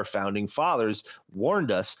why our founding fathers warned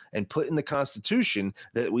us and put in the Constitution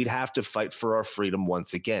that we'd have to fight for our freedom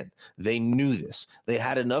once again. They knew this. They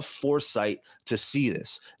had enough foresight to see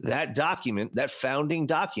this. That document, that founding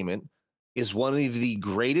document, is one of the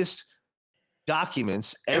greatest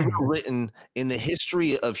documents ever written in the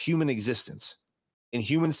history of human existence, in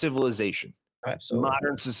human civilization,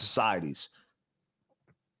 modern societies.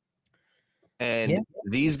 And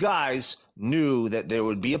these guys knew that there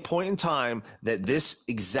would be a point in time that this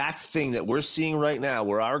exact thing that we're seeing right now,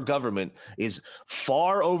 where our government is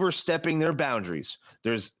far overstepping their boundaries.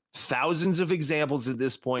 There's thousands of examples at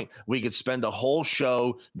this point. We could spend a whole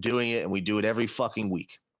show doing it, and we do it every fucking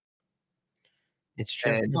week. It's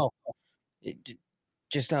true. And go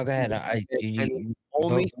ahead.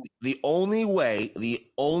 The only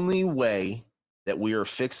way that we are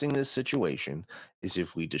fixing this situation is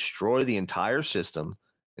if we destroy the entire system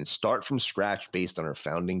and start from scratch based on our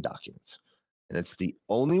founding documents. And that's the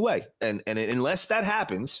only way. And unless that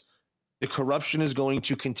happens, the corruption is going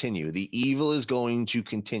to continue. The evil is going to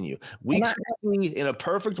continue. In a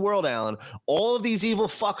perfect world, Alan, all of these evil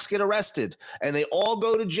fucks get arrested and they all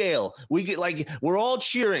go to jail. We're all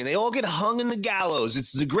cheering. They all get hung in the gallows.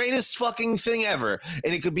 It's the greatest fucking thing ever.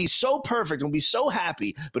 And it could be so perfect and we'll be so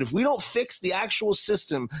happy. But if we don't fix the actual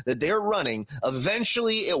system that they're running,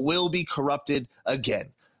 eventually it will be corrupted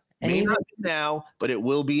again. Maybe not now, but it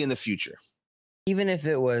will be in the future. Even if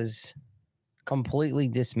it was completely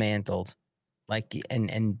dismantled, like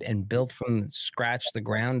and built from scratch, the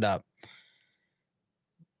ground up,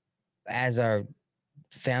 as our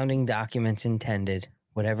founding documents intended,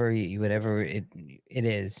 whatever it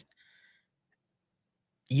is,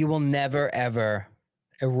 you will never ever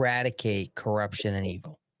eradicate corruption and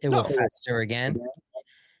evil. It will fester again,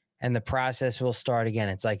 and the process will start again.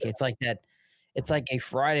 It's like a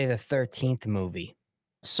Friday the 13th movie.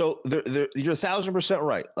 So you're 1,000%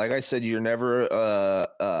 right. Like I said, you're never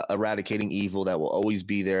eradicating evil. That will always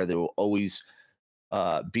be there. There will always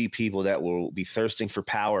be people that will be thirsting for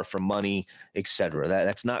power, for money, etc.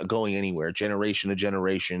 That's not going anywhere. Generation to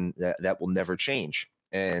generation, that will never change.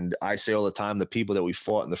 And I say all the time, the people that we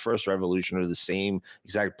fought in the first revolution are the same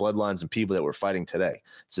exact bloodlines and people that we're fighting today.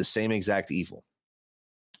 It's the same exact evil.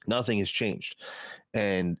 Nothing has changed,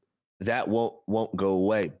 and that won't go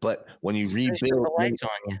away. But when you rebuild, the lights on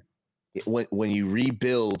you. When you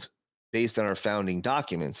rebuild based on our founding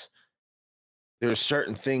documents, there are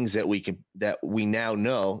certain things that we now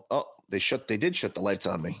know. Oh, they did shut the lights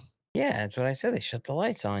on me. Yeah, that's what I said. They shut the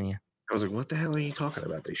lights on you. I was like, what the hell are you talking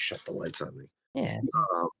about? They shut the lights on me. Yeah.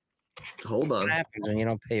 Hold on. What happens when you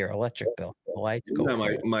don't pay your electric bill? The lights go.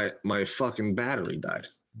 Yeah, my fucking battery died.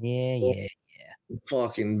 Yeah.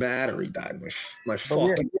 Fucking battery died. My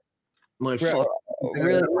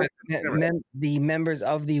really quick, the members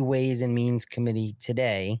of the Ways and Means Committee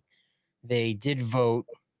today, they did vote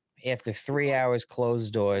after 3 hours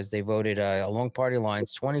closed doors. They voted along party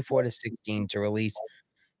lines 24-16 to release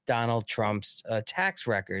Donald Trump's tax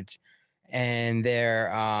records, and they're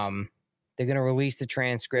going to release the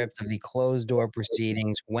transcript of the closed door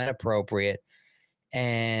proceedings when appropriate.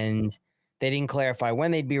 And they didn't clarify when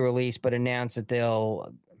they'd be released, but announced that there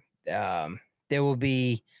will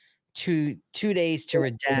be two days to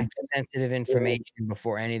redact sensitive information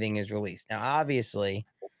before anything is released. Now, obviously,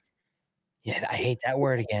 yeah, I hate that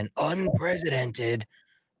word again, unprecedented.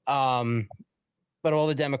 But all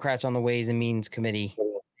the Democrats on the Ways and Means Committee,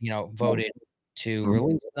 voted to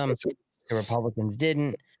release them. The Republicans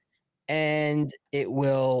didn't. And it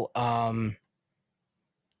will, the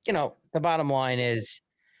bottom line is,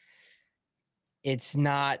 it's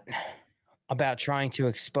not about trying to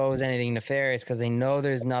expose anything nefarious because they know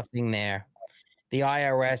there's nothing there. The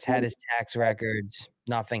IRS had his tax records.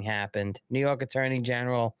 Nothing happened. New York Attorney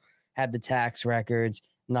General had the tax records.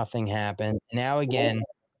 Nothing happened. Now again,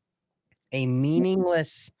 a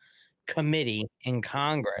meaningless committee in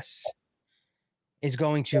Congress is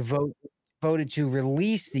going to voted to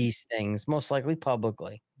release these things, most likely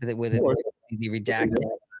publicly, with the redacted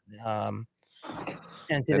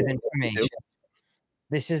sensitive information.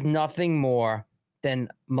 This is nothing more than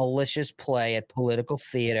malicious play at political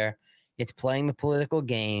theater. It's playing the political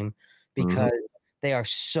game because they are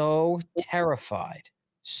so terrified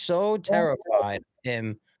of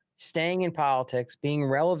him staying in politics, being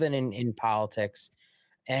relevant in politics,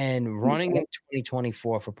 and running in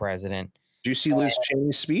 2024 for president. Do you see Liz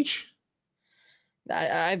Cheney's speech?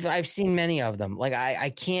 I've seen many of them. Like I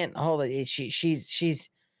can't hold it. She's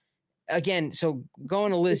again. So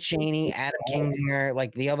going to Liz Cheney, Adam Kinzinger,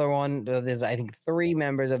 like the other one. There's I think 3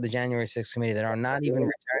 members of the January 6th committee that are not even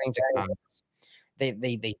returning to Congress. They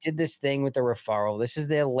did this thing with the referral. This is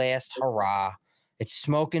their last hurrah. It's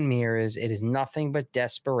smoke and mirrors. It is nothing but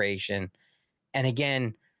desperation. And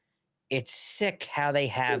again, it's sick how they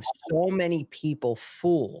have so many people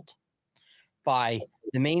fooled by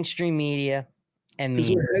the mainstream media and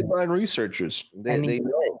the headline researchers.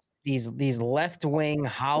 These left-wing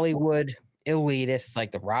Hollywood elitists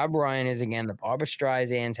like the Rob Reiners, again, the Barbara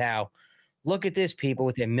Streisands, how look at this people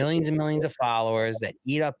with their millions and millions of followers that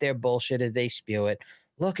eat up their bullshit as they spew it.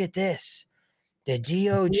 Look at this. The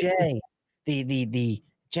DOJ, the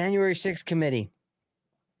January 6th committee,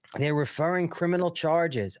 they're referring criminal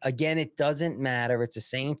charges. Again, it doesn't matter. It's the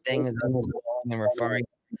same thing as us and referring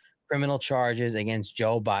criminal charges against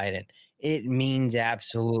Joe Biden. It means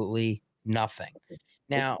absolutely nothing.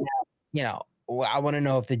 Now, I want to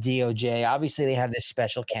know if the DOJ, obviously they have this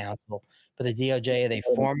special counsel, but the DOJ, are they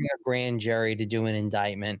forming a grand jury to do an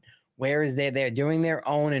indictment? Where is they're doing their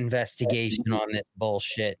own investigation on this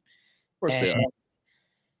bullshit. Of course they are.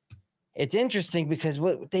 It's interesting because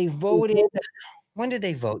what they voted, when did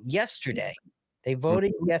they vote? Yesterday. They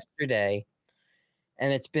voted yesterday,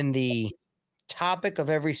 and it's been the topic of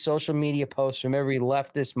every social media post from every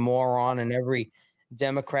leftist moron and every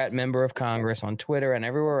Democrat member of Congress on Twitter and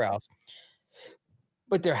everywhere else.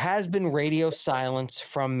 But there has been radio silence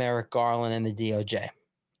from Merrick Garland and the DOJ.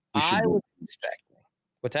 I was expecting.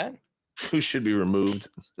 What's that? Who should be removed?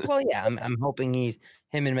 Well, yeah, I'm hoping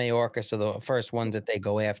him and Mayorkas are the first ones that they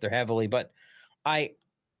go after heavily. But I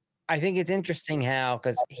I think it's interesting how,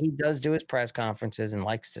 because he does do his press conferences and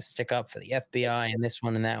likes to stick up for the FBI and this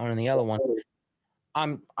one and that one and the other one.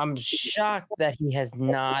 I'm shocked that he has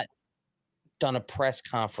not done a press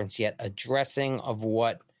conference yet addressing of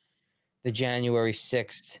what the January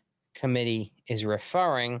 6th committee is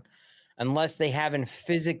referring, unless they haven't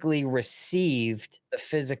physically received the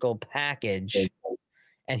physical package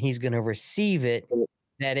and he's going to receive it,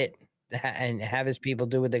 vet it, and have his people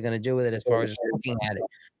do what they're going to do with it as far as looking at it,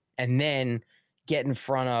 and then get in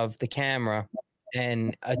front of the camera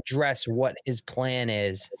and address what his plan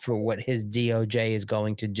is for what his DOJ is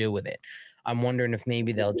going to do with it. I'm wondering if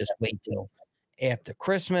maybe they'll just wait till after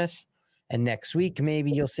Christmas and next week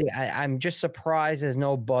maybe you'll see. I'm just surprised there's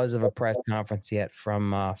no buzz of a press conference yet from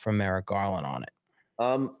Merrick Garland on it.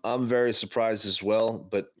 I'm very surprised as well,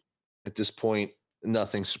 but at this point,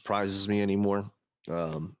 nothing surprises me anymore.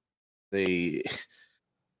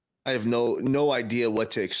 I have no idea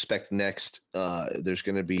what to expect next. There's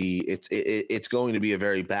going to be it's going to be a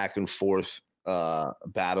very back and forth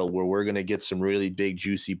battle where we're going to get some really big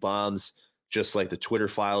juicy bombs, just like the Twitter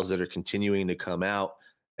files that are continuing to come out,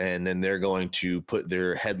 and then they're going to put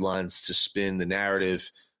their headlines to spin the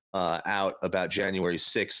narrative out about January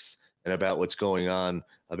 6th and about what's going on,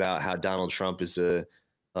 about how Donald Trump is the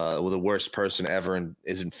worst person ever and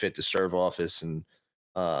isn't fit to serve office, and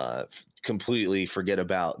completely forget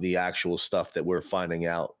about the actual stuff that we're finding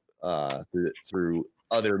out through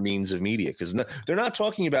other means of media, because they're not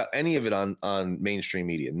talking about any of it on mainstream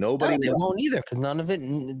media. Nobody they won't either, because none of it.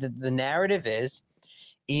 The narrative is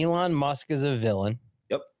Elon Musk is a villain.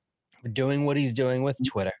 Yep, for doing what he's doing with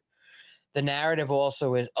Twitter. The narrative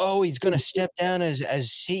also is, oh, he's going to step down as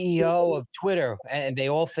CEO of Twitter, and they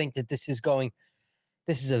all think that this is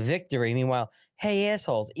a victory. Meanwhile, hey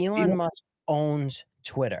assholes, Elon Musk owns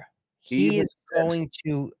Twitter. He is going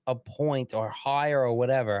to appoint or hire or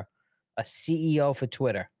whatever a CEO for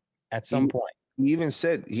Twitter at some point. He even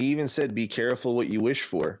said, be careful what you wish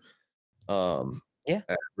for.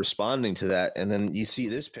 Responding to that. And then you see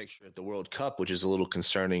this picture at the World Cup, which is a little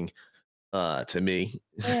concerning to me.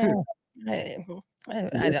 Yeah. I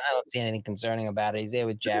don't see anything concerning about it. He's there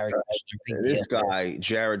with Jared Kushner. This guy,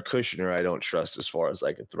 Jared Kushner, I don't trust as far as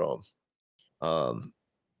I can throw him.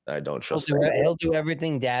 I don't trust him. He'll do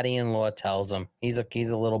everything daddy-in-law tells him. He's a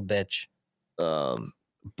little bitch.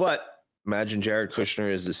 But imagine Jared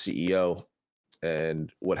Kushner is the CEO,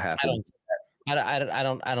 and what happens?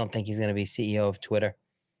 I don't think he's going to be CEO of Twitter.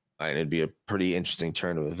 And it'd be a pretty interesting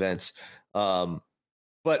turn of events. But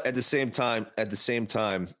at the same time,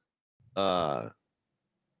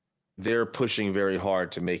 they're pushing very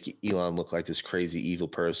hard to make Elon look like this crazy evil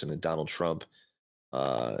person, and Donald Trump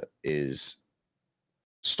is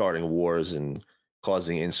starting wars and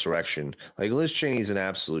causing insurrection. Like Liz Cheney's an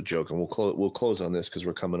absolute joke, and we'll close on this because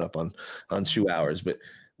we're coming up on 2 hours. But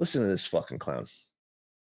listen to this fucking clown.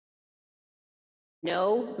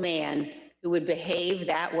 No man who would behave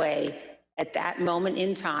that way at that moment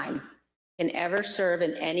in time can ever serve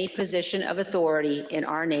in any position of authority in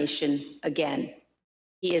our nation again.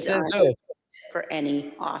 He is unfit for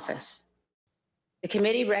any office. The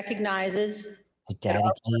committee recognizes. Did Daddy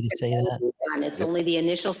tell you to say that? It's only the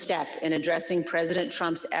initial step in addressing President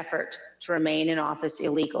Trump's effort to remain in office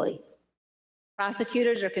illegally.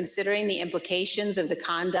 Prosecutors are considering the implications of the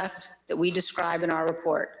conduct that we describe in our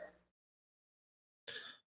report.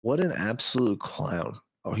 What an absolute clown.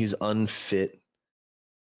 Oh, he's unfit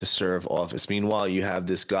to serve office. Meanwhile, you have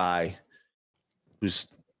this guy who's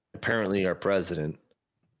apparently our president,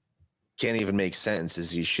 can't even make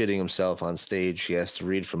sentences. He's shitting himself on stage. He has to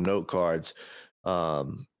read from note cards.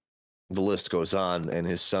 The list goes on, and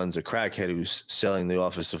his son's a crackhead who's selling the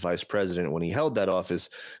office of vice president when he held that office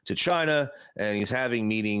to China, and he's having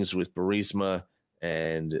meetings with Burisma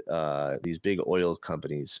and these big oil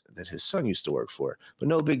companies that his son used to work for. But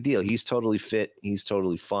no big deal. He's totally fit. He's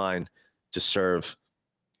totally fine to serve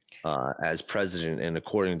as president, and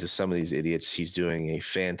according to some of these idiots, he's doing a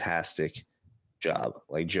fantastic job.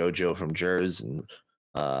 Like JoJo from Jersey and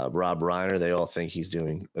Rob Reiner, they all think he's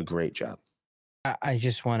doing a great job. I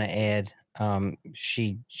just want to add,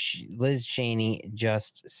 Liz Cheney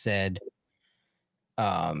just said,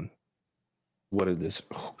 what is this?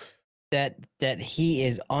 That he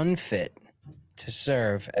is unfit to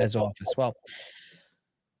serve as office. Well,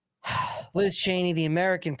 Liz Cheney, the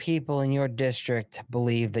American people in your district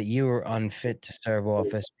believe that you are unfit to serve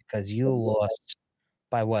office because you lost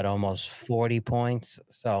by almost 40 points.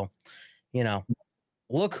 So,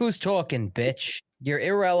 look who's talking, bitch. You're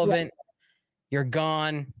irrelevant. You're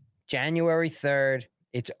gone. January 3rd.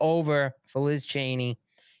 It's over for Liz Cheney.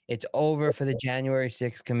 It's over for the January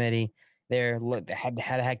 6th committee. They had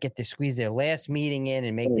to get to squeeze their last meeting in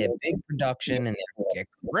and make their big production and their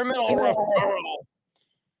criminal referral.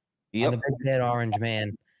 On the Big Bad Orange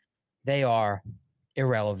Man. They are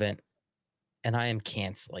irrelevant, and I am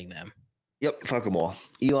canceling them. Yep, fuck them all.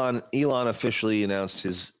 Elon officially announced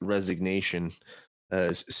his resignation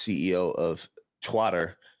as CEO of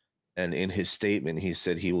Twitter, and in his statement, he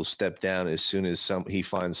said he will step down as soon as he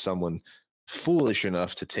finds someone foolish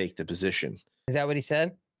enough to take the position. Is that what he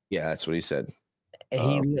said? Yeah, that's what he said.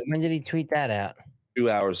 When did he tweet that out? 2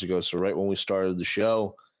 hours ago. So right when we started the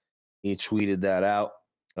show, he tweeted that out.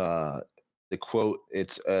 The quote,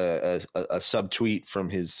 it's a subtweet from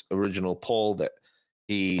his original poll that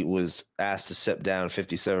he was asked to step down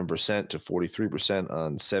 57% to 43%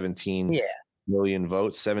 on 17 million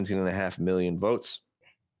votes, 17.5 million votes.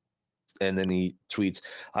 And then he tweets,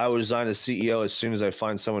 I will resign as CEO as soon as I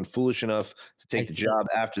find someone foolish enough to take the job.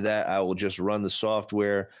 After that, I will just run the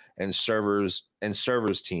software and servers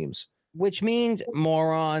teams. Which means,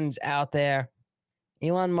 morons out there,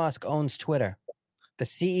 Elon Musk owns Twitter. The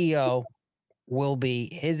CEO will be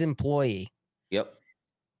his employee. Yep.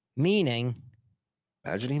 Meaning,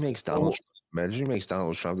 imagine he makes Donald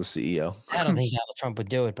Trump the CEO. I don't think Donald Trump would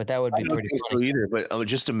do it, but that would be pretty funny. Either, but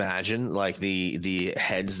just imagine like the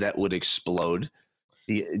heads that would explode.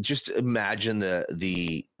 Just imagine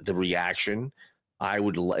the reaction. It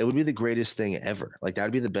would be the greatest thing ever. Like that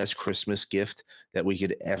would be the best Christmas gift that we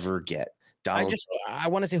could ever get. I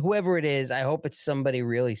want to say whoever it is, I hope it's somebody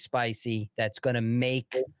really spicy that's going to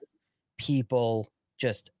make people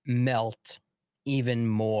just melt even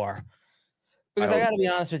more. Because I got to be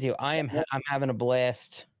honest with you, I'm having a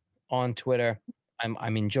blast on Twitter.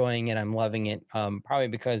 I'm enjoying it. I'm loving it. Probably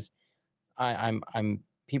because I'm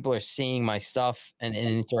people are seeing my stuff and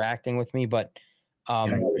interacting with me. But I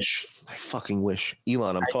fucking wish,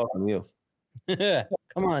 Elon. I'm talking to you.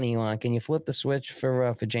 Come on, Elon. Can you flip the switch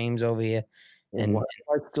for James over here? And why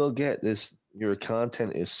do I still get this? Your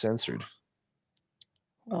content is censored.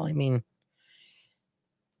 Well, I mean,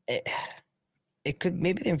 it could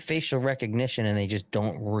maybe they're in facial recognition and they just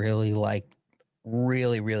don't really like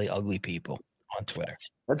really ugly people on Twitter.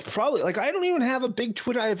 That's probably like I don't even have a big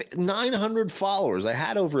Twitter. I have 900 followers. I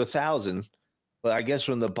had over 1,000, but I guess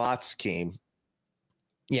when the bots came,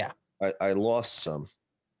 I lost some.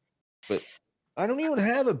 But I don't even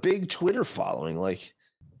have a big Twitter following. Like,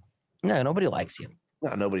 no, nobody likes you.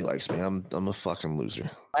 No, nobody likes me. I'm a fucking loser.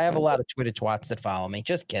 I have a lot of Twitter twats that follow me.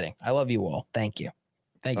 Just kidding. I love you all. Thank you.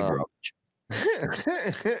 Thank you very much.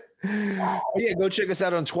 Yeah, go check us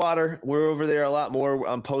out on Twitter. We're over there a lot more.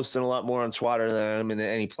 I'm posting a lot more on Twitter than I'm in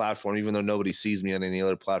any platform, even though nobody sees me on any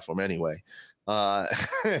other platform anyway.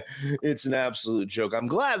 It's an absolute joke. I'm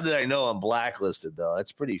glad that I know I'm blacklisted, though.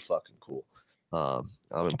 That's pretty fucking cool. I'm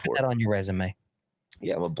important. Put that on your resume.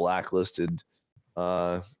 Yeah, I'm a blacklisted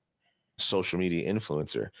social media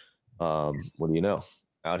influencer. What do you know?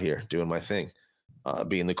 Out here doing my thing,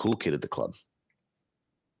 being the cool kid at the club.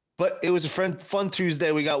 But it was a fun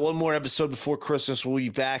Tuesday. We got one more episode before Christmas. We'll be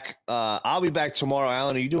back. I'll be back tomorrow.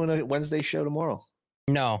 Alan, are you doing a Wednesday show tomorrow?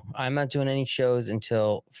 No, I'm not doing any shows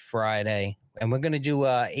until Friday. And we're going to do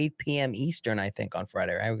 8 p.m. Eastern, I think, on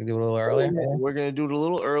Friday, right? We're going to do it a little earlier. We're going to do it a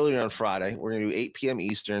little earlier on Friday. We're going to do 8 p.m.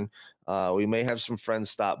 Eastern. We may have some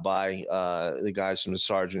friends stop by. The guys from the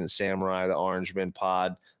Sergeant and Samurai, the Orangeman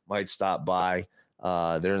Pod might stop by.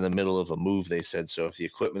 They're in the middle of a move, they said. So if the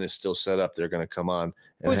equipment is still set up, they're going to come on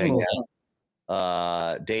and hang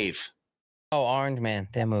out. Dave. Oh, Orange Man.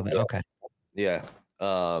 They're moving. Okay. Yeah.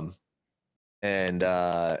 And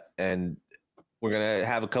we're going to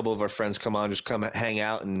have a couple of our friends come on, just come hang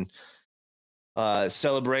out and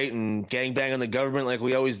celebrate and gangbang on the government like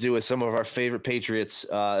we always do with some of our favorite patriots.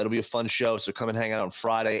 It'll be a fun show. So come and hang out on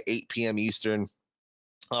Friday, 8 p.m. Eastern.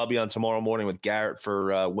 I'll be on tomorrow morning with Garrett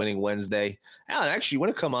for Winning Wednesday. Alan, actually, you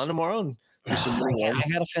want to come on tomorrow? And do some I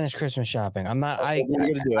got to finish Christmas shopping. I'm not.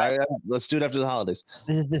 Let's do it after the holidays.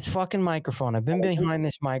 This fucking microphone. I've been behind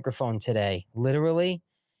this microphone today, literally,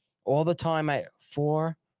 all the time.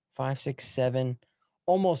 4, 5, 6, 7,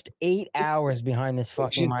 almost 8 hours behind this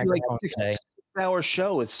fucking microphone today. 6-hour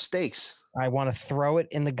show with steaks. I want to throw it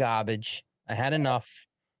in the garbage. I had enough.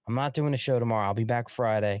 I'm not doing a show tomorrow. I'll be back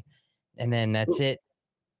Friday, and then that's it.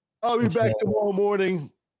 I'll be back tomorrow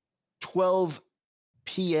morning, 12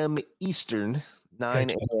 p.m. Eastern, 9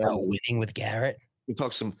 a.m. Winning with Garrett. We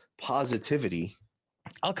talk some positivity.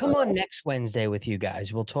 I'll come on next Wednesday with you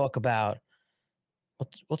guys. We'll talk about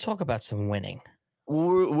some winning.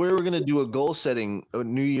 We're going to do a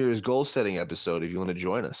New Year's goal setting episode if you want to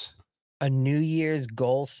join us. A New Year's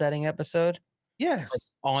goal setting episode? Yeah.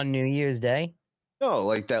 On New Year's Day? No,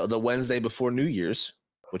 like that the Wednesday before New Year's.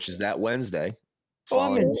 which is that Wednesday. Oh,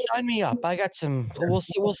 I'm in. Sign me up. I got some. We'll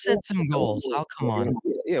set some goals. I'll come on.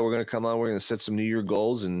 Yeah, we're gonna come on. We're gonna set some New Year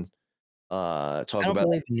goals and talk I don't about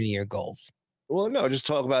believe in New Year goals. Well, no, just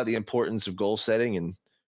talk about the importance of goal setting and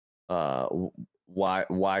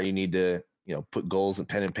why you need to put goals in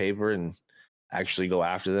pen and paper and actually go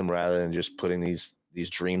after them rather than just putting these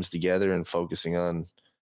dreams together and focusing on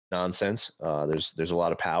nonsense. There's a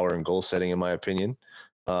lot of power in goal setting, in my opinion.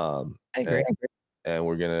 I agree. And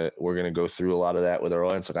we're gonna go through a lot of that with our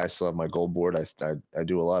audience. Like I still have my goal board. I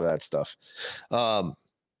do a lot of that stuff.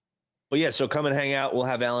 But yeah, so come and hang out. We'll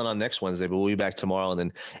have Alan on next Wednesday, but we'll be back tomorrow. And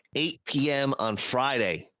then 8 p.m. on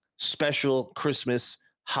Friday, special Christmas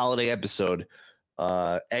holiday episode.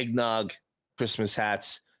 Eggnog, Christmas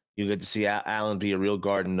hats. You get to see Alan be a real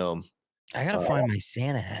garden gnome. I gotta find my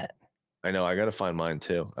Santa hat. I know. I gotta find mine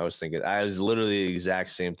too. I was literally the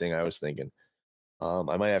exact same thing I was thinking.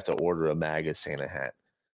 I might have to order a MAGA Santa hat.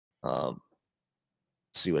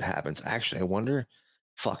 See what happens. Actually, I wonder.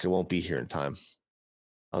 Fuck, it won't be here in time.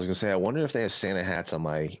 I was gonna say, I wonder if they have Santa hats on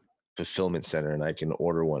my fulfillment center, and I can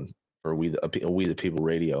order one for We the People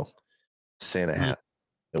Radio Santa hat.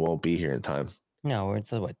 It won't be here in time. No,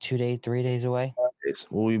 it's 2 days, 3 days away.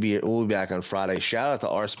 We'll be back on Friday. Shout out to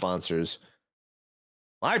our sponsors,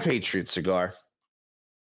 My Patriot Cigar.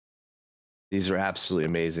 These are absolutely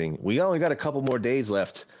amazing. We only got a couple more days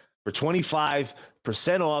left. For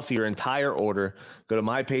 25% off your entire order, go to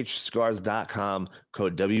mypatriotcigars.com,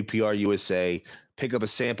 code WPRUSA. Pick up a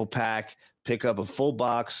sample pack, pick up a full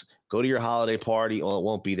box, go to your holiday party. Well, it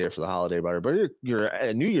won't be there for the holiday party, but you're at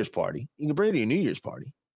a New Year's party. You can bring it to your New Year's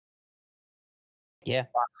party. Yeah.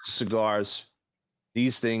 Cigars.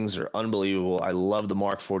 These things are unbelievable. I love the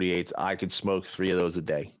Mark 48s. I could smoke 3 of those a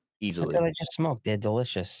day easily. I just smoked. They're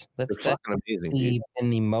delicious. They're fucking amazing, dude.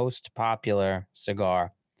 And the most popular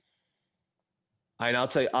cigar. And I'll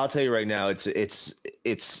tell you right now,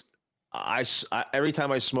 I every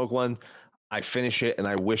time I smoke one, I finish it and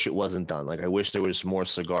I wish it wasn't done. Like I wish there was more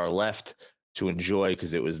cigar left to enjoy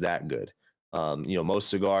because it was that good. Most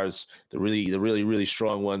cigars, the really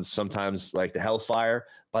strong ones, sometimes like the Hellfire,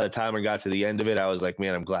 by the time I got to the end of it, I was like,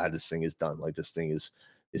 man, I'm glad this thing is done. Like this thing is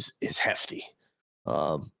hefty.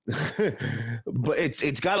 But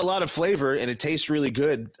it's got a lot of flavor and it tastes really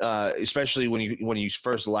good, especially when you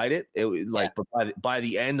first light it. But by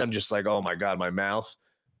the end, I'm just like, oh my God, my mouth,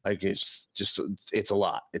 like it's a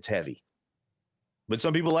lot. It's heavy. But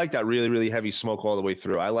some people like that really, really heavy smoke all the way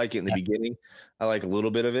through. I like it in the beginning. I like a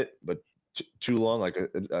little bit of it, but too long. Like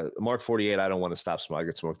a Mark 48, I don't want to stop smoking. I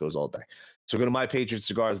could smoke those all day. So go to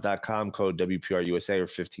mypatriotcigars.com, code WPRUSA, or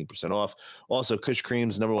 15% off. Also, Kush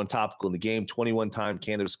Creams, #1 topical in the game, 21-time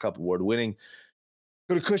Cannabis Cup Award winning.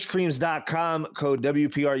 Go to kushcreams.com, code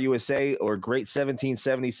WPRUSA, or Great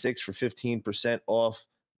 1776 for 15% off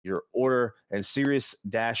your order. And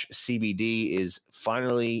Sirius-CBD is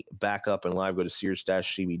finally back up and live. Go to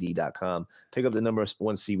Sirius-CBD.com. Pick up the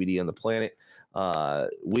 #1 CBD on the planet.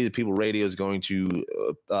 We the People Radio is going to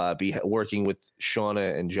be working with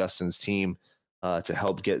Shauna and Justin's team to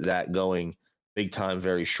help get that going big time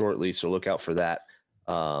very shortly. So look out for that.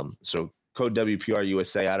 So code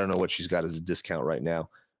WPRUSA. I don't know what she's got as a discount right now,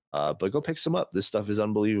 but go pick some up. This stuff is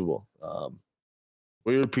unbelievable.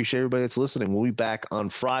 We really appreciate everybody that's listening. We'll be back on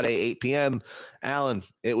Friday, 8 p.m. Alan,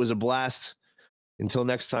 it was a blast. Until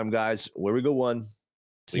next time, guys, where we go one.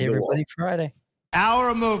 See everybody Friday.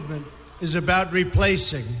 Our movement is about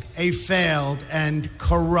replacing a failed and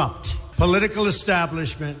corrupt political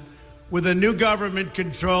establishment with a new government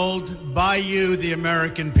controlled by you, the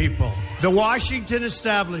American people. The Washington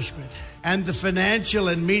establishment and the financial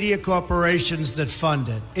and media corporations that fund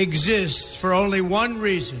it exist for only one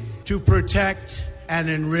reason: to protect and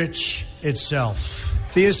enrich itself.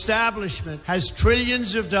 The establishment has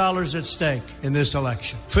trillions of dollars at stake in this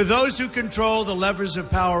election. For those who control the levers of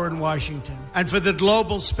power in Washington and for the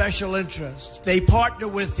global special interest, they partner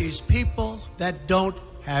with these people that don't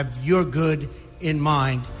have your good in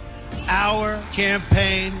mind. Our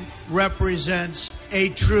campaign represents a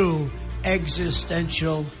true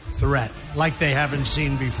existential threat like they haven't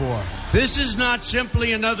seen before. This is not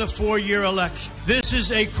simply another 4-year election. This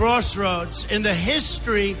is a crossroads in the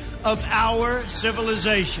history of our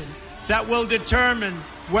civilization that will determine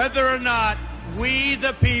whether or not we,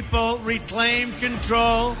 the people, reclaim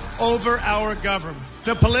control over our government.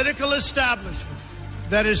 The political establishment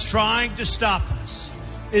that is trying to stop us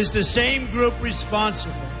is the same group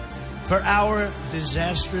responsible for our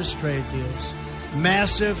disastrous trade deals,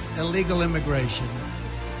 massive illegal immigration,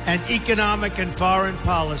 and economic and foreign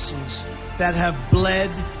policies that have bled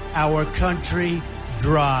our country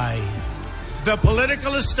dry. The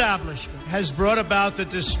political establishment has brought about the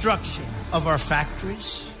destruction of our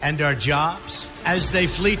factories and our jobs as they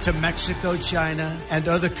flee to Mexico, China, and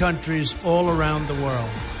other countries all around the world.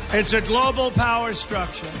 It's a global power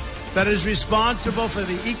structure that is responsible for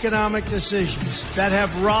the economic decisions that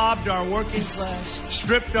have robbed our working class,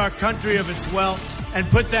 stripped our country of its wealth, and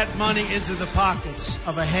put that money into the pockets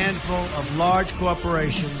of a handful of large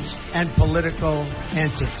corporations and political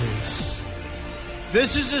entities.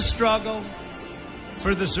 This is a struggle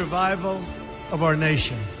for the survival of our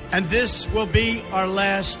nation, and this will be our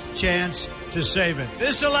last chance to save it.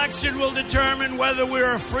 This election will determine whether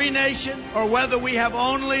we're a free nation or whether we have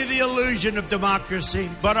only the illusion of democracy,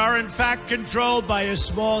 but are in fact controlled by a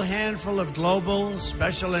small handful of global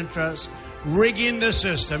special interests rigging the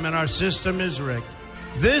system, and our system is rigged.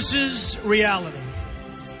 This is reality.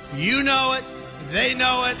 You know it, they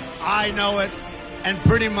know it, I know it, and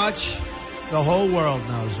pretty much the whole world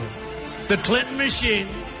knows it. The Clinton machine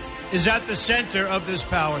is at the center of this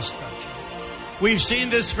power structure. We've seen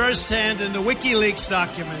this firsthand in the WikiLeaks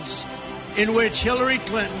documents, in which Hillary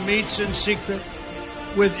Clinton meets in secret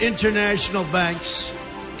with international banks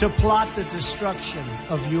to plot the destruction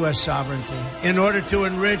of U.S. sovereignty in order to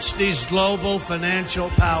enrich these global financial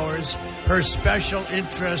powers, her special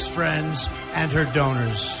interest friends, and her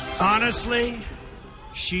donors. Honestly,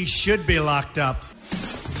 she should be locked up.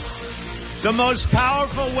 The most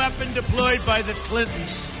powerful weapon deployed by the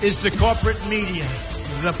Clintons is the corporate media,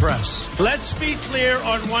 the press. Let's be clear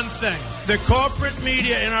on one thing. The corporate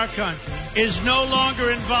media in our country is no longer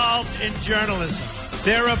involved in journalism.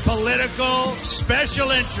 They're a political special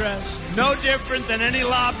interest, no different than any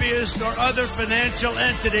lobbyist or other financial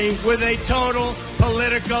entity with a total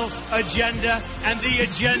political agenda, and the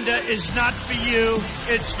agenda is not for you,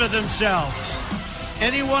 it's for themselves.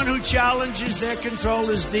 Anyone who challenges their control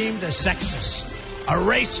is deemed a sexist, a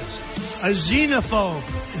racist, a xenophobe.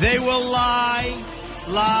 They will lie,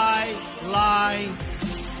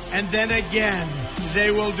 and then again, they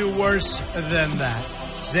will do worse than that.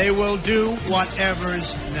 They will do whatever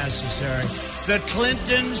is necessary. The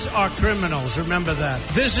Clintons are criminals, remember that.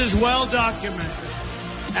 This is well documented,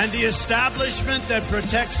 and the establishment that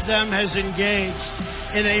protects them has engaged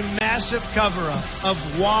in a massive cover-up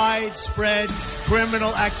of widespread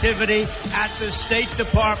criminal activity at the State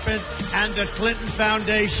Department and the Clinton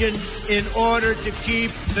Foundation in order to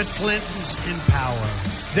keep the Clintons in power.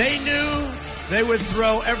 They knew they would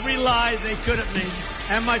throw every lie they could at me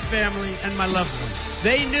and my family and my loved ones.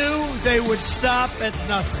 They knew they would stop at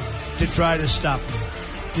nothing to try to stop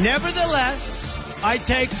me. Nevertheless, I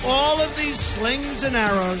take all of these slings and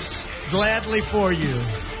arrows gladly for you.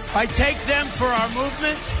 I take them for our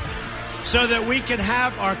movement so that we can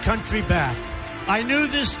have our country back. I knew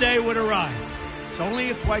this day would arrive. It's only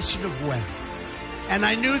a question of when. And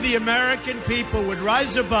I knew the American people would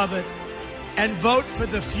rise above it and vote for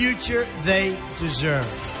the future they deserve.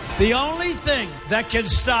 The only thing that can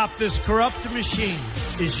stop this corrupt machine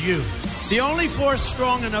is you. The only force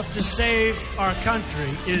strong enough to save our country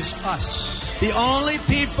is us. The only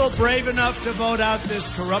people brave enough to vote out this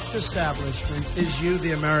corrupt establishment is you,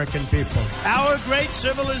 the American people. Our great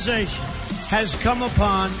civilization has come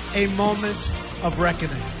upon a moment of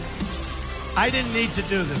reckoning. I didn't need to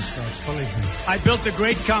do this, folks, believe me. I built a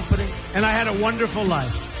great company, and I had a wonderful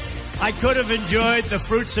life. I could have enjoyed the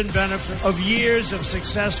fruits and benefits of years of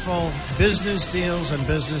successful business deals and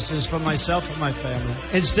businesses for myself and my family,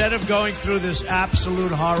 instead of going through this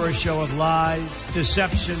absolute horror show of lies,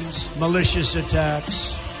 deceptions, malicious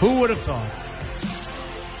attacks. Who would have thought?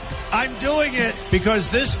 I'm doing it because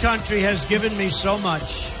this country has given me so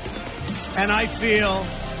much, and I feel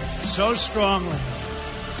so strongly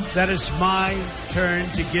that it's my turn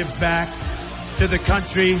to give back to the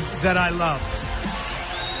country that I love.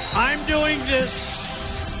 I'm doing this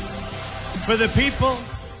for the people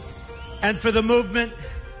and for the movement,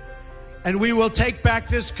 and we will take back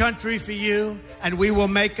this country for you, and we will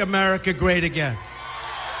make America great again.